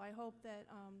 So I hope that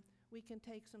we can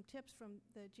take some tips from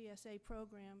the GSA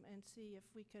program and see if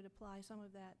we could apply some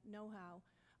of that know-how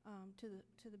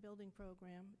to the building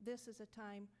program. This is a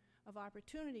time of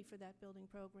opportunity for that building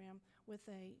program, with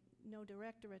no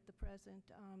director at the present,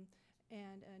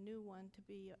 and a new one to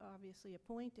be obviously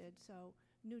appointed. So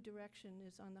new direction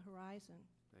is on the horizon.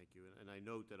 Thank you. And I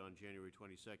note that on January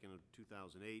 22nd of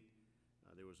 2008,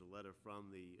 there was a letter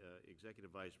from the Executive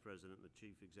Vice President and the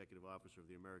Chief Executive Officer of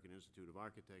the American Institute of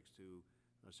Architects to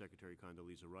Secretary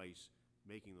Condoleezza Rice,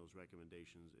 making those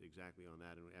recommendations exactly on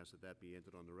that, and we ask that that be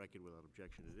entered on the record. Without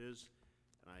objection, it is.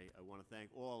 And I want to thank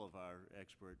all of our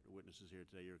expert witnesses here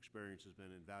today. Your experience has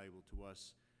been invaluable to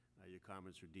us. Your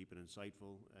comments are deep and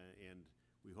insightful, and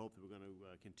we hope that we're going to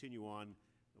continue on.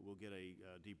 We'll get a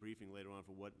debriefing later on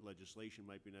for what legislation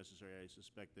might be necessary. I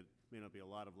suspect that may not be a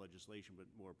lot of legislation, but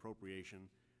more appropriation,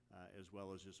 as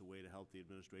well as just a way to help the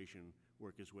administration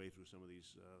work its way through some of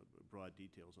these broad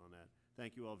details on that.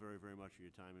 Thank you all very, very much for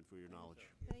your time and for your knowledge.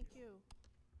 Thank you.